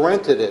people who have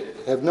rented it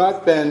have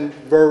not been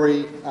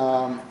very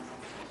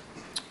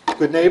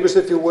good neighbors,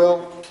 if you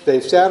will.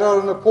 They've sat out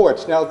on the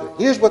porch. Now,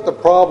 here's what the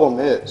problem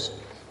is.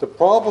 The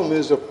problem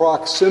is the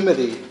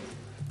proximity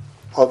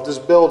of this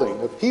building.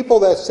 The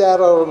people that sat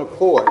out on the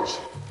porch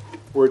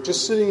were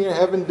just sitting there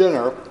having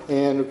dinner,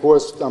 and of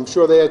course, I'm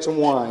sure they had some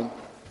wine.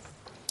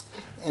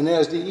 And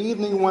as the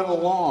evening went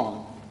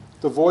along,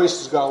 the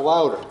voices got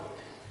louder.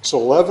 So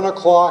 11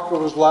 o'clock it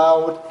was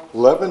loud,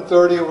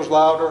 11:30 it was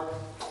louder,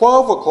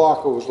 12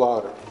 o'clock it was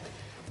louder.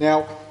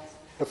 Now,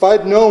 if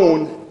I'd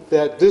known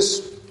that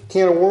this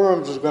can of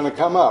worms was going to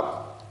come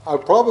up, I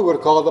probably would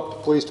have called up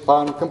the police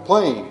department and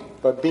complained.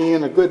 But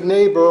being a good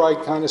neighbor, I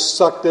kind of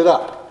sucked it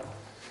up.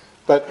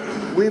 But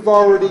we've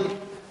already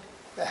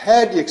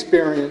had the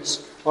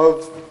experience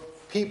of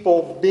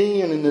people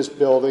being in this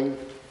building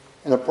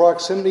in a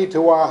proximity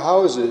to our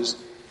houses,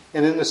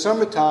 and in the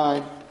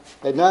summertime,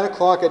 at 9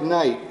 o'clock at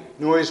night,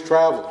 noise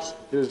travels.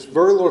 There's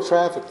very little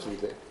traffic through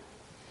there.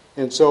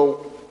 And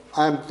so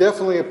I'm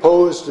definitely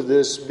opposed to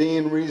this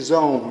being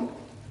rezoned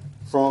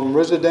from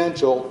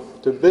residential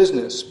to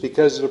business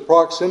because of the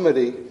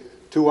proximity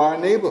to our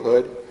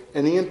neighborhood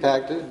and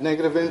the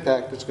negative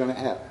impact it's going to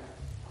have.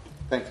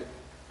 Thank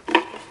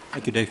you.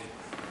 Thank you, Dave.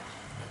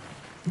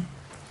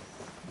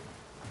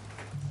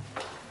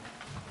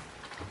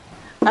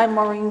 I'm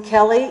Maureen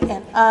Kelly,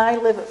 and I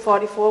live at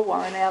 44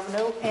 Warren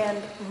Avenue,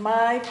 and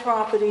my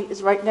property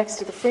is right next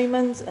to the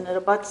Freemans, and it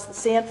abuts the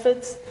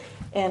Sanfords,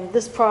 and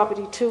this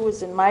property, too,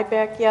 is in my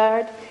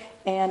backyard,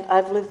 and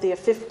I've lived there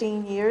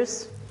 15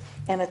 years,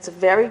 and it's a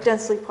very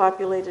densely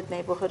populated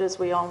neighborhood, as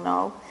we all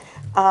know,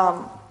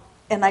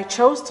 and I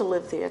chose to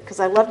live there because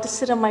I love to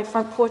sit on my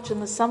front porch in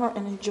the summer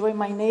and enjoy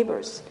my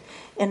neighbors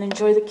and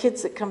enjoy the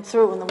kids that come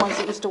through and the ones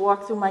that used to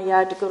walk through my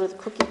yard to go to the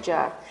cookie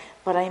jar,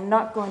 but I am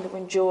not going to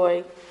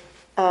enjoy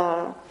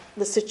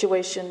the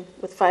situation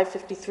with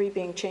 553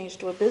 being changed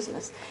to a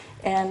business.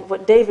 And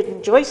what David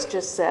and Joyce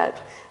just said,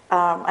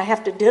 I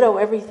have to ditto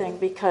everything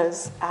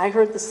because I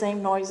heard the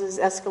same noises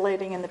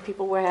escalating and the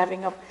people were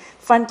having a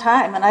fun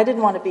time, and I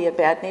didn't want to be a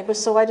bad neighbor,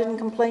 so I didn't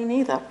complain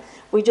either.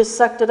 We just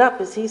sucked it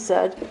up, as he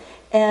said.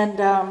 And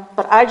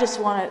but I just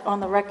want it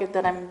on the record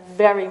that I'm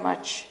very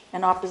much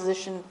in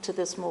opposition to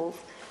this move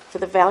for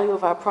the value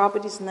of our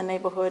properties in the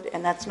neighborhood,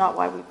 and that's not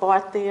why we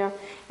bought there.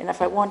 And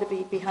if I wanted to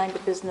be behind a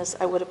business,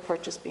 I would have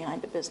purchased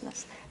behind a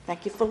business.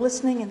 Thank you for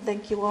listening, and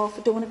thank you all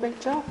for doing a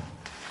great job.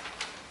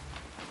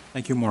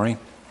 Thank you, Maureen.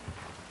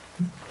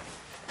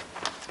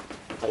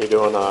 How you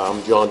doing?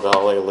 I'm John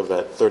Valley. I live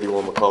at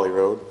 31 Macaulay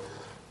Road.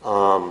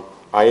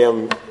 I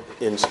am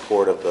in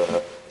support of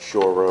the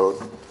Shore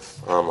Road.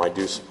 I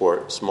do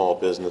support small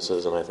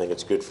businesses, and I think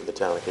it's good for the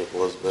town of Cape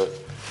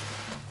Elizabeth.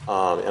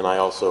 And I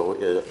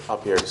also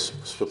up here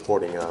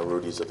supporting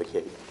Rudy's at the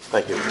Cape.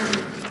 Thank you.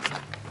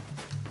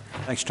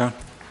 Thanks, John.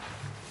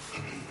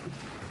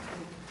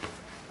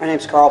 My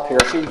name's Carl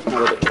Pearson. I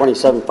live at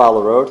 27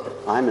 Fowler Road.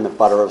 I'm in the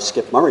butter of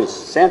Skip Murray's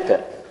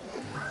sandpit.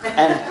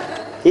 And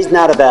he's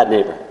not a bad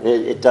neighbor.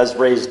 It does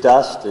raise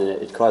dust, and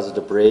it causes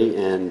debris,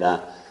 and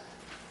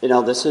You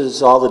know, this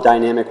is all the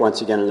dynamic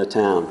once again in the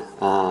town.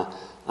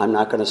 I'm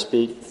not going to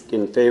speak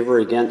in favor or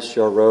against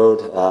Shore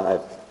Road.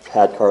 I've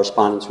had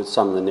correspondence with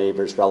some of the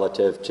neighbors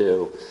relative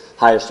to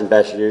highest and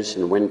best use,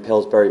 and Wynn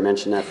Pillsbury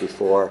mentioned that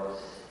before.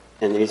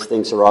 And these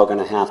things are all going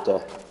to have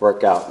to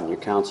work out. And your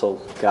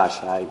council,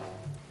 gosh, I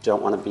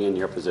don't want to be in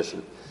your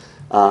position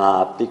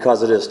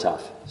because it is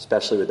tough,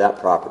 especially with that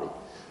property.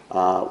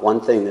 One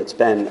thing that's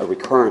been a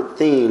recurrent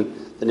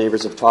theme, the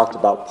neighbors have talked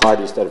about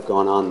parties that have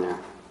gone on there.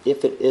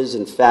 If it is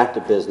in fact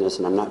a business,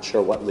 and I'm not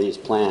sure what Lee's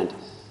planned,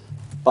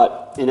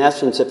 but in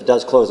essence, if it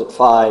does close at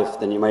 5,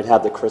 then you might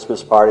have the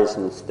Christmas parties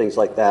and things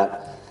like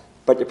that.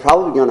 But you're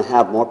probably going to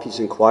have more peace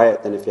and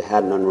quiet than if you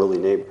had an unruly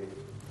neighbor.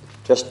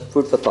 Just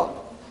food for thought.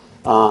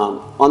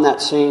 On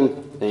that same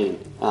vein,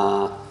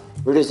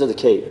 Rudy's of the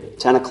Cape,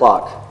 10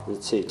 o'clock.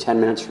 Let's see, 10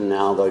 minutes from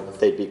now,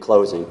 they'd be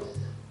closing.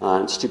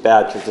 It's too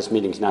bad because this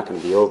meeting's not going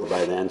to be over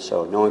by then,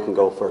 so no one can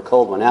go for a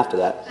cold one after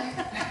that.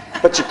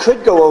 But you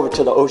could go over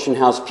to the Ocean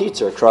House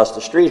Pizza across the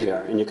street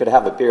here, and you could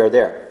have a beer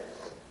there.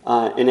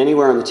 And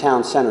anywhere in the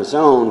town center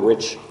zone,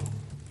 which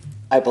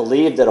I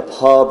believe that a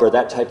pub or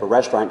that type of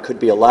restaurant could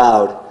be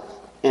allowed,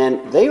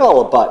 and they all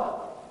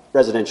abut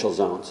residential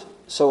zones.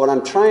 So what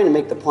I'm trying to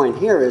make the point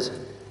here is,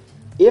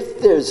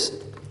 if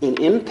there's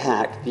an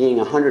impact being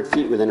 100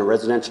 feet within a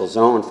residential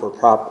zone for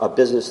a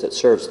business that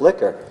serves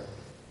liquor,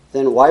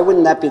 then why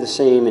wouldn't that be the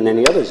same in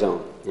any other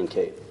zone in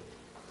Cape?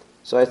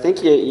 So I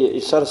think you're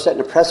sort of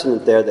setting a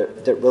precedent there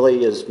that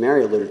really, as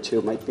Mary alluded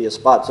to, might be a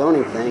spot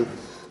zoning thing,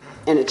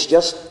 and it's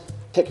just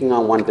picking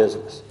on one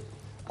business.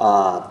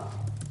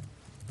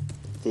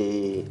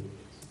 The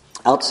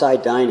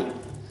outside dining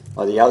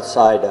or the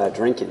outside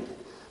drinking,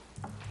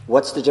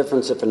 what's the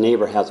difference if a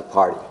neighbor has a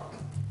party?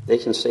 They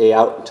can stay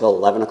out until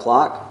 11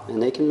 o'clock,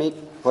 and they can make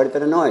quite a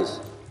bit of noise,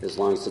 as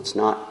long as it's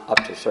not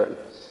up to certain.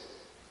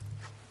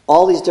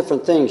 All these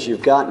different things,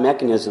 you've got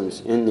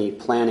mechanisms in the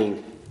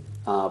planning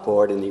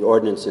board and the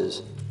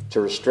ordinances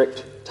to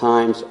restrict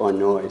times or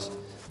noise,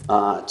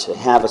 to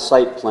have a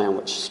site plan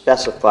which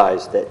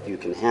specifies that you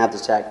can have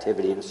this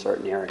activity in a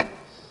certain area.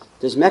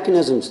 There's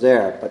mechanisms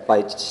there, but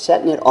by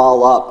setting it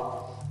all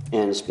up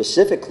and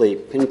specifically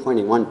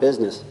pinpointing one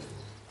business,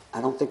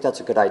 I don't think that's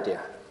a good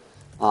idea.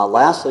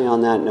 Lastly,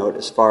 on that note,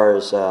 as far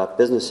as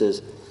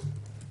businesses,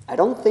 I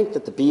don't think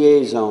that the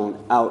BA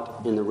zone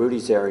out in the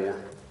Rudy's area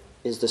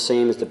is the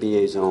same as the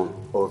BA zone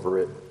over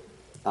at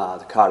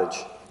the Cottage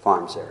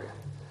Farms area.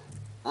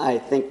 I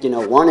think,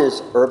 one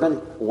is urban,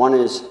 one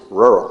is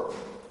rural.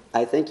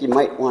 I think you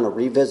might want to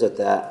revisit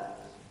that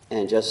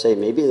and just say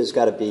maybe there's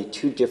got to be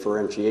 2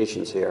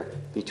 differentiations here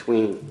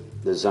between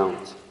the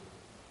zones,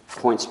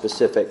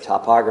 point-specific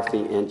topography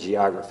and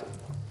geography.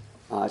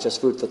 Just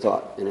food for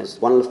thought. And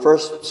as one of the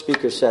first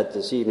speakers said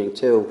this evening,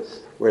 too,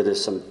 where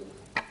there's some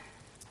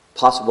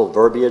possible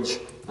verbiage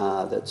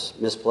that's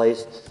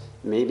misplaced,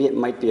 maybe it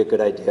might be a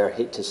good idea, I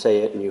hate to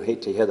say it and you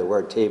hate to hear the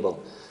word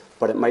table,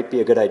 but it might be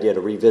a good idea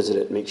to revisit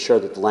it and make sure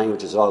that the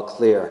language is all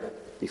clear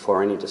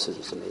before any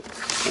decisions are made.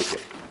 Thank you.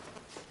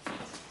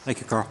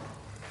 Thank you, Carl.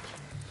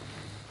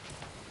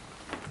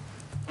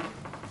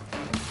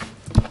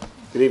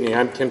 Good evening.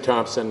 I'm Kim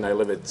Thompson. I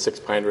live at 6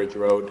 Pine Ridge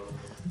Road.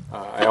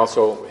 I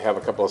also have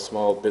a couple of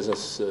small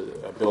business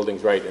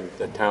buildings right in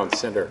the town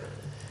center.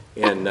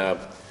 And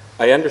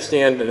I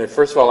understand, and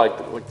first of all, I'd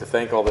like to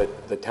thank all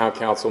the town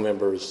council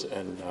members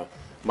and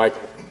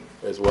Michael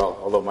as well,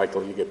 although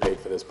Michael, you get paid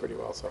for this pretty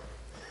well. So,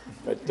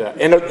 but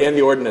and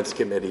the ordinance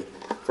committee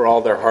for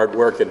all their hard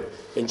work.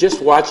 And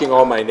just watching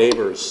all my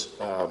neighbors,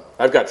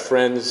 I've got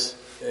friends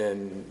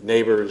and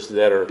neighbors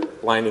that are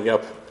lining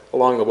up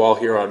along the wall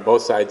here on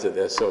both sides of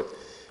this. So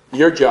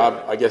your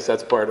job, I guess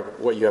that's part of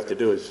what you have to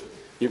do, is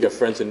you've got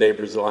friends and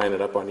neighbors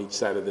lining up on each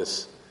side of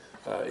this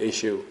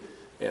issue,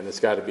 and it's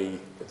got to be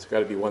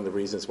one of the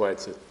reasons why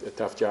it's a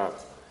tough job.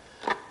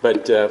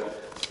 But the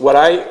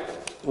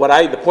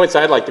points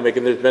I'd like to make,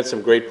 and there's been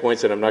some great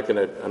points, and I'm not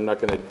going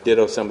to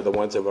ditto some of the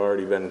ones that have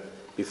already been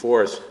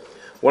before us.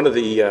 One of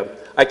the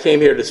I came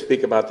here to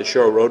speak about the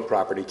Shore Road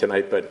property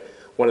tonight, but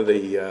one of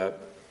the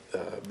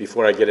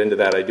before I get into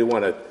that, I do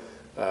want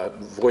to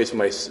voice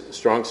my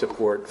strong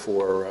support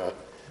for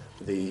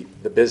the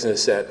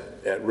business at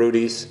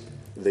Rudy's.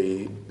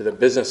 The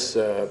business,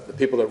 the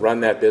people that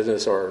run that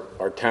business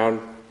are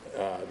town.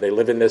 They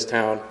live in this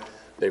town.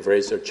 They've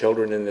raised their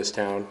children in this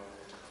town.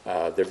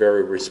 They're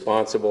very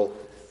responsible.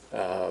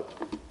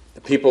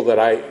 The people that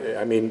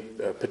I mean,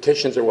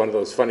 petitions are one of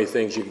those funny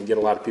things. You can get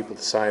a lot of people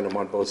to sign them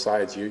on both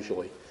sides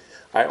usually.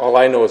 All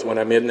I know is when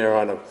I'm in there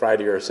on a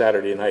Friday or a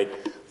Saturday night,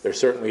 there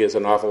certainly is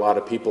an awful lot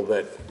of people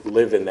that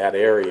live in that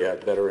area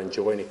that are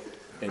enjoying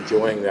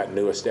that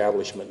new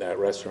establishment, that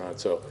restaurant.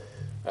 So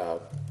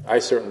I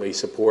certainly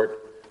support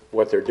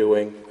what they're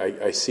doing.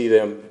 I see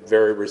them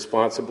very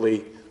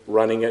responsibly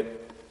running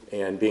it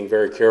and being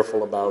very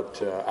careful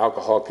about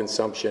alcohol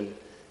consumption,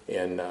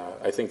 and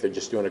I think they're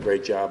just doing a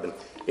great job. And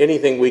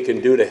anything we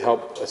can do to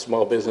help a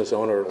small business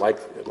owner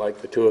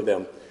like the two of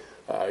them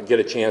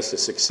get a chance to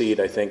succeed,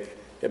 I think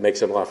it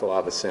makes an awful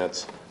lot of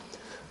sense.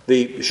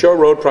 The Shore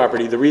Road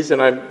property, the reason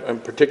I'm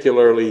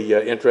particularly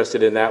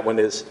interested in that one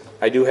is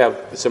I do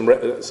have some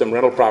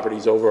rental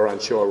properties over on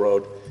Shore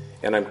Road,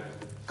 and I'm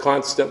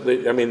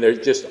constantly, I mean, there's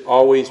just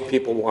always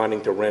people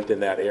wanting to rent in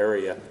that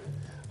area.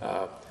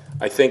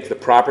 I think the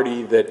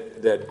property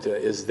that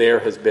is there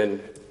has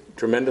been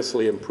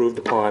tremendously improved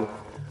upon.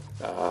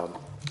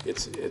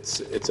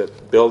 It's a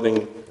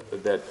building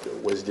that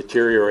was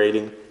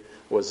deteriorating,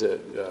 was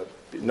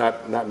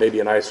not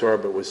maybe an eyesore,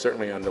 but was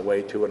certainly on the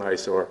way to an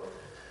eyesore.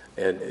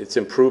 And its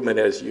improvement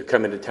as you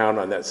come into town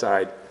on that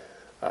side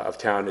of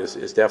town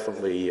is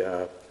definitely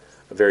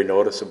very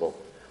noticeable.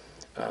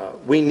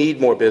 We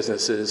need more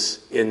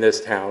businesses in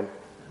this town.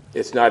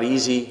 It's not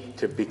easy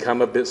to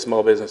become a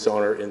small business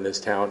owner in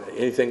this town.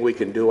 Anything we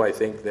can do, I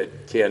think,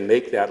 that can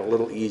make that a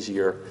little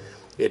easier.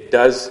 It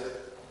does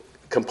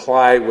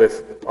comply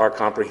with our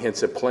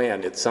comprehensive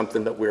plan. It's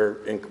something that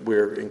we're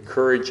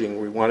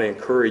encouraging. We want to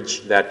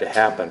encourage that to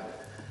happen.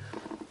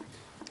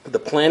 The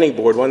planning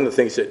board, one of the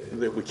things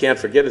that we can't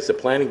forget is the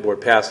planning board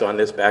passed on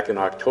this back in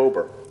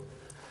October.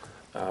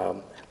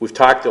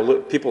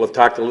 People have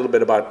talked a little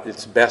bit about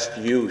its best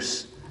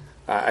use.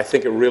 I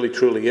think it really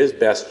truly is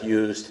best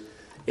used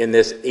in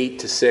this 8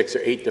 to 6 or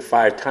 8 to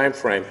 5 time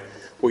frame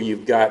where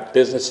you've got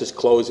businesses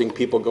closing,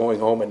 people going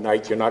home at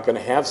night. You're not going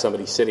to have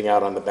somebody sitting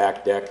out on the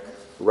back deck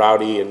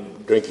rowdy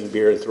and drinking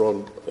beer and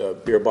throwing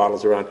beer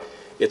bottles around.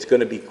 It's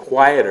going to be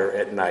quieter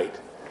at night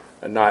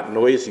and not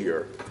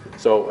noisier.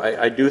 So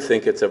I do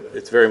think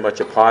it's very much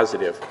a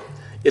positive.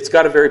 It's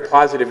got a very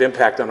positive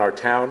impact on our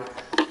town.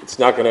 It's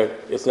not going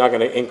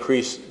to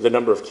increase the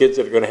number of kids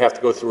that are going to have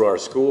to go through our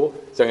school.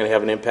 It's not going to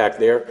have an impact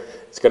there.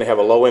 It's going to have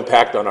a low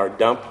impact on our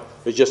dump.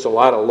 There's just a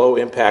lot of low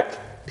impact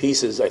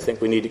pieces I think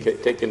we need to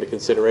take into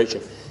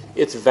consideration.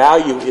 Its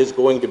value is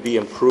going to be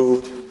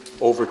improved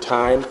over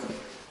time,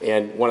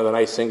 and one of the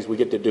nice things we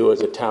get to do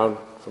as a town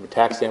from a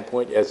tax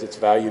standpoint, as its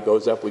value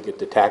goes up, we get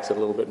to tax it a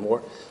little bit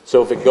more.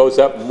 So if it goes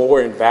up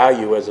more in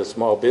value as a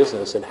small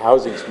business and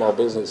housing small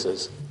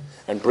businesses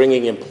and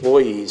bringing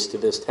employees to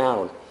this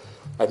town,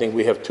 I think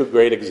we have 2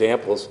 great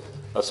examples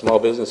of small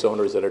business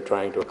owners that are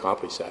trying to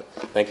accomplish that.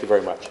 Thank you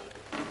very much.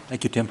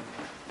 Thank you, Tim.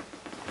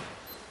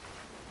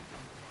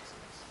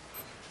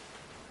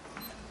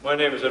 My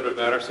name is Edward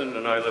Matterson,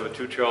 and I live at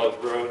 2 Charles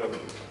Road. I'm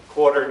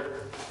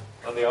quartered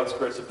on the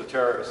outskirts of the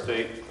Terra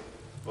Estate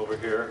over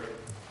here.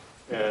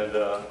 And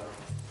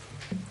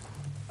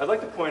I'd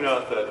like to point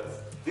out that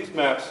these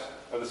maps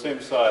are the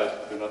same size,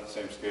 but they're not the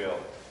same scale.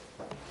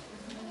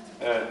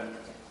 And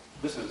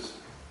this is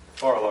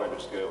far larger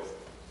scale.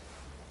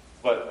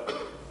 But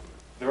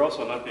they're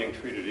also not being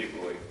treated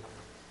equally.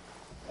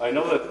 I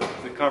know that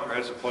the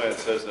comprehensive plan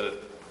says that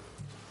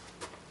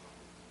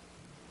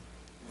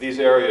these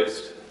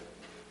areas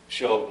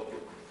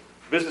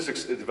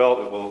business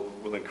development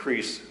will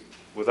increase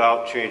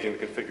without changing the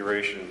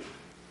configuration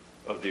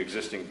of the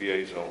existing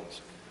BA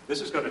zones. This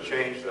is going to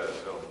change that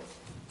zone,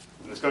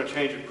 and it's going to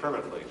change it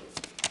permanently.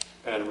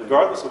 And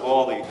regardless of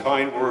all the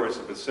kind words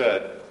that have been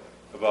said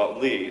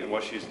about Lee and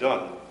what she's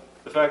done,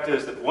 the fact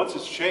is that once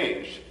it's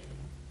changed,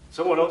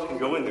 someone else can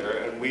go in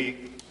there and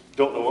we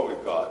don't know what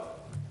we've got.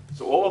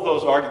 So all of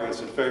those arguments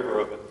in favor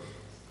of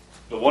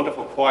the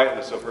wonderful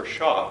quietness of her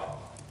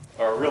shop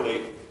are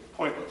really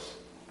pointless.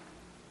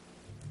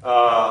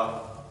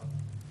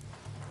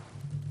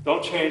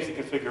 Don't change the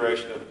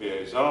configuration of the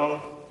BA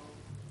zone.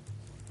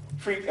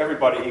 Treat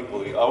everybody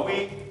equally.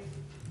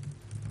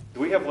 Do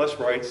we have less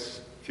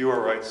rights,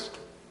 fewer rights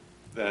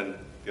than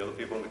the other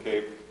people in the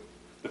Cape?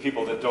 The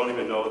people that don't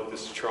even know that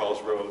this is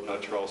Charles Road,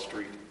 not Charles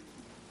Street?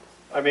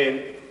 I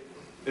mean,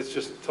 it's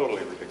just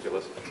totally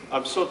ridiculous.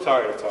 I'm so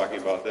tired of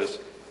talking about this.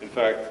 In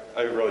fact,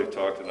 I really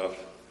talked enough.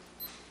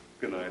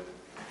 Good night.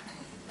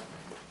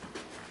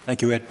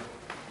 Thank you, Ed.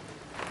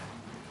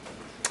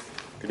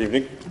 Good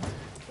evening.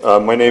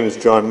 My name is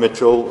John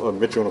Mitchell,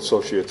 Mitchell &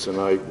 Associates, and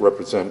I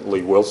represent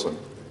Lee Wilson.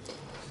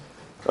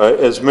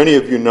 As many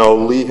of you know,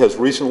 Lee has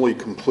recently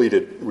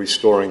completed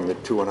restoring the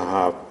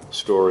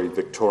 2.5-story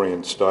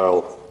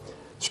Victorian-style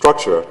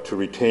structure to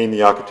retain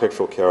the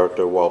architectural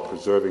character while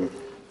preserving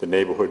the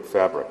neighborhood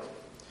fabric.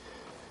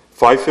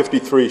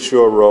 553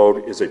 Shore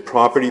Road is a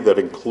property that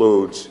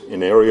includes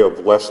an area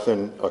of less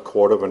than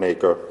 1/4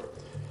 acre.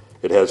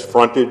 It has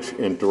frontage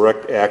and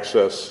direct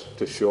access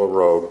to Shore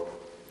Road.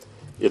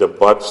 It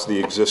abuts the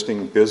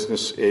existing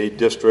Business A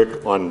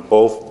district on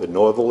both the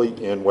northerly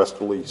and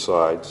westerly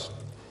sides.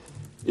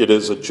 It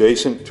is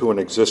adjacent to an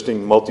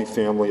existing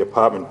multifamily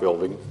apartment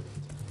building,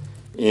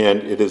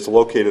 and it is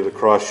located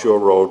across Shore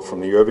Road from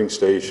the Irving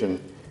Station,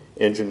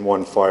 Engine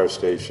 1 Fire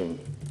Station,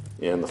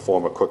 and the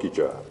former cookie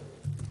jar.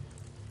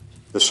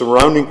 The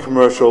surrounding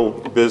commercial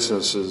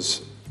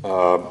businesses,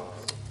 all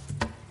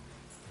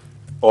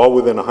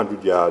within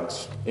 100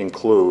 yards,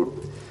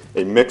 include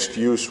a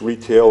mixed-use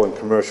retail and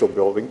commercial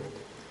building,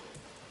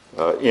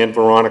 and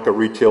Veronica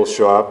retail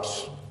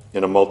shops,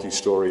 and a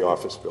multi-story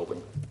office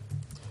building.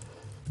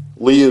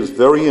 Lee is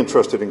very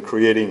interested in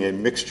creating a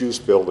mixed-use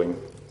building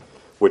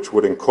which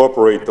would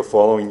incorporate the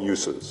following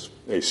uses: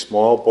 a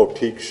small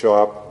boutique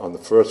shop on the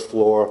first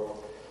floor,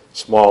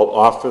 small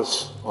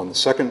office on the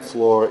second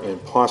floor,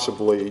 and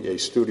possibly a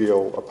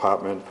studio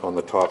apartment on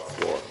the top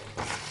floor.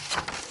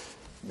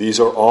 These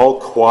are all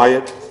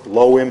quiet,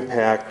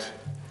 low-impact,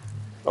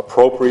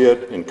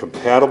 appropriate, and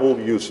compatible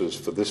uses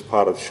for this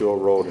part of Shore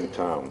Road in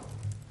town.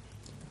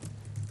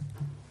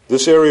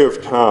 This area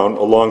of town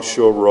along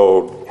Shore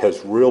Road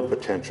has real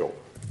potential.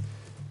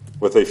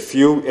 With a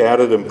few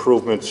added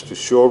improvements to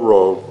Shore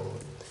Road,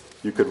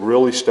 you could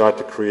really start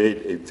to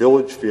create a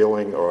village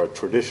feeling or a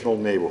traditional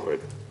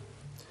neighborhood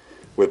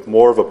with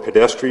more of a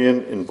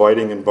pedestrian,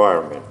 inviting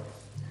environment.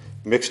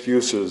 Mixed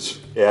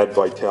uses add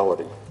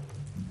vitality.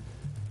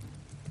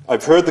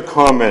 I've heard the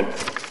comment,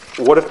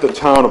 what if the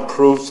town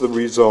approves the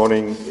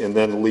rezoning and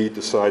then Lee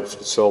decides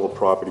to sell the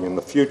property in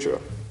the future?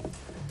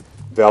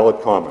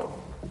 Valid comment,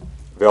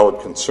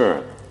 valid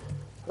concern.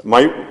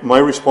 My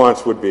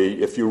response would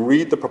be, if you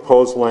read the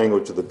proposed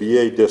language of the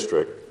BA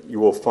district, you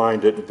will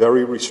find it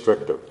very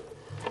restrictive.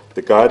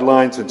 The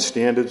guidelines and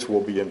standards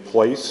will be in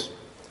place.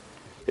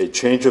 A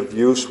change of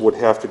use would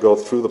have to go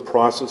through the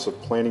process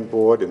of planning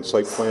board and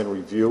site plan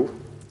review.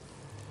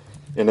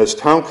 And as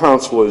town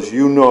councilors,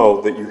 you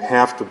know that you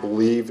have to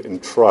believe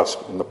and trust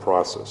in the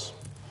process.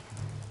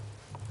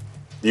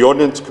 The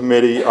ordinance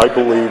committee, I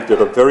believe,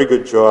 did a very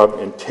good job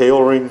in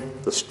tailoring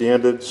the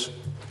standards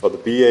of the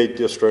BA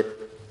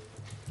district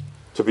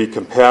to be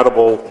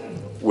compatible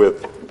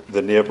with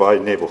the nearby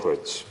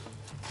neighborhoods.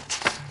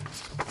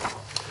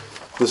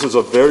 This is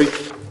a very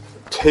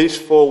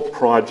tasteful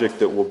project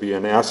that will be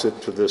an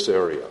asset to this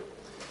area,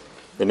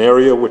 an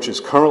area which is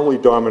currently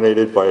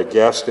dominated by a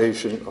gas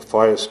station, a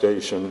fire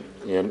station,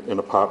 and an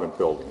apartment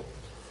building.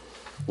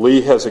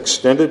 Lee has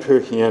extended her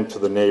hand to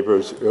the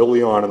neighbors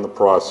early on in the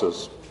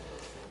process,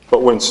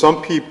 but when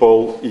some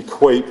people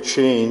equate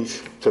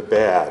change to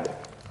bad,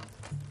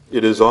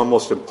 it is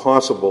almost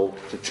impossible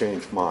to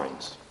change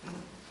minds.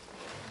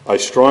 I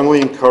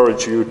strongly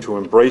encourage you to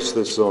embrace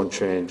this zone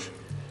change,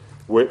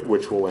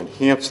 which will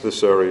enhance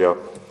this area,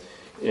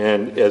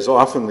 and as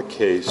often the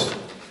case,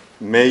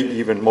 may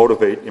even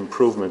motivate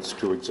improvements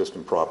to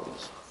existing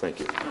properties. Thank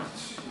you.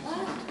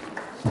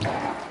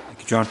 Thank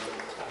you, John.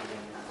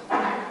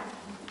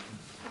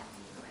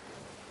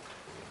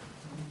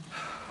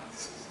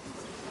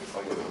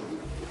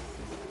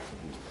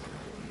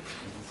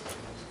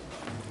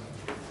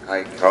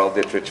 Hi, Carl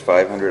Dittrich,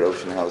 500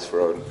 Ocean House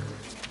Road.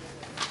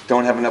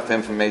 Don't have enough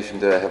information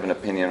to have an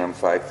opinion on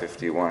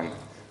 551,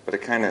 but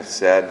it kind of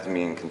saddens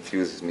me and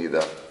confuses me,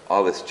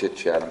 all this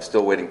chit-chat. I'm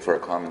still waiting for a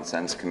common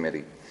sense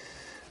committee.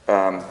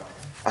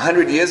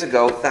 100 years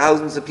ago,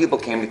 thousands of people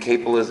came to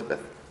Cape Elizabeth,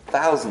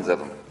 thousands of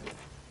them,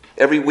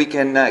 every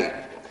weekend night.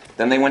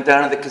 Then they went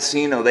down to the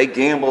casino, they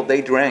gambled,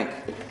 they drank.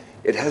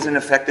 It hasn't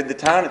affected the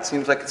town. It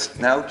seems like it's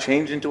now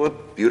changed into a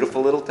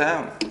beautiful little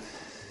town.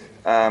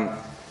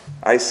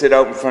 I sit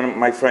out in front of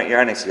my front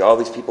yard and I see all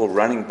these people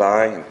running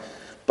by and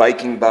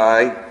biking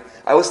by.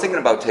 I was thinking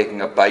about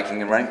taking up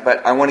biking and running,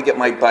 but I want to get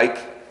my bike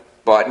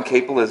bought in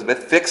Cape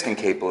Elizabeth, fixed in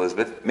Cape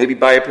Elizabeth, maybe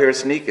buy a pair of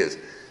sneakers.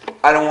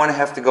 I don't want to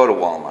have to go to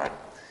Walmart.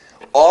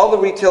 All the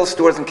retail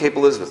stores in Cape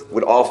Elizabeth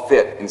would all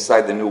fit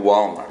inside the new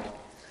Walmart.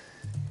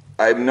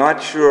 I'm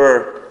not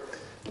sure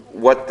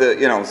what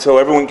so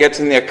everyone gets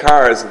in their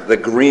cars, the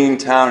green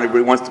town,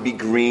 everybody wants to be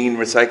green,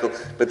 recycle,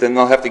 but then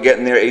they'll have to get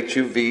in their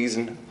HUVs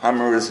and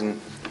Hummers and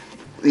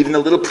even the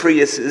little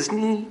Priuses.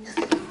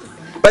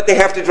 But they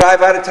have to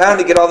drive out of town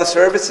to get all the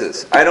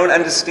services. I don't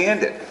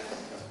understand it.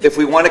 If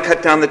we want to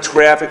cut down the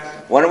traffic,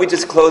 why don't we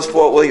just close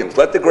Fort Williams?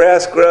 Let the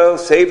grass grow,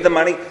 save the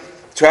money.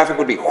 Traffic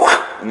would be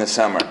in the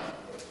summer.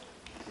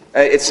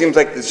 It seems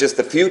like there's just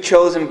a few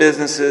chosen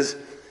businesses,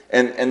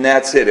 and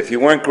that's it. If you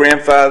weren't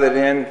grandfathered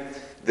in,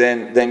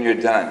 then you're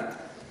done.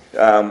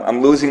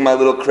 I'm losing my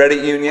little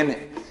credit union,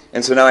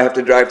 and so now I have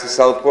to drive to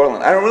South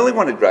Portland. I don't really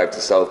want to drive to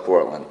South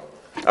Portland.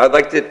 I'd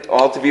like it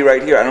all to be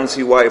right here. I don't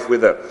see why, if we're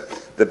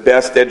the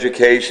best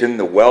education,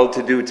 the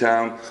well-to-do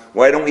town,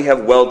 why don't we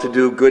have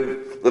well-to-do,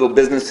 good little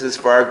businesses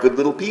for our good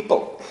little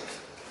people?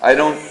 I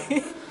don't,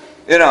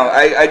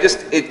 I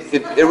just,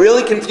 it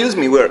really confused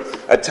me. We're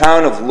a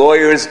town of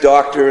lawyers,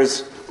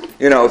 doctors.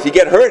 If you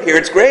get hurt here,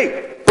 it's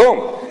great.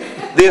 Boom.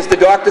 There's the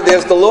doctor,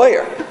 there's the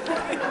lawyer.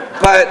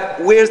 But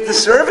where's the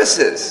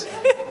services?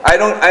 I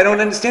don't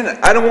understand it.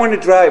 I don't want to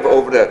drive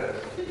over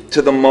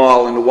to the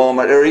mall and to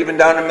Walmart or even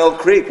down to Mill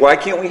Creek. Why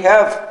can't we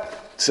have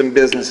some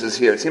businesses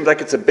here? It seems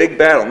like it's a big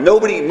battle.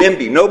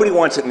 NIMBY, nobody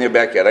wants it in their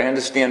backyard. I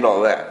understand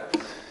all that.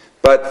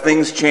 But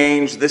things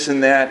change, this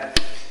and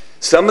that.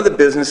 Some of the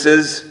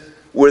businesses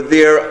were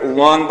there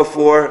long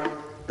before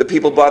the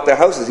people bought their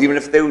houses. Even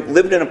if they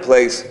lived in a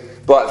place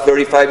bought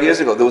 35 years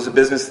ago, there was a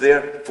business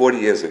there 40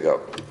 years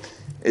ago.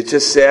 It's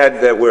just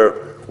sad that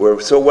we're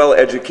so well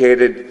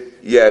educated,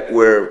 yet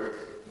we're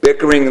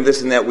bickering and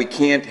this and that. We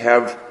can't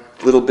have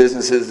little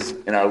businesses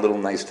in our little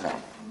nice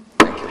town.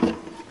 Thank you.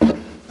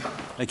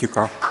 Thank you,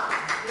 Carl.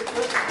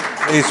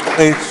 Please.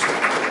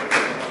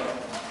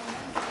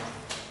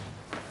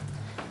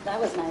 That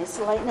was nice.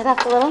 Lighten it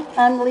up a little.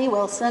 I'm Lee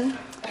Wilson.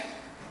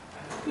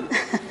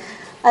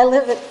 I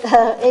live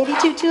at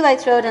 82 Two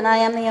Lights Road, and I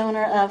am the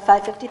owner of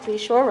 553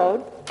 Shore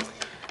Road.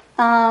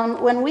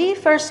 When we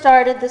first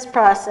started this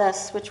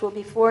process, which will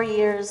be 4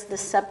 years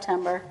this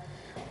September,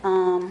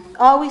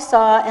 all we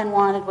saw and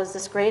wanted was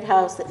this great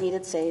house that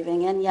needed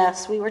saving. And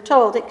yes, we were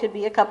told it could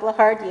be a couple of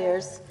hard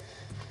years.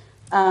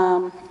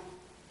 But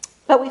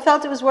we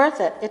felt it was worth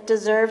it. It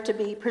deserved to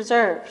be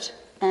preserved.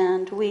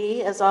 And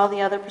we, as all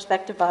the other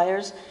prospective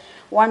buyers,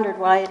 wondered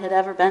why it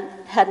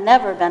had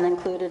never been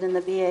included in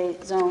the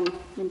BA zone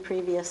in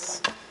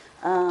previous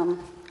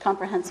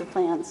comprehensive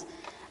plans.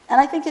 And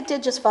I think it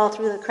did just fall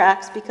through the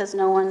cracks because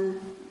no one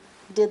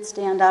did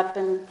stand up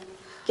and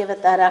give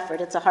it that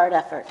effort. It's a hard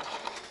effort.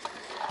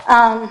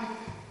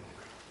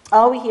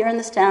 All we hear in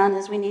this town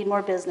is we need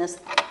more business.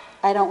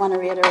 I don't want to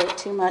reiterate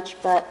too much,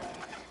 but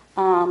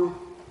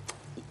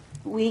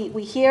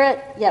we hear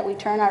it, yet we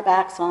turn our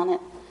backs on it.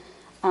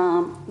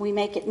 We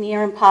make it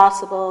near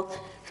impossible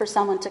for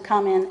someone to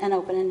come in and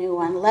open a new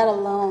one, let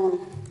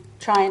alone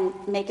try and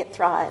make it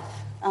thrive.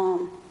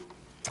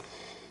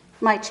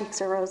 My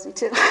cheeks are rosy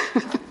too.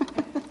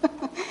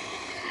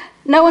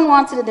 No one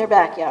wants it in their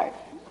backyard,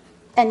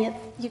 and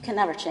yet you can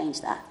never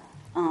change that.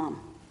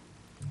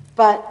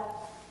 But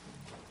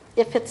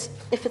if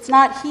it's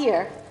not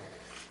here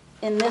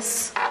in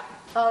this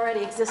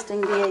already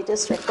existing VA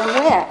district, then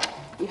where?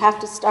 You have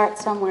to start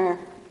somewhere.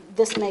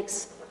 This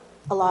makes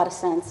a lot of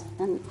sense,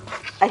 and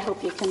I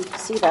hope you can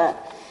see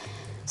that.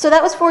 So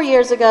that was 4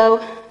 years ago,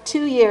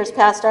 2 years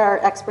past our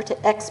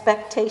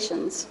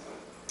expectations.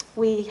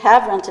 We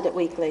have rented it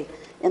weekly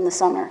in the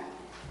summer.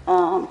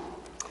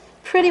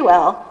 Pretty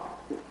well,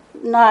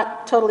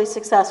 not totally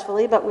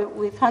successfully, but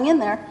we've hung in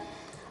there.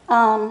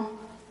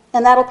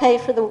 And that'll pay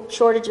for the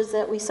shortages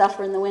that we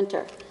suffer in the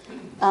winter.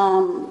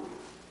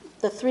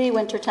 The 3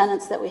 winter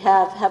tenants that we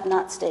have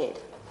not stayed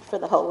for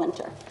the whole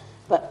winter,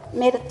 but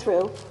made it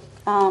through,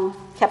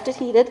 kept it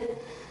heated.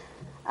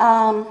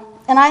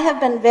 And I have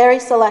been very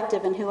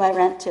selective in who I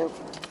rent to,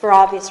 for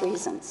obvious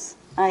reasons.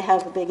 I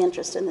have a big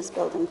interest in this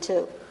building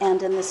too,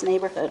 and in this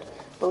neighborhood,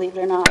 believe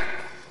it or not.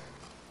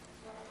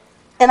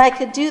 And I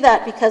could do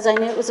that because I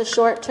knew it was a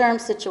short-term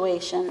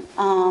situation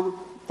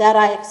that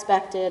I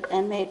expected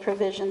and made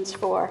provisions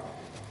for.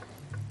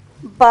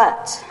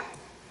 But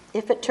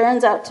if it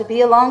turns out to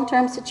be a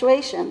long-term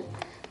situation,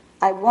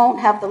 I won't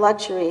have the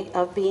luxury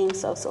of being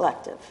so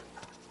selective.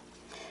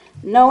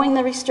 Knowing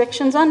the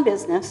restrictions on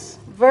business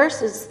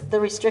versus the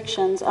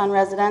restrictions on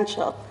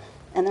residential,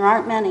 and there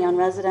aren't many on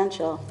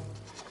residential,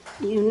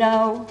 you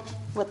know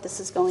what this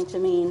is going to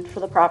mean for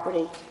the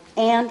property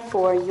and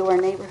for your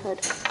neighborhood.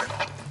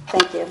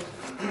 Thank you.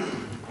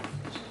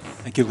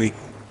 Thank you, Lee.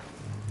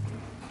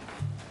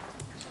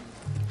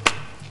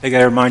 I got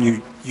to remind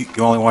you, you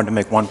only wanted to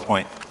make 1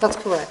 point. That's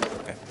correct.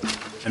 Okay.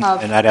 And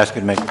I'd ask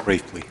you to make it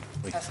briefly.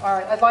 Yes, all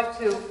right. I'd like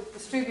to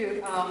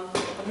distribute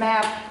a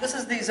map. This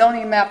is the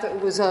zoning map that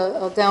was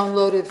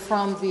downloaded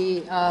from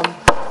the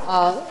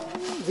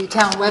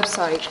town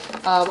website.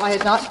 I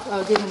had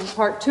not given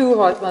part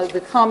 2 of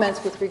the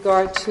comments with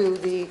regard to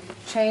the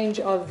change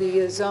of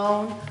the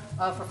zone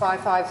for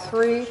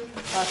 553,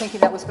 thinking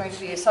that was going to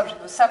be a subject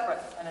of a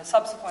separate and a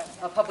subsequent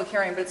public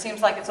hearing, but it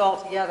seems like it's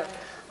all together.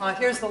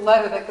 Here's the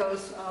letter that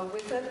goes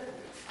with it.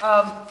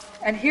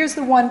 And here's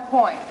the one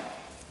point.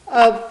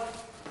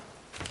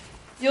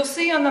 You'll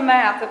see on the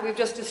map that we've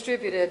just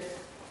distributed,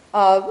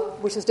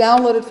 which is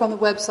downloaded from the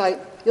website,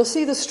 you'll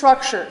see the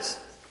structures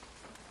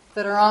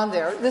that are on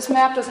there. This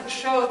map doesn't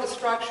show the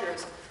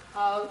structures.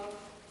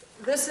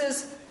 This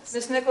is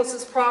Ms.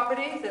 Nicholas's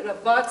property that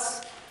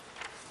abuts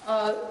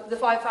the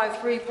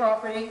 553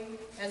 property,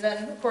 and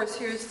then, of course,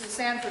 here's the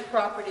Sanford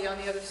property on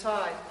the other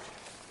side.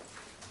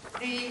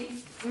 The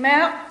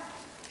map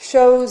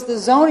shows the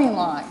zoning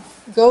line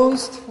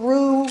goes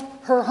through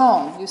her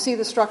home. You see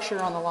the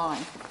structure on the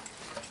line.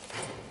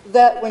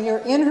 That when you're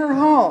in her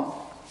home,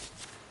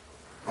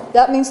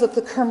 that means that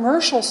the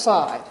commercial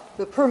side,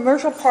 the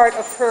commercial part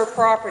of her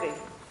property,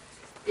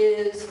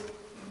 is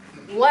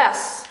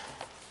less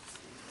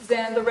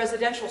than the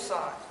residential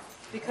side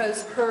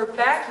because her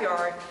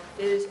backyard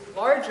is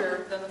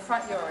larger than the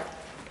front yard.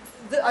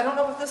 I don't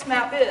know what this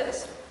map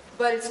is,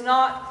 but it's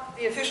not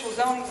the official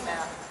zoning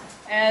map.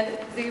 And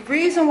the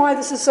reason why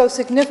this is so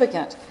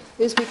significant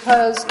is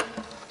because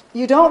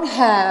you don't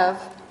have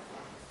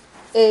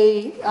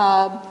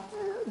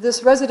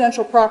this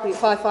residential property,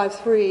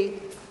 553,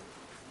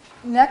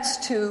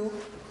 next to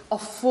a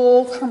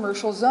full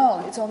commercial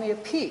zone. It's only a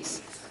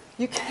piece.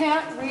 You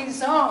can't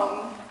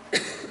rezone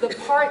the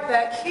part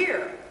back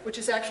here, which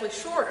is actually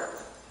shorter,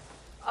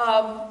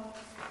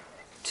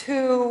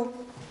 to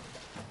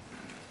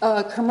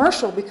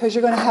commercial because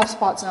you're going to have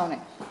spot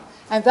zoning.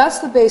 And that's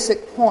the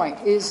basic point,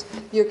 is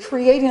you're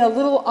creating a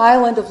little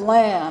island of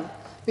land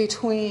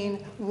between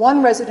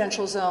one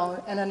residential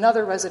zone and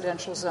another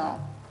residential zone.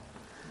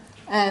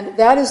 And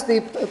that is the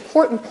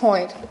important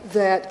point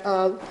that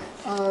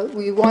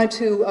we wanted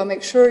to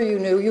make sure you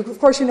knew. Of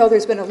course, you know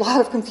there's been a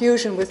lot of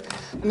confusion with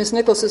Ms.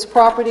 Nicholas's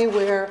property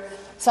where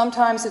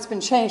sometimes it's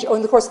been changed.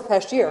 In the course of the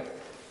past year,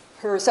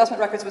 her assessment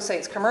records would say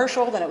it's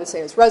commercial, then it would say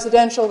it's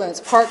residential, then it's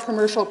part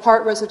commercial,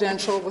 part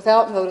residential,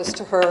 without notice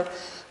to her.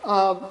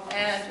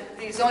 And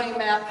the zoning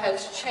map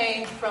has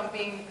changed from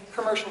being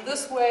commercial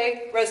this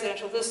way,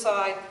 residential this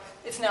side.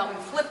 It's now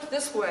been flipped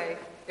this way.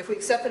 If we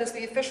accept it as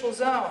the official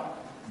zone,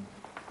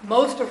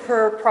 most of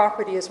her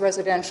property is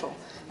residential.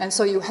 And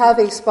so you have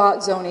a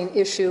spot zoning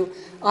issue.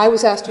 I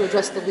was asked to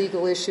address the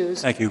legal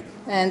issues. Thank you.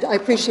 And I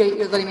appreciate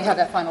you letting me have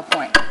that final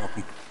point.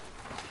 Welcome.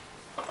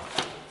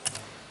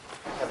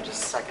 I would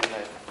just second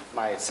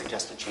my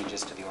suggested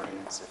changes to the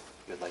ordinance, if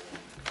you'd like.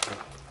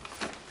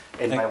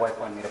 And my wife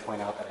wanted me to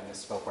point out that I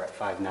misspoke. We're at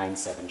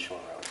 597 Shore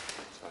Road.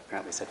 So I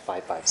apparently said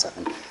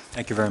 557.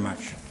 Thank you very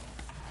much.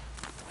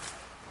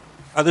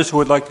 Others who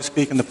would like to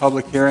speak in the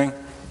public hearing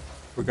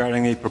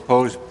regarding the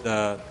proposed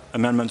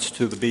amendments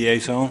to the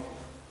BA zone?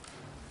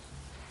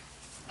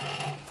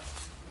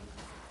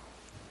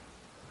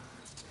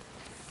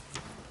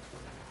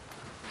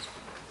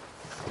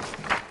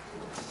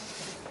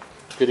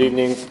 Good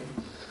evening.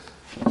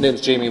 My name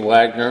is Jamie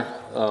Wagner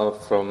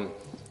from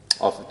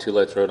off of Two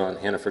Lights Road on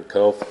Hannaford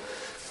Cove.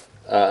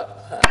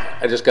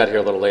 I just got here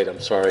a little late, I'm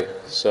sorry,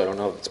 so I don't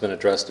know if it's been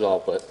addressed at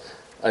all, but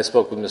I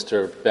spoke with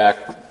Mr.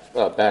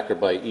 Backer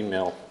by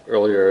email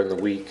earlier in the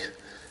week,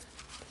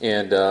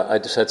 and I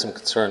just had some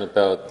concern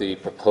about the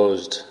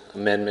proposed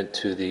amendment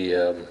to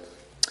the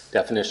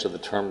definition of the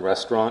term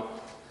restaurant,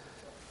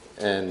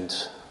 and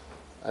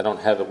I don't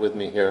have it with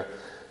me here,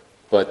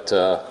 but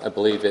I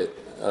believe it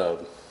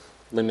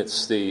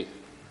limits the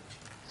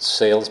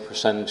sales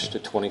percentage to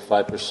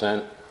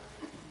 25%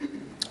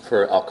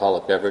 for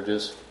alcoholic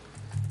beverages.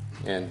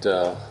 And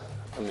I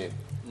mean,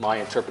 my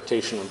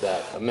interpretation of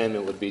that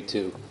amendment would be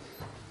to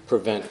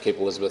prevent Cape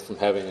Elizabeth from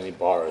having any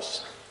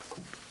bars.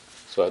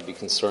 So I'd be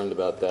concerned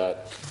about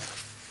that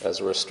as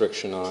a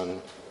restriction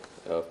on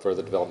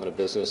further development of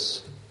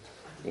business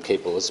in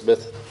Cape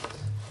Elizabeth.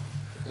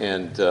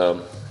 And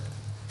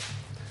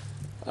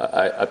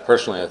I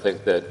personally, I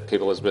think that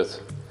Cape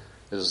Elizabeth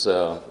is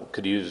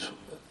could use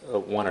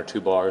one or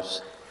two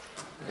bars,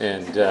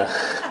 and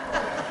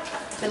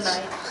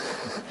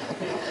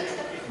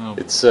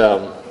it's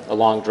a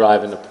long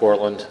drive into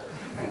Portland,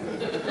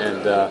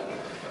 and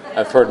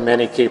I've heard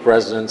many Cape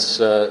residents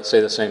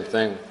say the same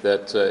thing,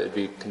 that it'd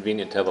be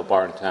convenient to have a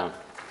bar in town.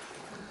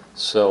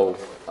 So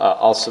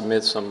I'll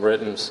submit some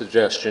written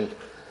suggestion,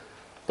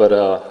 but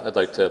I'd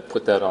like to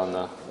put that on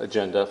the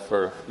agenda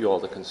for you all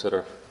to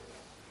consider.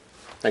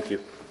 Thank you.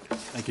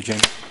 Thank you,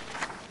 James.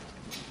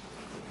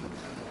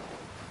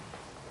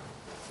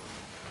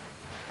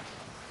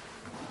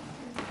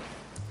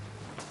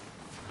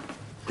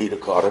 Peter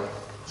Carter.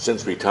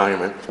 Since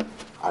retirement,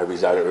 I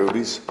reside at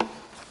Rudy's,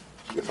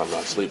 if I'm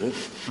not sleeping.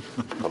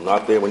 I'm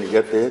not there when you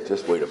get there,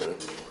 just wait a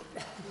minute.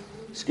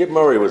 Skip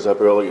Murray was up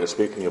earlier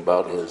speaking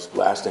about his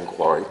blasting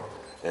quarry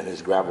and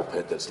his gravel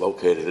pit that's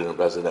located in a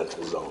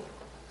residential zone.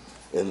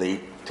 In the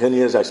 10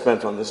 years I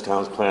spent on this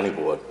town's planning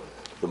board,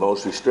 the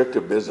most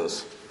restrictive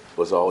business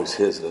was always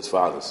his and his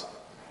father's,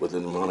 with the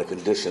amount of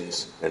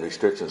conditions and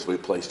restrictions we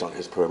placed on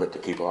his permit to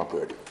keep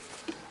operating.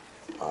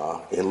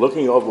 In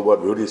looking over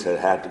what Rudy's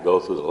had to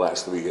go through the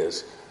last 3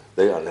 years,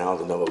 they are now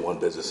the #1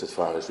 business as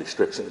far as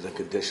restrictions and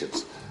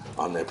conditions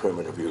on their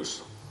permit of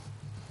use.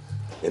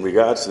 In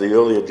regards to the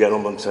earlier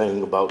gentleman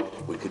saying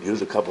about we could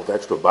use a couple of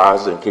extra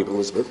bars in Cape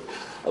Elizabeth,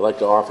 I'd like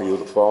to offer you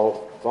the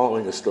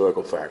following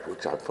historical fact,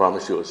 which I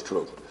promise you is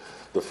true.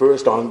 The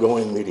first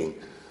ongoing meeting,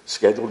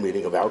 scheduled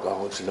meeting of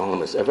Alcoholics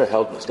Anonymous ever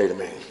held in the state of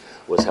Maine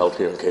was held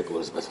here in Cape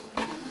Elizabeth.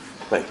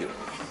 Thank you.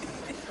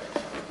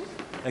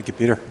 Thank you,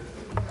 Peter.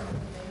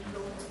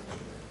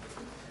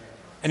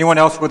 Anyone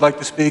else who would like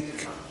to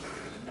speak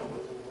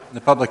in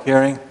the public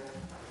hearing?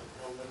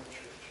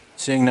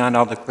 Seeing none,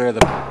 I'll declare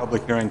the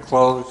public hearing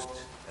closed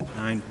at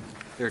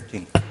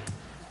 9:13.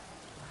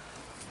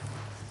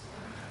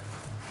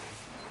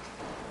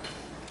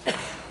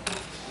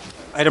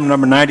 Item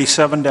number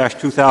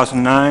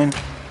 97-2009.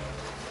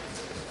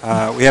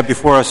 We have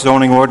before us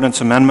zoning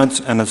ordinance amendments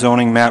and a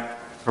zoning map,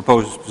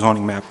 proposed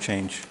zoning map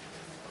change.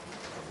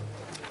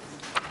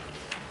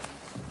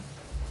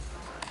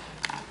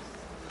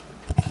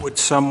 Would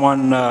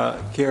someone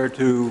care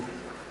to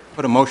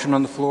put a motion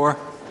on the floor?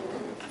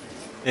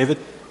 David?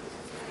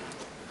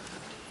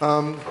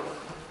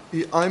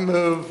 I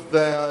move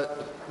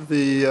that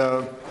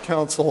the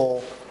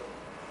council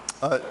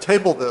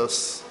table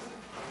this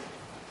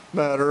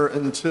matter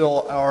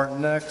until our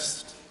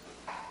next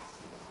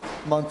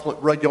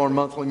regular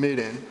monthly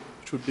meeting,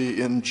 which would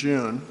be in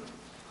June,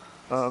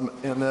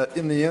 and that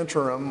in the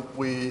interim,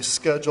 we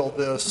schedule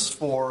this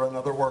for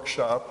another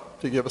workshop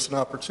to give us an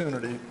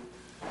opportunity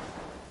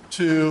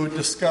to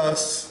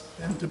discuss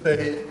and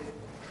debate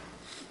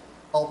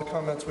all the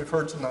comments we've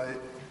heard tonight,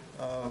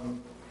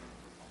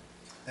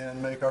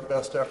 and make our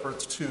best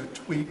efforts to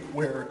tweak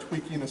where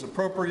tweaking is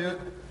appropriate,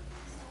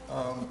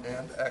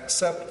 and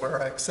accept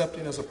where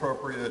accepting is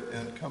appropriate,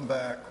 and come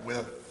back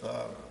with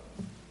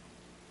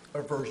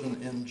a version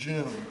in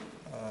June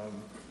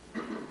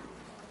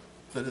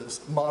that is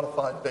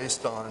modified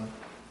based on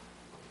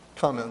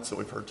comments that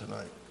we've heard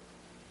tonight.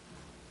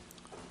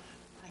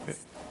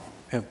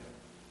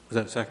 Was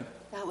that a second?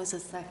 That was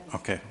a second.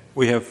 Okay.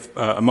 We have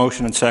a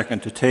motion and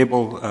second to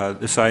table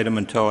this item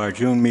until our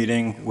June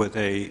meeting with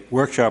a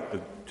workshop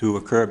to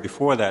occur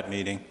before that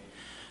meeting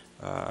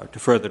to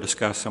further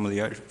discuss some of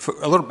the items.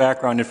 For a little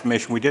background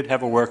information, we did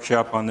have a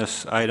workshop on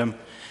this item,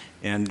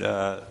 and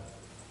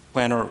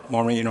Planner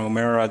Maureen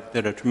O'Meara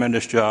did a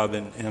tremendous job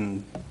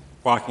in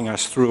walking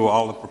us through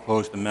all the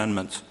proposed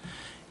amendments.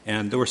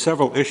 And there were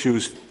several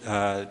issues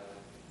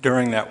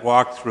during that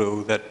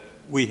walkthrough that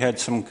we had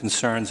some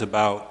concerns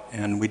about,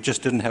 and we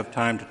just didn't have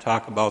time to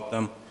talk about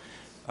them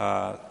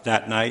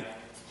that night.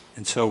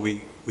 And so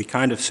we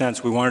kind of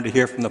sensed we wanted to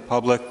hear from the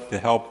public to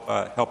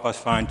help us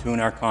fine-tune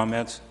our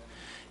comments.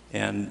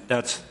 And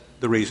that's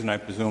the reason, I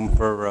presume,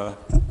 for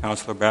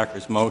Councillor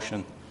Backer's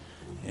motion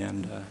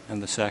and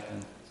the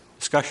second.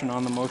 Discussion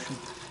on the motion?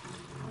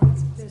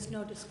 There's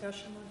no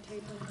discussion on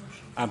tabling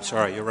motion. I'm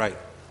sorry, you're right.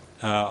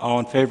 All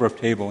in favor of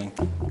tabling?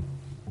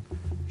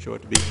 Show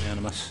it to be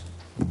unanimous.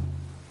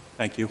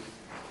 Thank you.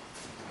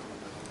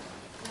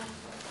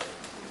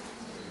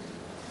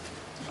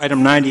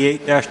 Item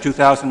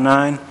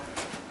 98-2009,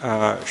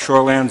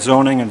 shoreland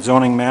zoning and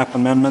zoning map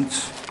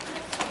amendments.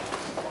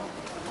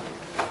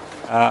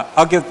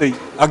 I'll give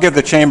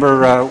the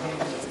chamber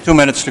 2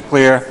 minutes to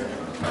clear.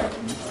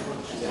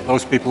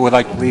 Those people who would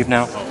like to leave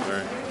now.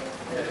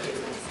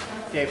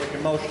 David,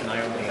 your motion,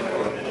 I only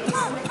included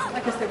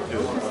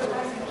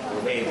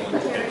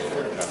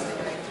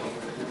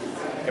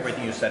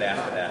everything you said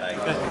after that.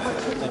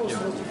 Thank you.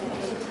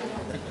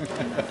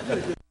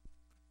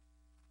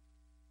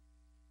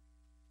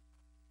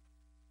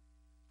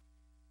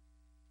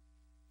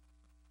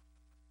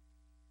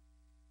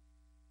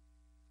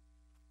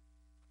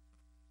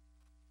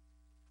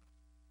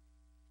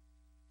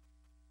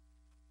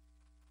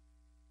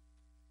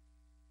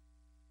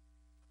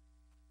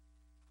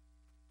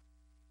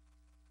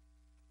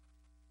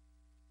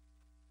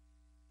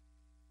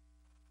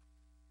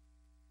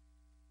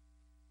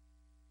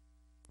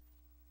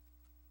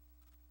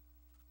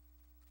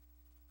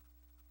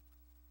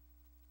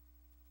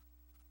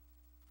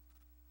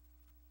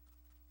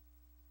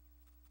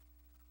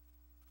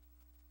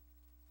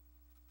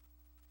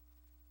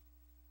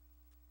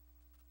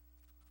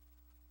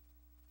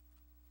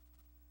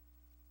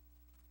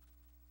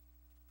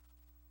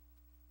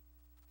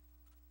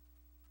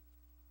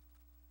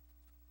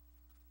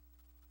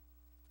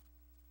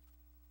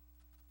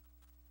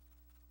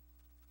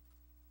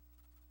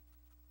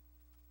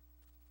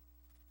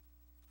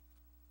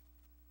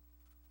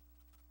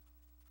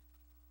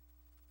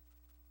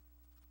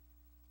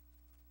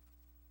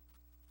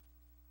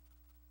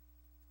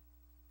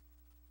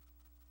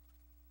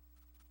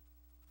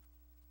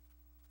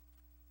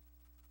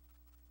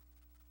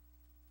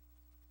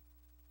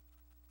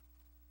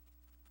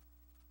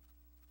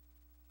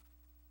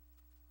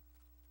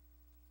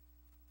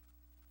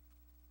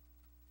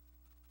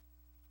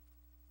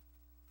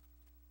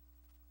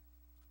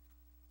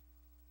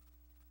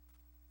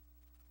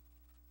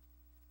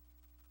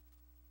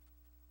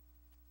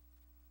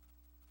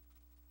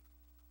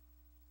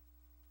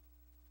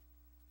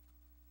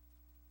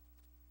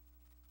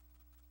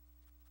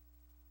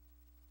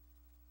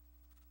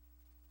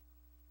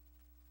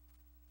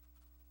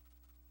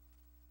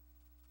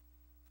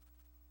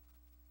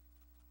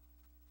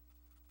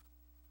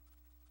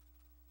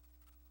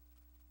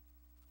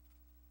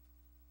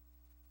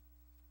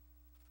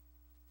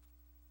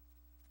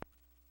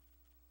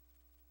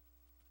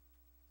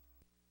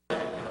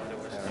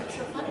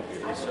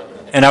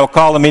 And I will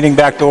call the meeting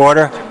back to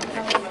order.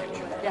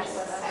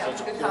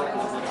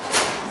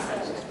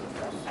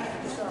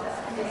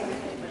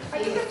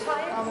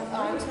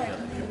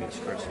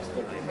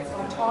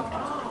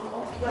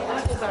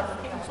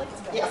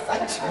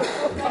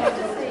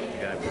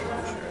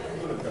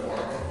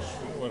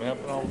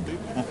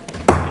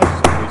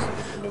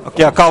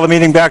 Okay, I'll call the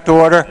meeting back to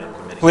order.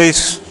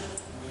 Please,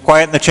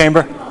 quiet in the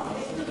chamber.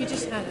 You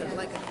just had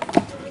like a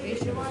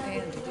notification and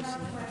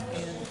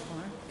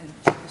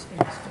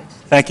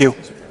Thank you.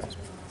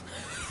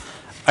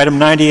 Item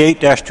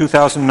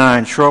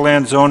 98-2009,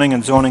 shoreland zoning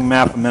and zoning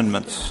map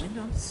amendments.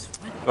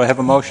 Do I have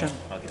a motion?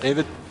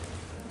 David?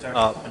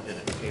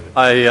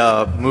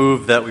 I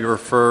move that we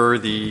refer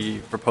the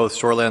proposed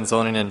shoreland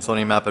zoning and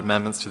zoning map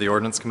amendments to the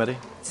ordinance committee.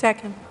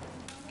 Second.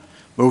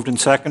 Moved and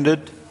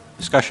seconded.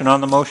 Discussion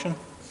on the motion?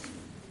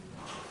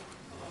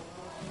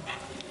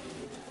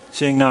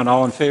 Seeing none,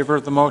 all in favor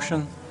of the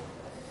motion?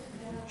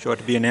 Show it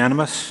to be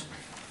unanimous.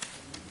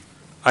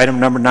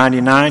 Item number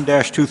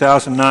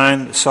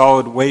 99-2009, the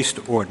solid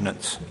waste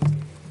ordinance.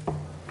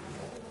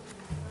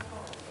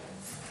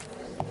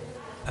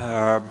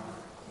 Go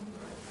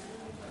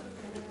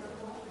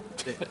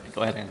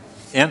ahead,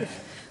 Ann.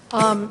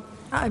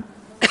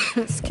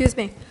 Excuse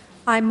me.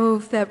 I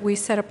move that we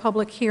set a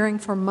public hearing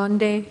for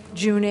Monday,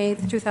 June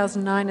 8th,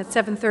 2009 at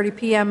 7:30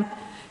 p.m.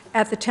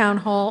 at the Town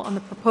Hall on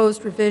the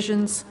proposed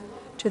revisions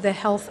to the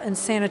Health and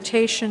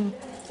Sanitation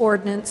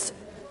Ordinance,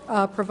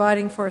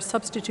 providing for a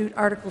substitute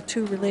Article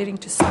 2 relating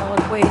to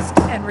solid waste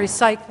and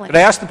recycling. Could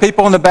I ask the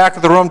people in the back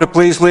of the room to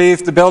please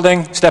leave the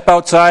building, step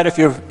outside if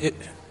you're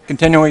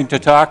continuing to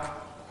talk?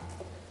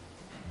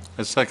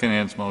 I second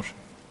Ann's motion.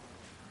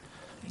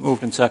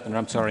 Moved and seconded.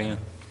 I'm sorry, Ann.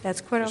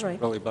 That's quite all This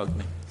right. really bugged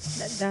me.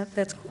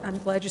 I'm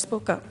glad you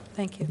spoke up.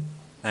 Thank you.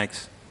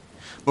 Thanks.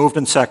 Moved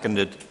and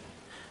seconded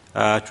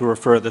to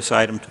refer this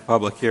item to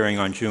public hearing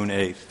on June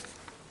 8th.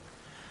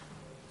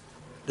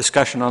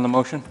 Discussion on the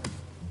motion?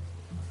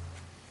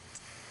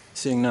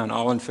 Seeing none.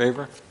 All in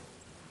favor?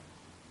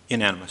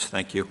 Unanimous.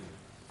 Thank you.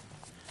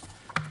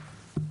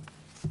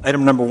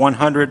 Item number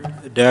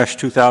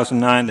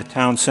 100-2009, the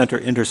Town Center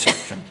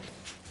intersection.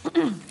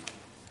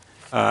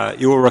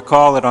 You will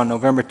recall that on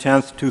November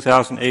 10th,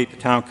 2008, the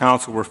Town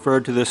Council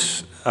referred to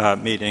this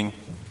meeting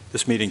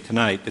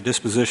tonight, the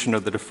disposition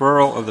of the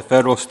deferral of the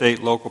federal,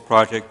 state, local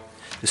project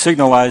to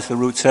signalize the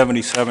Route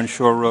 77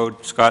 Shore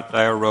Road, Scott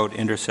Dyer Road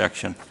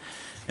intersection,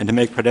 and to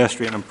make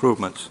pedestrian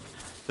improvements.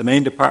 The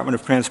Maine Department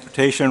of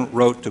Transportation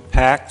wrote to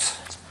PACTS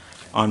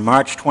on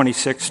March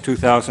 26,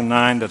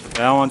 2009, that the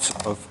balance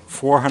of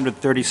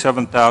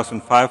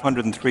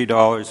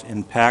 $437,503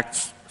 in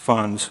PACTS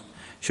funds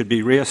should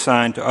be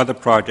reassigned to other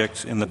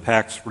projects in the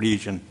PACTS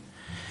region.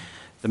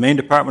 The Maine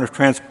Department of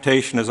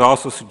Transportation is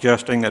also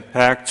suggesting that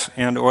PACTS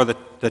and or the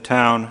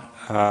town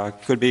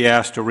could be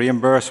asked to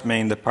reimburse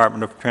Maine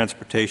Department of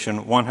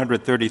Transportation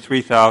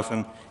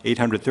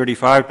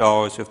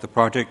 $133,835 if the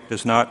project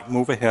does not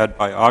move ahead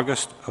by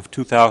August of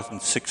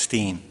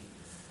 2016.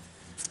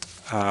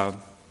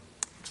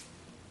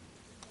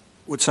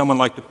 Would someone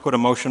like to put a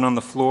motion on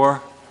the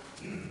floor?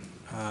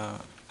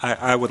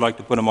 I would like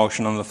to put a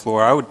motion on the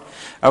floor. I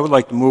would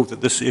like to move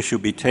that this issue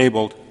be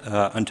tabled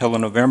until the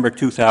November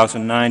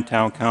 2009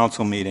 Town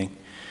Council meeting.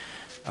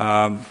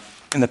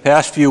 In the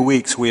past few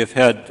weeks, we have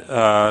had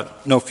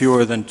no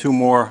fewer than 2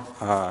 more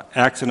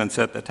accidents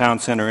at the Town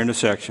Center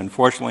intersection.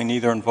 Fortunately,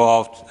 neither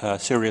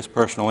involved serious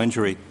personal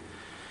injury.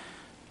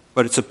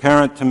 But it's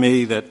apparent to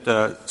me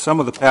that some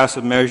of the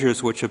passive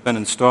measures which have been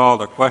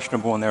installed are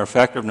questionable in their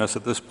effectiveness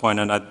at this point,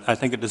 and I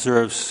think it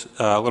deserves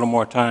a little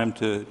more time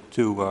to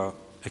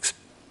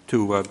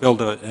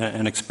build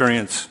an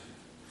experience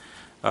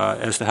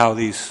as to how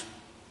these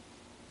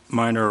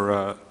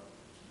minor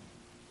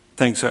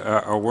things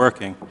are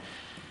working.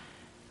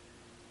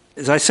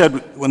 As I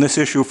said when this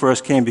issue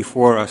first came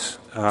before us,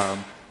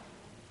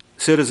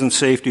 citizen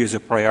safety is a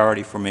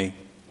priority for me.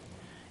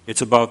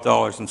 It's about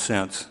dollars and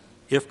cents.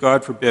 If,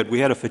 God forbid, we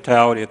had a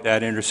fatality at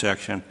that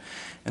intersection,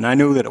 and I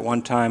knew that at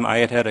one time I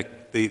had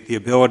the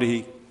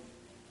ability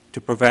to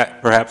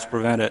perhaps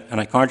prevent it,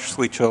 and I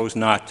consciously chose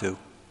not to,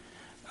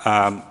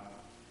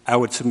 I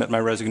would submit my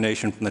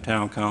resignation from the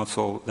Town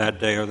Council that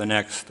day or the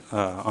next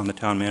on the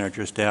Town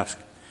Manager's desk.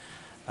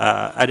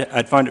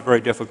 I'd find it very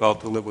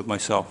difficult to live with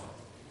myself.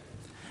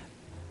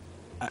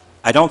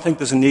 I don't think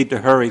there's a need to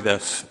hurry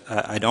this.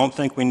 I don't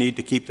think we need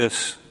to keep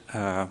this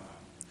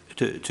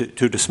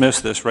to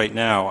dismiss this right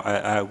now.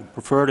 I would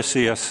prefer to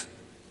see us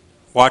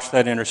watch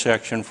that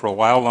intersection for a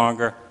while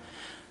longer,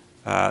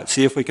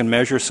 see if we can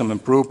measure some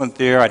improvement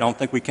there. I don't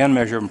think we can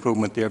measure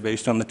improvement there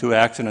based on the 2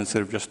 accidents that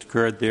have just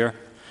occurred there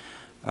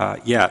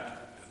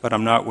yet, but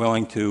I'm not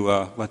willing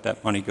to let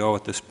that money go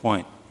at this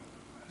point.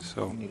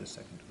 So, You need a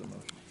second to the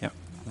motion. yeah.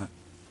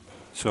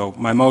 So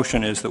my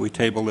motion is that we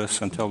table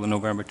this until the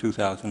November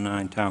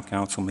 2009 Town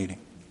Council meeting.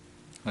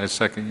 I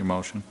second your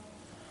motion.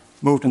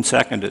 Moved and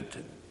seconded.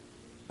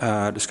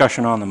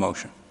 Discussion on the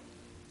motion.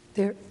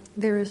 There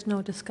is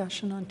no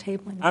discussion on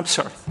tabling. I'm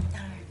sorry.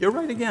 You're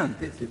right again.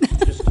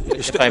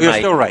 If I You're might,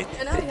 still right.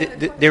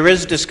 There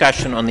is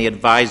discussion on the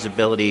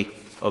advisability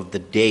of the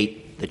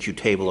date that you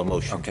table a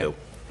motion to,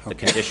 the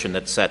condition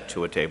that's set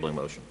to a tabling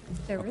motion.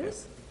 There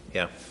is?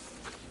 Yeah.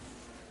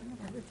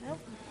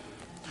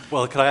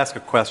 Well, could I ask a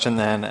question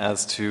then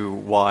as to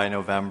why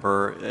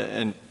November?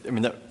 And I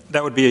mean,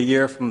 that would be a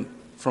year from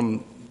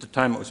the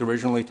time it was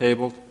originally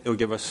tabled. It would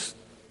give us.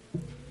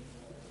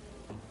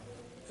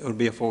 It would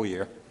be a full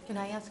year. Can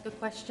I ask a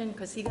question?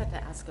 Because he got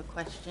to ask a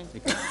question.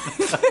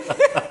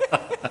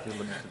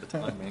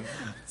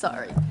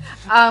 Sorry.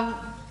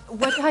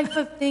 What type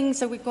of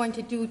things are we going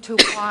to do to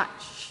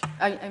watch?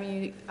 I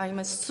mean, I'm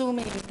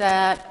assuming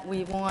that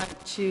we want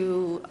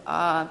to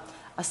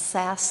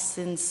assess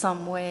in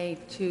some way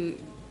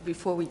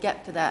before we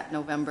get to that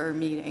November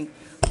meeting.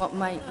 What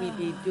might we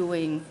be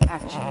doing,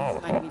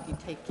 actions might we be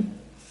taking?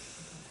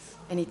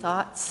 Any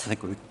thoughts? I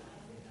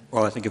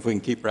think if we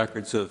can keep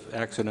records of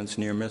accidents,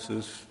 near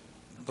misses,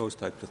 those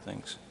types of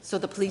things. So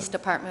the police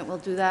department will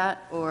do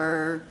that,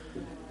 or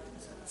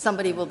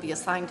somebody will be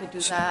assigned to do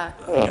that?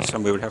 Yes,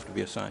 somebody would have to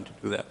be assigned to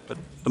do that. But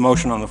the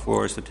motion on the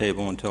floor is to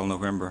table until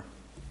November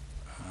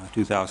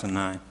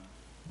 2009.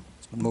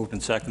 It's been moved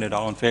and seconded.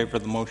 All in favor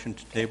of the motion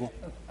to table?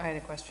 I had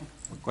a question.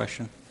 What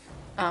question?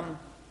 I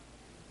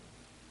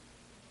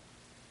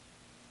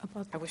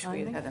wish we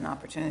had had an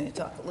opportunity to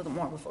talk a little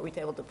more before we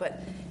tabled it,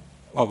 but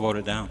I'll vote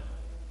it down.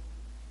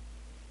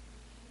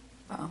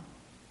 uh,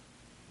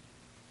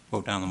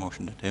 Vote down the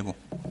motion to table.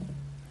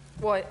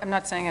 well, I'm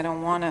not saying I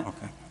don't want to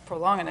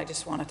prolong it, I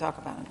just want to talk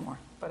about it more.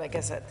 But I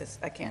guess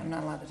I can't, I'm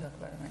not allowed to talk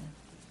about it right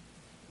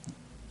now.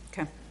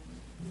 Okay.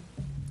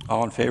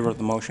 All in favor of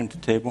the motion to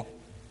table?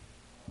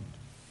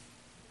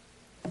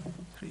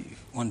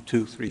 1, 1,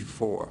 2, 3,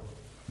 4.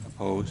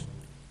 Opposed?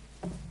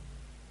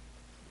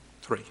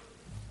 3.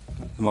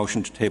 The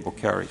motion to table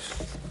carries.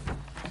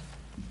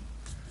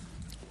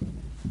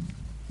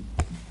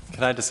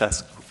 Can I just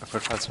ask a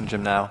quick question,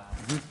 Jim, now?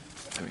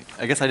 I mean,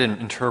 I guess I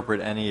didn't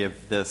interpret any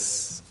of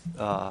this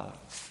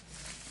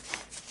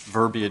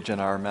verbiage in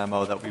our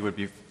memo that we would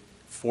be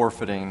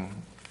forfeiting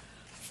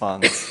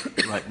funds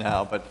right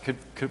now, but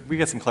could we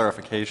get some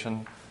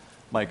clarification,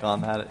 Mike,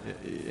 on that?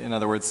 In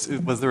other words,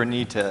 was there a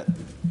need to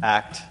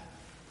act?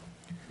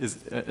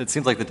 It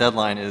seems like the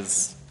deadline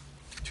is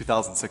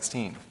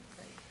 2016.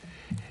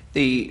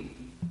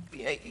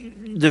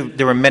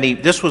 There were many.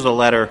 This was a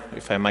letter,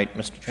 if I might,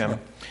 Mr. Chairman.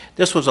 Sure.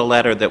 This was a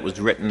letter that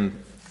was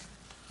written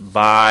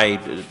by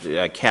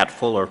Kat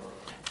Fuller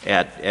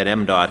at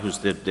MDOT, who's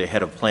the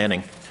head of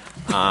planning,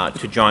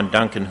 to John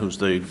Duncan, who's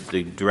the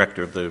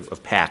director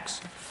of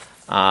PACS.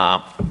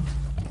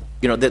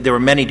 There were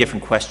many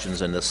different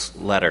questions in this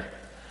letter.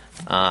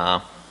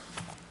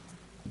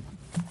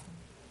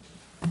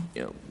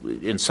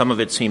 And some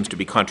of it seems to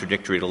be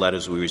contradictory to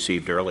letters we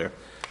received earlier.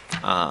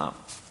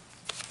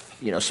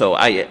 So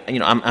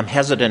I'm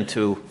hesitant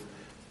to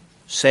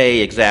say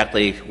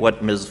exactly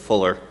what Ms.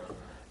 Fuller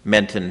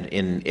meant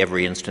in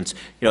every instance.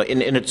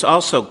 And it's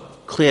also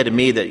clear to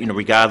me that,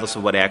 regardless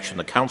of what action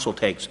the council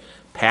takes,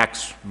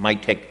 PACS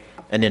might take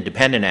an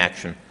independent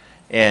action.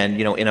 And,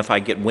 and if I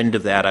get wind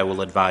of that, I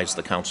will advise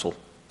the council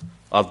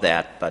of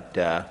that. But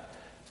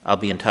I'll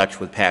be in touch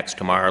with PACS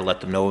tomorrow,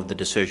 let them know of the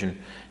decision,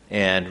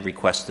 and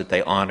request that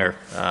they honor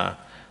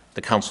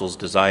the council's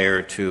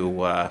desire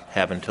to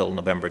have until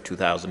November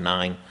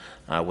 2009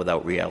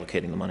 without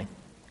reallocating the money.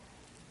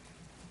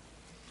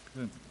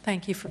 Good.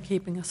 Thank you for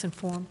keeping us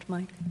informed,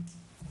 Mike.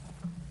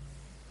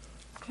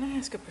 Can I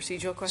ask a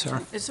procedural question?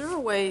 Sure. Is there a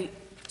way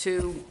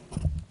to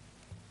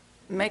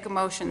make a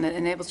motion that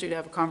enables you to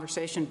have a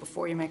conversation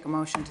before you make a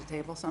motion to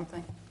table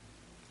something?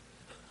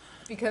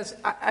 Because,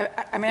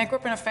 I mean, I grew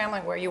up in a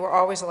family where you were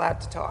always allowed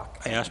to talk.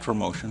 I asked for a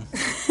motion.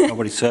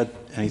 Nobody said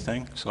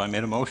anything, so I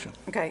made a motion.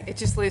 Okay, it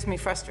just leaves me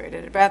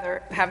frustrated. I'd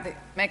rather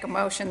make a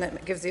motion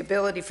that gives the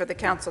ability for the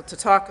council to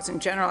talk, because in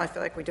general, I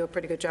feel like we do a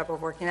pretty good job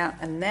of working out,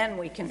 and then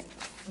we can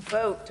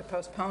vote to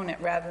postpone it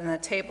rather than a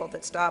table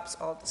that stops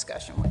all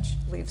discussion, which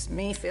leaves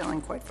me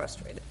feeling quite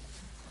frustrated.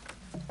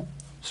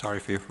 Sorry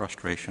for your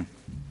frustration.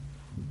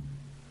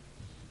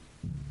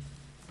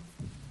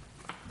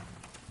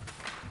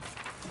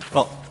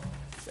 Well,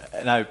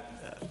 and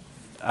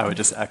I would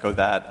just echo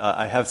that.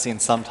 I have seen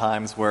some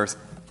times where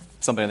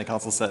somebody in the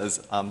council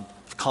says, I'm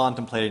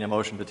contemplating a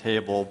motion to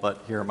table,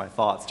 but here are my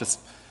thoughts. Just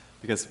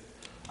because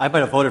I might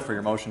have voted for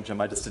your motion,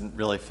 Jim, I just didn't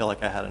really feel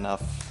like I had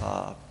enough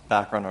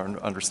background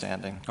or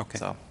understanding. Okay.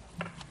 So,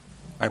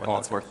 I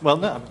apologize. Well,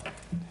 no,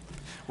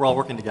 we're all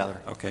working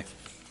together. Okay.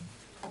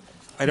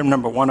 Item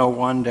number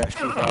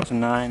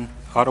 101-2009,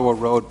 Ottawa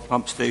Road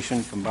Pump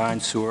Station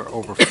Combined Sewer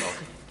Overflow.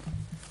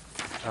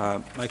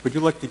 Mike, would you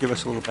like to give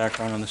us a little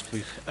background on this,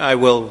 please? I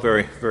will,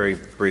 very, very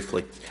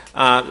briefly.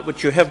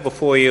 What you have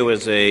before you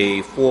is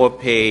a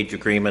 4-page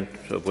agreement,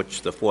 of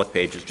which the 4th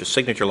page is just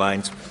signature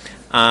lines,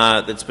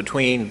 that's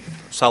between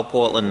South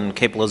Portland,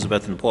 Cape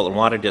Elizabeth, and the Portland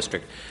Water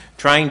District,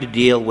 trying to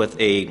deal with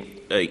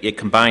a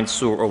combined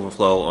sewer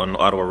overflow on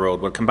Ottawa Road.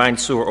 What combined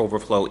sewer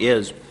overflow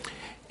is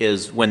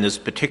when there's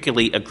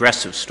particularly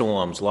aggressive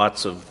storms,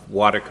 lots of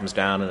water comes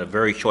down in a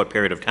very short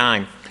period of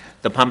time,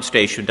 the pump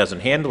station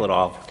doesn't handle it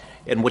all.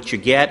 And what you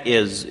get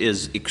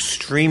is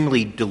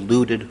extremely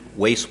diluted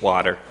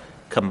wastewater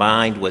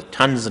combined with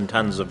tons and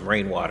tons of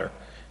rainwater,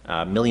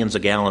 millions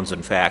of gallons,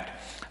 in fact,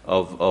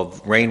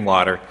 of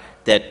rainwater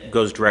that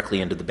goes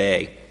directly into the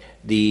bay.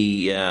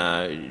 The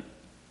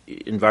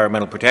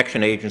Environmental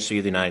Protection Agency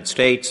of the United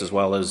States, as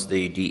well as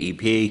the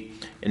DEP,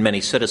 and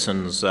many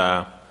citizens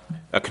are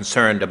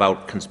concerned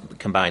about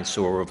combined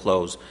sewer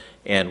overflows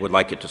and would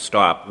like it to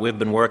stop. We've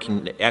been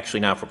working actually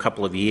now for a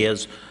couple of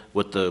years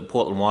with the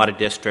Portland Water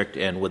District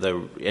and with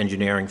an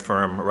engineering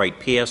firm, Wright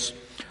Pierce,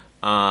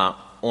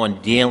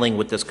 on dealing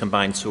with this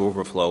combined sewer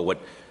overflow.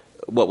 What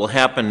will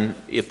happen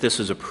if this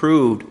is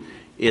approved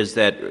is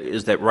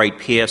that Wright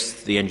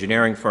Pierce, the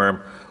engineering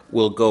firm,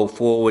 will go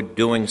forward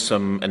doing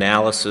some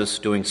analysis,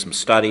 doing some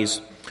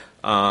studies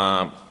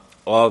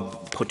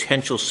of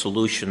potential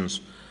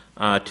solutions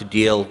to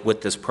deal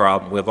with this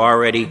problem. We've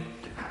already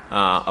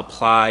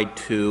applied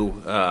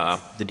to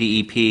the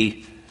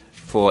DEP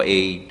for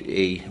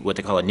a what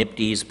they call a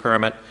NIPDES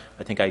permit.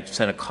 I think I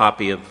sent a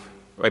copy of,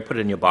 or I put it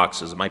in your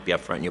boxes, it might be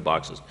up front in your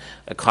boxes,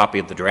 a copy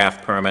of the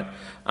draft permit.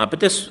 But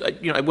this,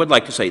 I would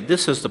like to say,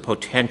 this has the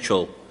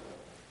potential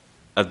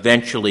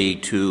eventually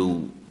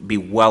to be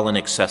well in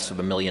excess of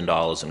 $1 million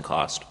in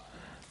cost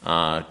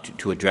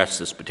to address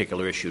this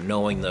particular issue,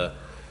 knowing the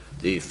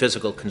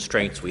physical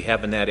constraints we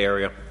have in that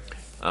area,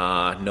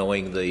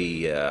 knowing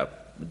the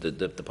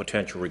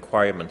potential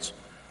requirements.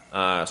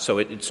 So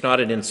it's not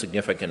an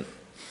insignificant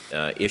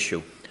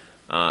issue.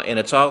 And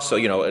it's also,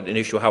 an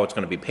issue how it's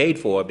going to be paid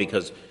for,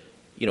 because,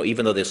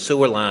 even though there's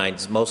sewer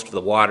lines, most of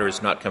the water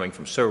is not coming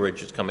from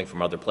sewerage, it's coming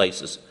from other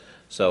places.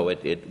 So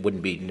it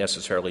wouldn't be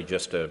necessarily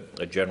just a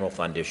general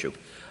fund issue.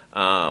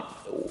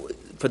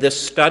 For this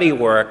study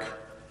work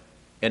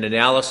and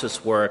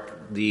analysis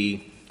work,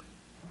 the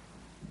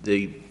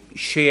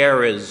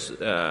share is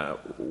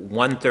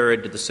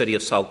 1/3 to the city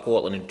of South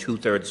Portland and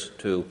 2/3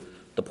 to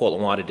the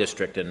Portland Water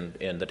District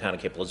and the town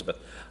of Cape Elizabeth.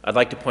 I'd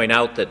like to point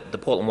out that the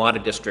Portland Water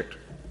District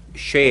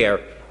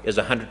share is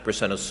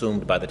 100%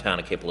 assumed by the town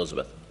of Cape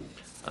Elizabeth.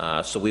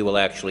 So we will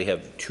actually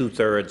have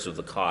 2/3 of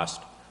the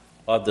cost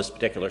of this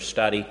particular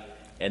study,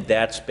 and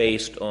that's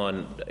based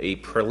on a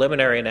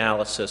preliminary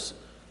analysis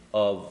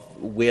of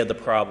where the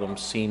problem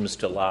seems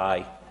to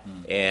lie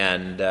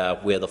and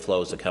where the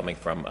flows are coming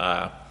from.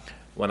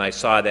 When I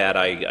saw that,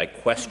 I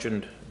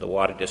questioned the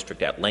Water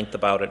District at length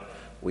about it.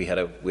 We had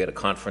a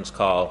conference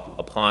call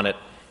upon it,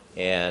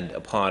 and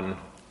upon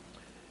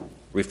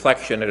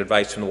reflection and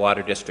advice from the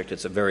Water District,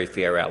 it's a very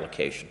fair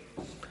allocation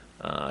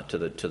to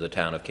the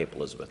town of Cape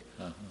Elizabeth.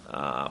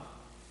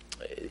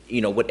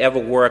 Whatever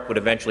work would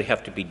eventually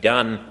have to be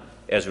done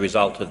as a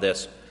result of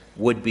this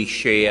would be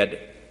shared.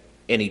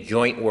 Any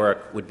joint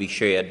work would be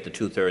shared, the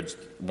 2/3,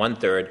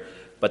 1/3,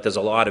 but there's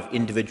a lot of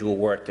individual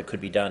work that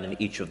could be done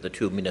in each of the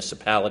two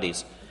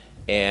municipalities,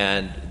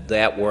 and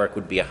that work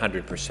would be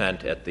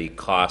 100% at the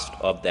cost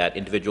of that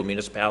individual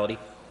municipality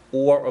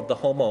or of the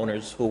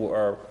homeowners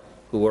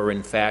who are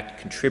in fact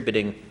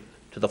contributing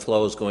to the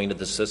flows going to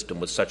the system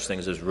with such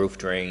things as roof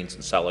drains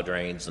and cellar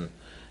drains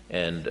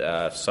and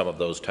some of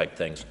those type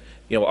things.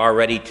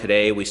 Already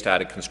today we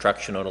started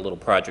construction on a little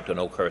project on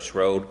Oakhurst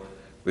Road,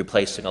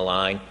 replacing a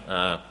line,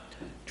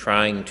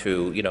 trying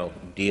to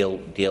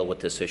deal with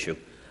this issue.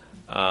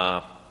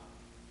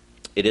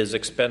 It is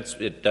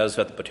expensive. It does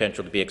have the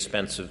potential to be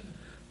expensive.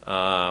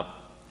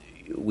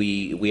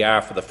 We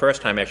are, for the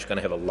first time, actually going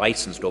to have a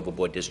licensed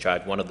overboard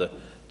discharge. One of the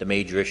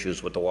major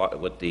issues with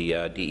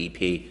the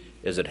DEP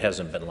is it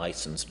hasn't been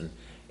licensed,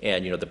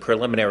 and the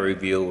preliminary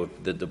review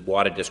of the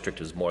Water District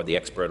is more the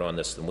expert on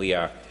this than we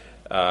are.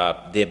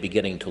 They're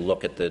beginning to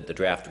look at the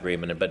draft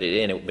agreement, but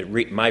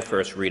my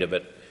first read of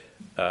it,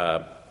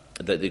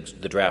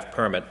 the draft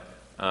permit,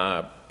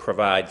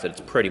 provides that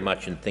it's pretty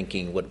much in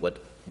thinking what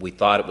we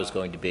thought it was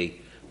going to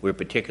be. We're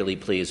particularly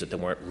pleased that there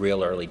weren't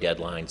real early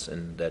deadlines,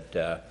 and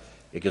that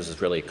it gives us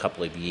really a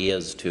couple of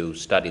years to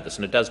study this.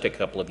 And it does take a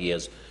couple of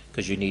years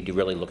because you need to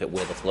really look at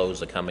where the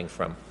flows are coming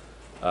from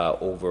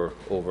over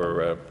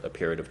a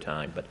period of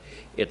time. But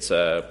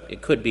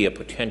it could be a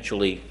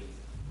potentially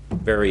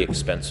very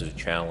expensive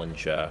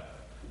challenge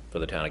for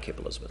the town of Cape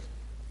Elizabeth.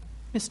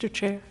 Mr.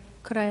 Chair,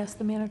 could I ask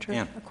the manager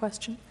a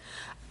question?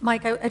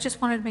 Mike, I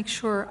just wanted to make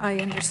sure I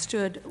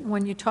understood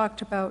when you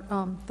talked about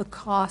the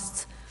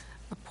costs,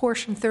 a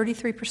portion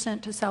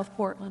 33% to South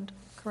Portland,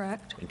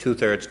 correct? And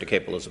 2/3 to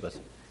Cape Elizabeth.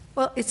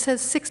 Well, it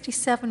says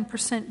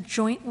 67%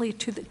 jointly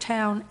to the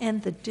town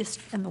and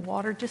the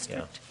water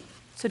district. Yeah.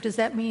 So does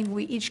that mean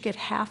we each get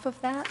half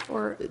of that,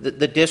 or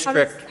the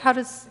district? How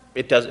does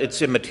it does? It's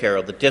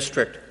immaterial. The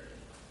district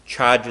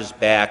charges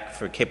back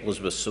for Cape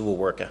Elizabeth sewer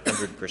work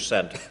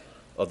 100%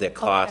 of their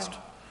cost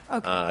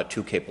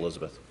to Cape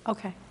Elizabeth.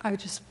 Okay, I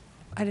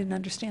didn't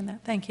understand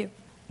that. Thank you.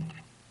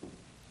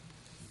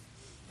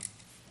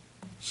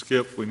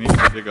 Skip, we need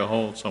to dig a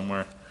hole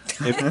somewhere.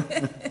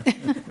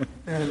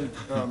 And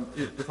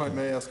if I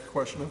may ask a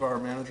question of our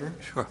manager?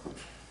 Sure.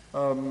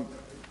 I'm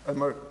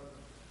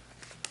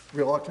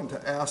reluctant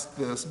to ask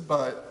this,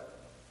 but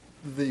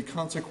the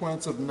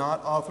consequence of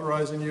not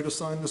authorizing you to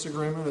sign this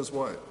agreement is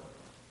what?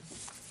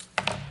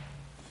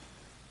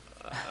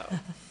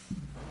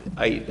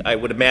 I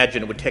would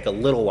imagine it would take a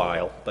little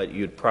while, but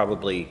you'd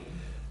probably,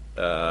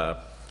 first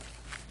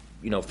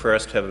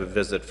have a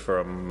visit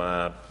from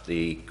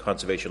the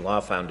Conservation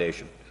Law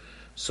Foundation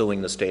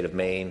suing the state of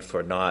Maine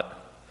for not,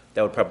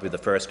 that would probably be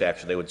the first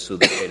action. They would sue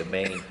the state of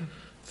Maine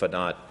for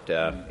not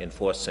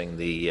enforcing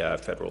the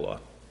federal law.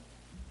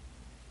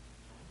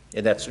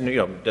 And that's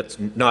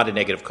not a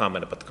negative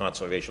comment about the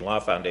Conservation Law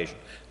Foundation.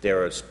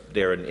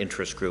 They're an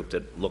interest group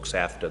that looks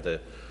after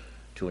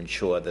to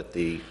ensure that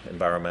the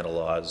environmental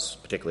laws,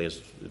 they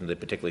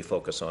particularly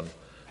focus on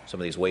some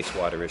of these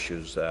wastewater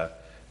issues,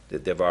 that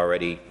they've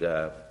already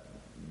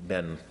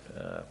been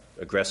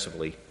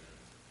aggressively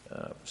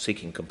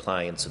seeking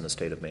compliance in the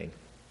state of Maine,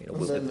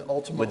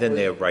 within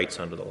their rights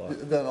under the law.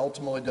 Then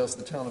ultimately, does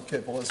the town of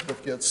Cape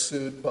Elizabeth get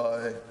sued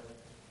by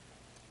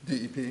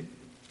DEP?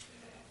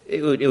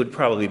 It would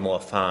probably be more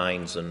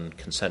fines and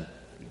consent.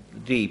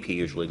 DEP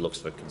usually looks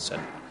for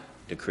consent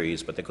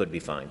decrees, but there could be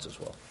fines as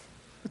well.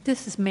 But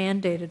this is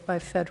mandated by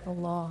federal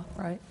law,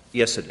 right?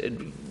 Yes,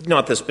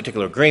 not this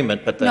particular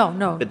agreement, but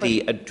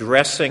the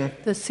addressing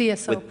the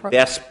CSO with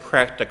best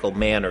practical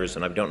manners,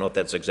 and I don't know if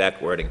that's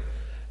exact wording,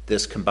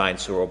 this combined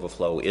sewer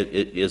overflow,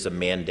 it is a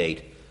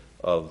mandate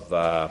of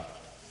the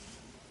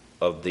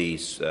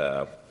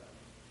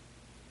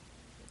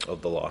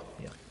law.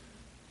 Yeah.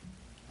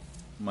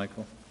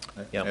 Michael,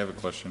 I have a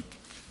question.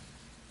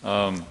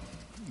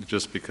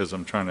 Just because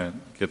I'm trying to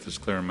get this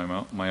clear in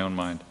my own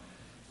mind.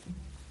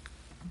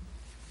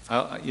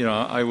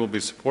 I will be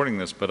supporting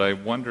this, but I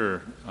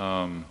wonder,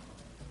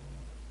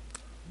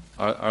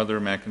 are there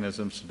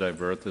mechanisms to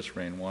divert this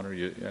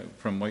rainwater?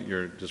 From what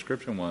your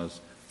description was,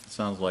 it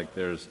Sounds like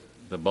there's,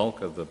 the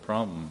bulk of the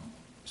problem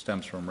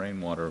stems from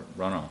rainwater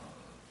runoff.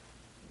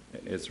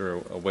 Is there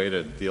a way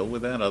to deal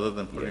with that other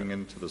than putting it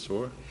into the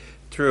sewer?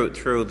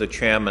 Through the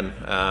chairman,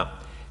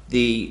 what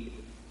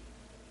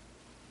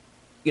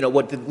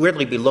we'd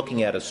really be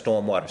looking at is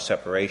stormwater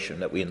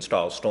separation, that we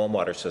install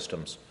stormwater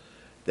systems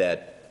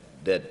that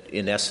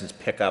in essence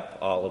pick up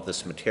all of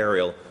this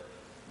material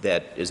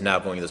that is now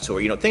going to the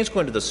sewer. Things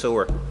going to the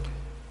sewer,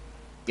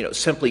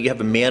 simply you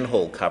have a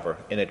manhole cover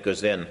and it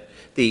goes in.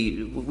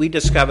 We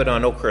discovered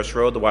on Oakhurst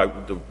Road,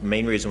 the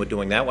main reason we're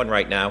doing that one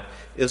right now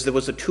is there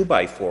was a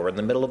 2x4 in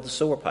the middle of the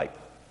sewer pipe.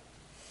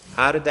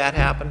 How did that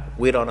happen?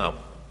 We don't know.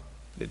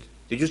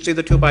 Did you see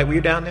the 2x4? Were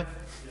you down there?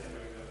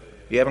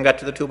 You haven't got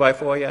to the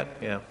 2x4 yet?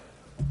 Yeah.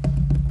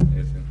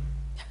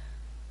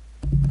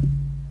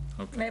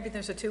 Okay. Maybe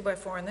there's a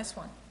 2x4 in this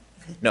one.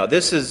 No,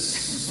 this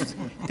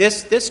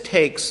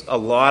takes a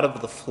lot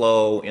of the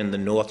flow in the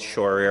North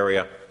Shore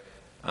area,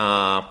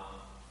 and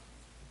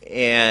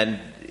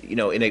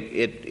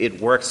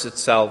it works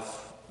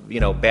itself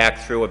back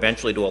through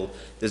eventually to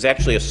there's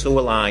actually a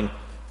sewer line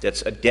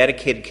that's a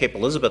dedicated Cape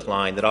Elizabeth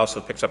line that also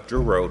picks up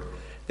Drew Road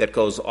that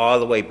goes all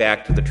the way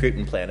back to the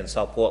treatment plant in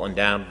South Portland,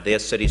 down their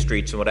city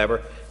streets and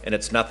whatever, and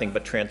it's nothing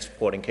but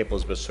transporting Cape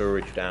Elizabeth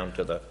sewage down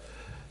to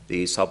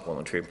the South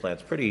Portland treatment plant.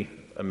 It's a pretty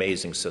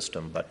amazing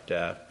system, but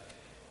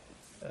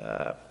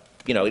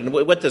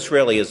what this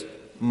really is,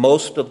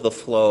 most of the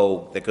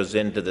flow that goes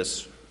into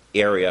this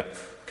area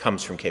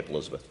comes from Cape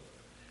Elizabeth.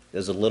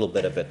 There's a little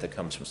bit of it that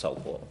comes from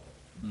South Portland.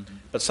 Mm-hmm.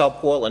 But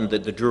South Portland,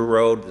 the Drew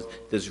Road,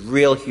 there's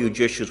real huge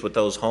issues with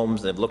those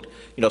homes. They've looked,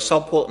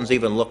 South Portland's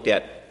even looked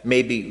at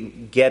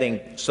maybe getting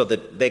so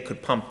that they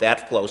could pump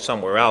that flow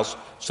somewhere else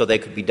so they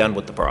could be done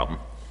with the problem.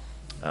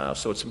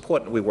 So it's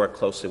important we work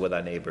closely with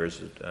our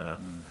neighbors.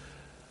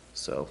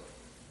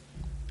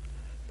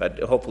 But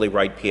hopefully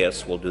Wright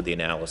PS will do the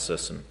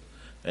analysis,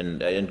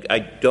 and I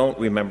don't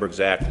remember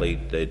exactly.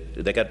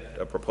 They got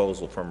a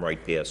proposal from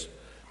Wright PS.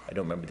 I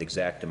don't remember the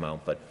exact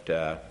amount, but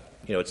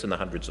it's in the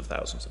hundreds of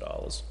thousands of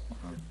dollars.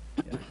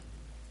 Yeah.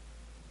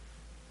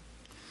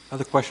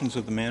 Other questions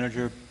of the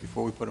manager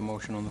before we put a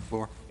motion on the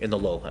floor? In the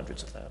low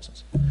hundreds of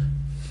thousands.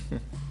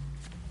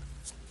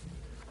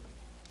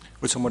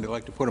 Would somebody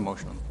like to put a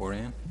motion on the floor,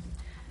 Ann?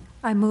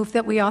 I move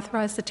that we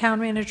authorize the town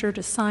manager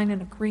to sign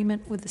an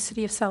agreement with the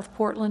City of South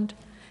Portland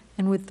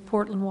and with the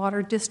Portland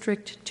Water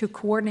District to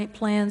coordinate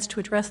plans to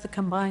address the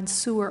combined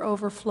sewer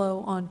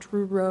overflow on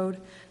Drew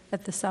Road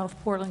at the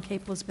South Portland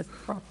Cape Elizabeth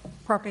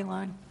property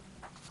line.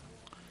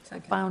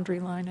 Boundary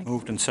line.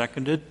 Moved and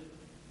seconded.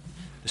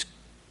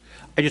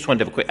 I just wanted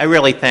to have a quick, I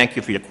really thank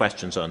you for your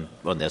questions on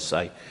this.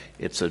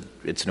 It's an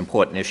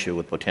important issue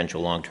with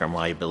potential long-term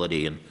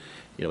liability, and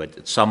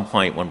at some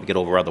point when we get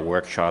over other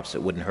workshops,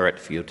 it wouldn't hurt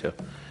for you to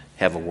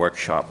have a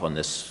workshop on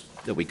this,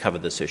 that we cover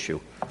this issue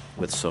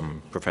with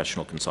some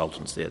professional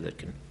consultants there that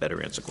can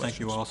better answer questions. Thank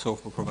you also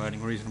for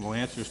providing reasonable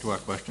answers to our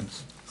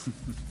questions.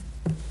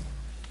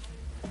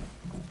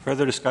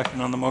 Further discussion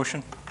on the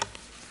motion?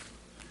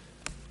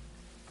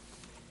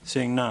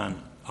 Seeing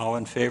none. All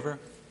in favor?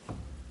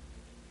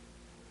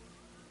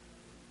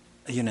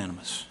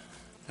 Unanimous.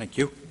 Thank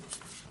you.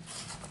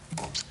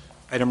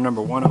 Item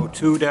number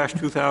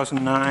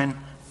 102-2009,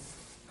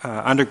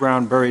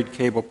 underground buried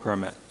cable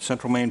permit.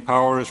 Central Maine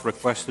Power has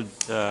requested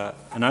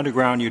an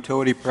underground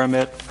utility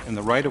permit in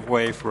the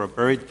right-of-way for a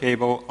buried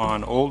cable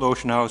on Old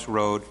Ocean House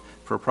Road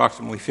for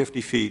approximately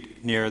 50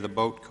 feet near the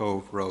Boat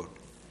Cove Road.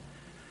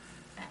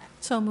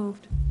 So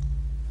moved.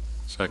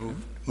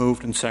 Second.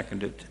 Moved and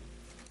seconded.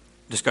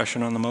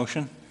 Discussion on the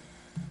motion?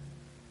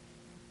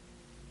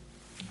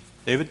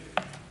 David?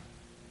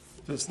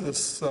 Does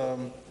this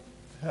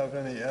have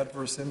any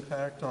adverse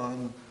impact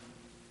on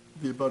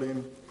the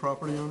abutting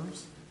property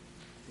owners?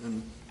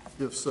 And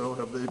if so,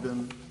 have they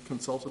been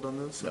consulted on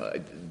this?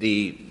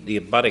 The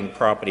abutting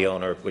property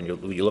owner, when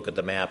you look at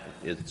the map,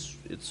 it's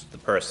the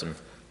person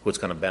who's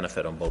going to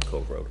benefit on Boat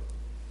Cove Road,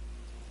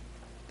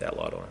 that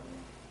lot owner.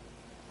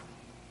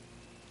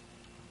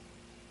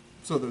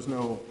 So there's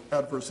no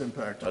adverse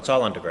impact? It's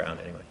all underground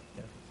anyway.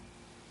 Yeah.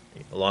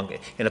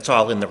 And it's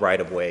all in the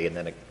right-of-way, and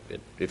then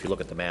if you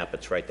look at the map,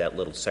 it's right that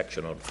little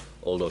section of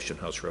Old Ocean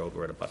House Road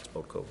where it abuts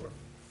Boat Cove Road.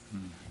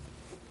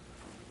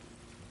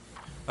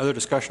 Other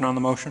discussion on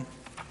the motion?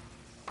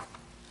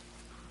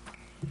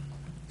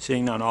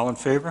 Seeing none, all in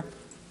favor?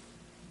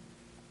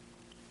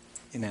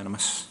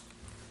 Unanimous.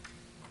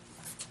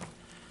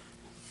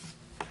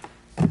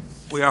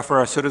 We offer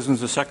our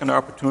citizens a second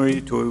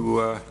opportunity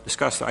to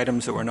discuss the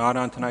items that were not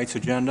on tonight's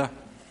agenda.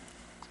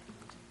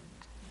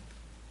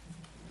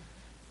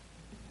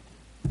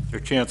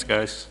 Your chance,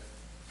 guys.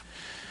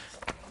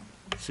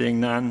 Seeing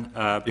none,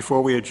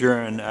 before we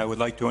adjourn, I would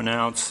like to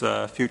announce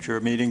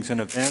future meetings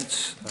and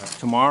events.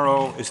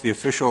 Tomorrow is the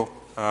official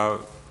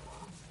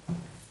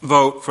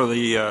vote for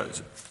the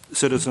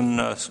citizen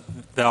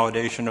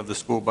validation of the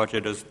school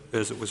budget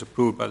as it was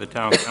approved by the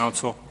town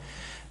council.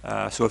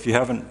 So if you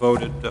haven't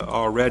voted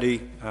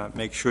already,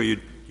 make sure you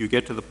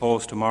get to the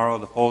polls tomorrow.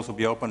 The polls will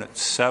be open at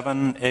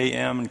 7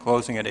 a.m. and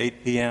closing at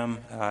 8 p.m.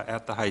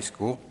 At the high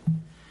school.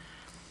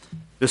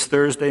 This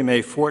Thursday,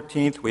 May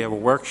 14th, we have a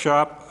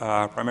workshop,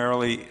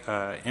 primarily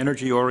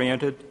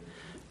energy-oriented.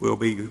 We'll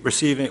be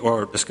receiving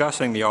or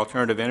discussing the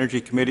Alternative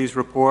Energy Committee's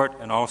report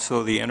and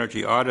also the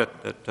energy audit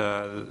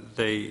that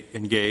they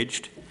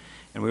engaged.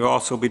 And we'll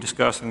also be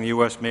discussing the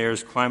U.S.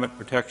 Mayor's Climate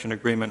Protection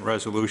Agreement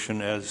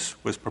resolution as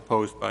was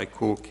proposed by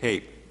Cool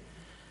Cape.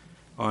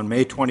 On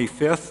May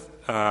 25th,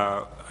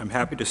 I'm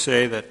happy to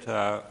say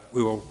that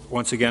we will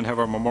once again have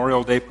our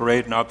Memorial Day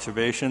Parade and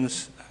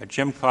observations.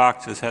 Jim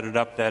Cox has headed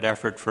up that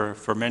effort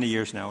for many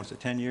years now. Is it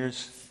 10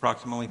 years,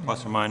 approximately,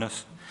 plus or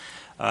minus?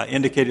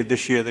 Indicated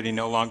this year that he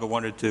no longer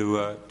wanted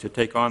to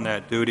take on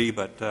that duty,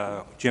 but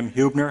Jim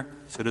Hubner,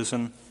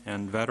 citizen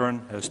and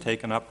veteran, has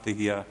taken up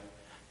the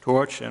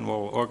torch and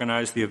will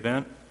organize the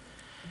event.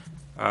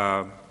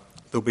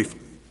 There'll be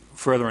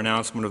further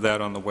announcement of that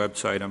on the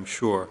website, I'm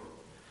sure.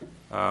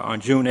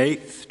 On June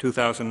 8th,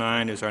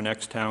 2009 is our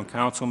next town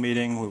council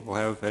meeting. We will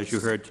have, as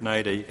you heard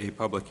tonight, a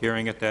public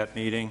hearing at that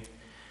meeting.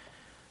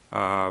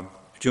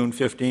 June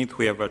 15th,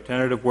 we have a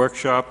tentative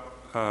workshop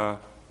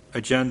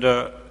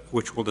agenda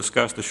which will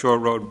discuss the Shore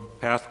Road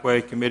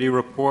Pathway Committee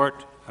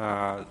report,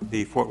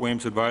 the Fort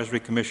Williams Advisory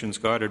Commission's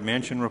Goddard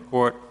Mansion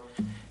report,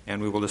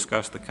 and we will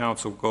discuss the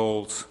council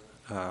goals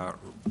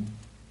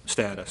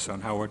status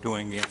on how we're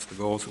doing against the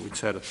goals that we'd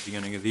set at the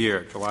beginning of the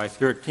year. July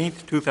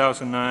 13th,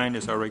 2009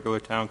 is our regular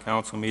town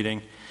council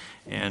meeting,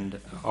 and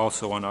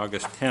also on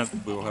August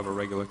 10th, we will have a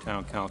regular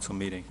town council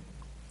meeting.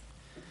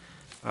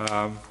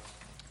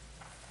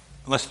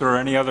 Unless there are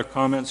any other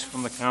comments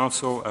from the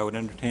council, I would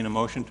entertain a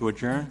motion to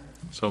adjourn.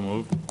 So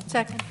moved.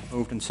 Second.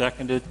 Moved and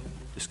seconded.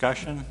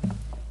 Discussion?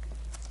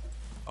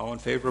 All in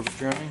favor of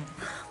adjourning?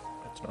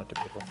 That's not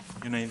debatable.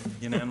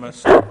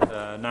 Unanimous at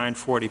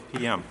 9:40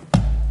 p.m.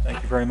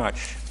 Thank you very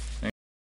much.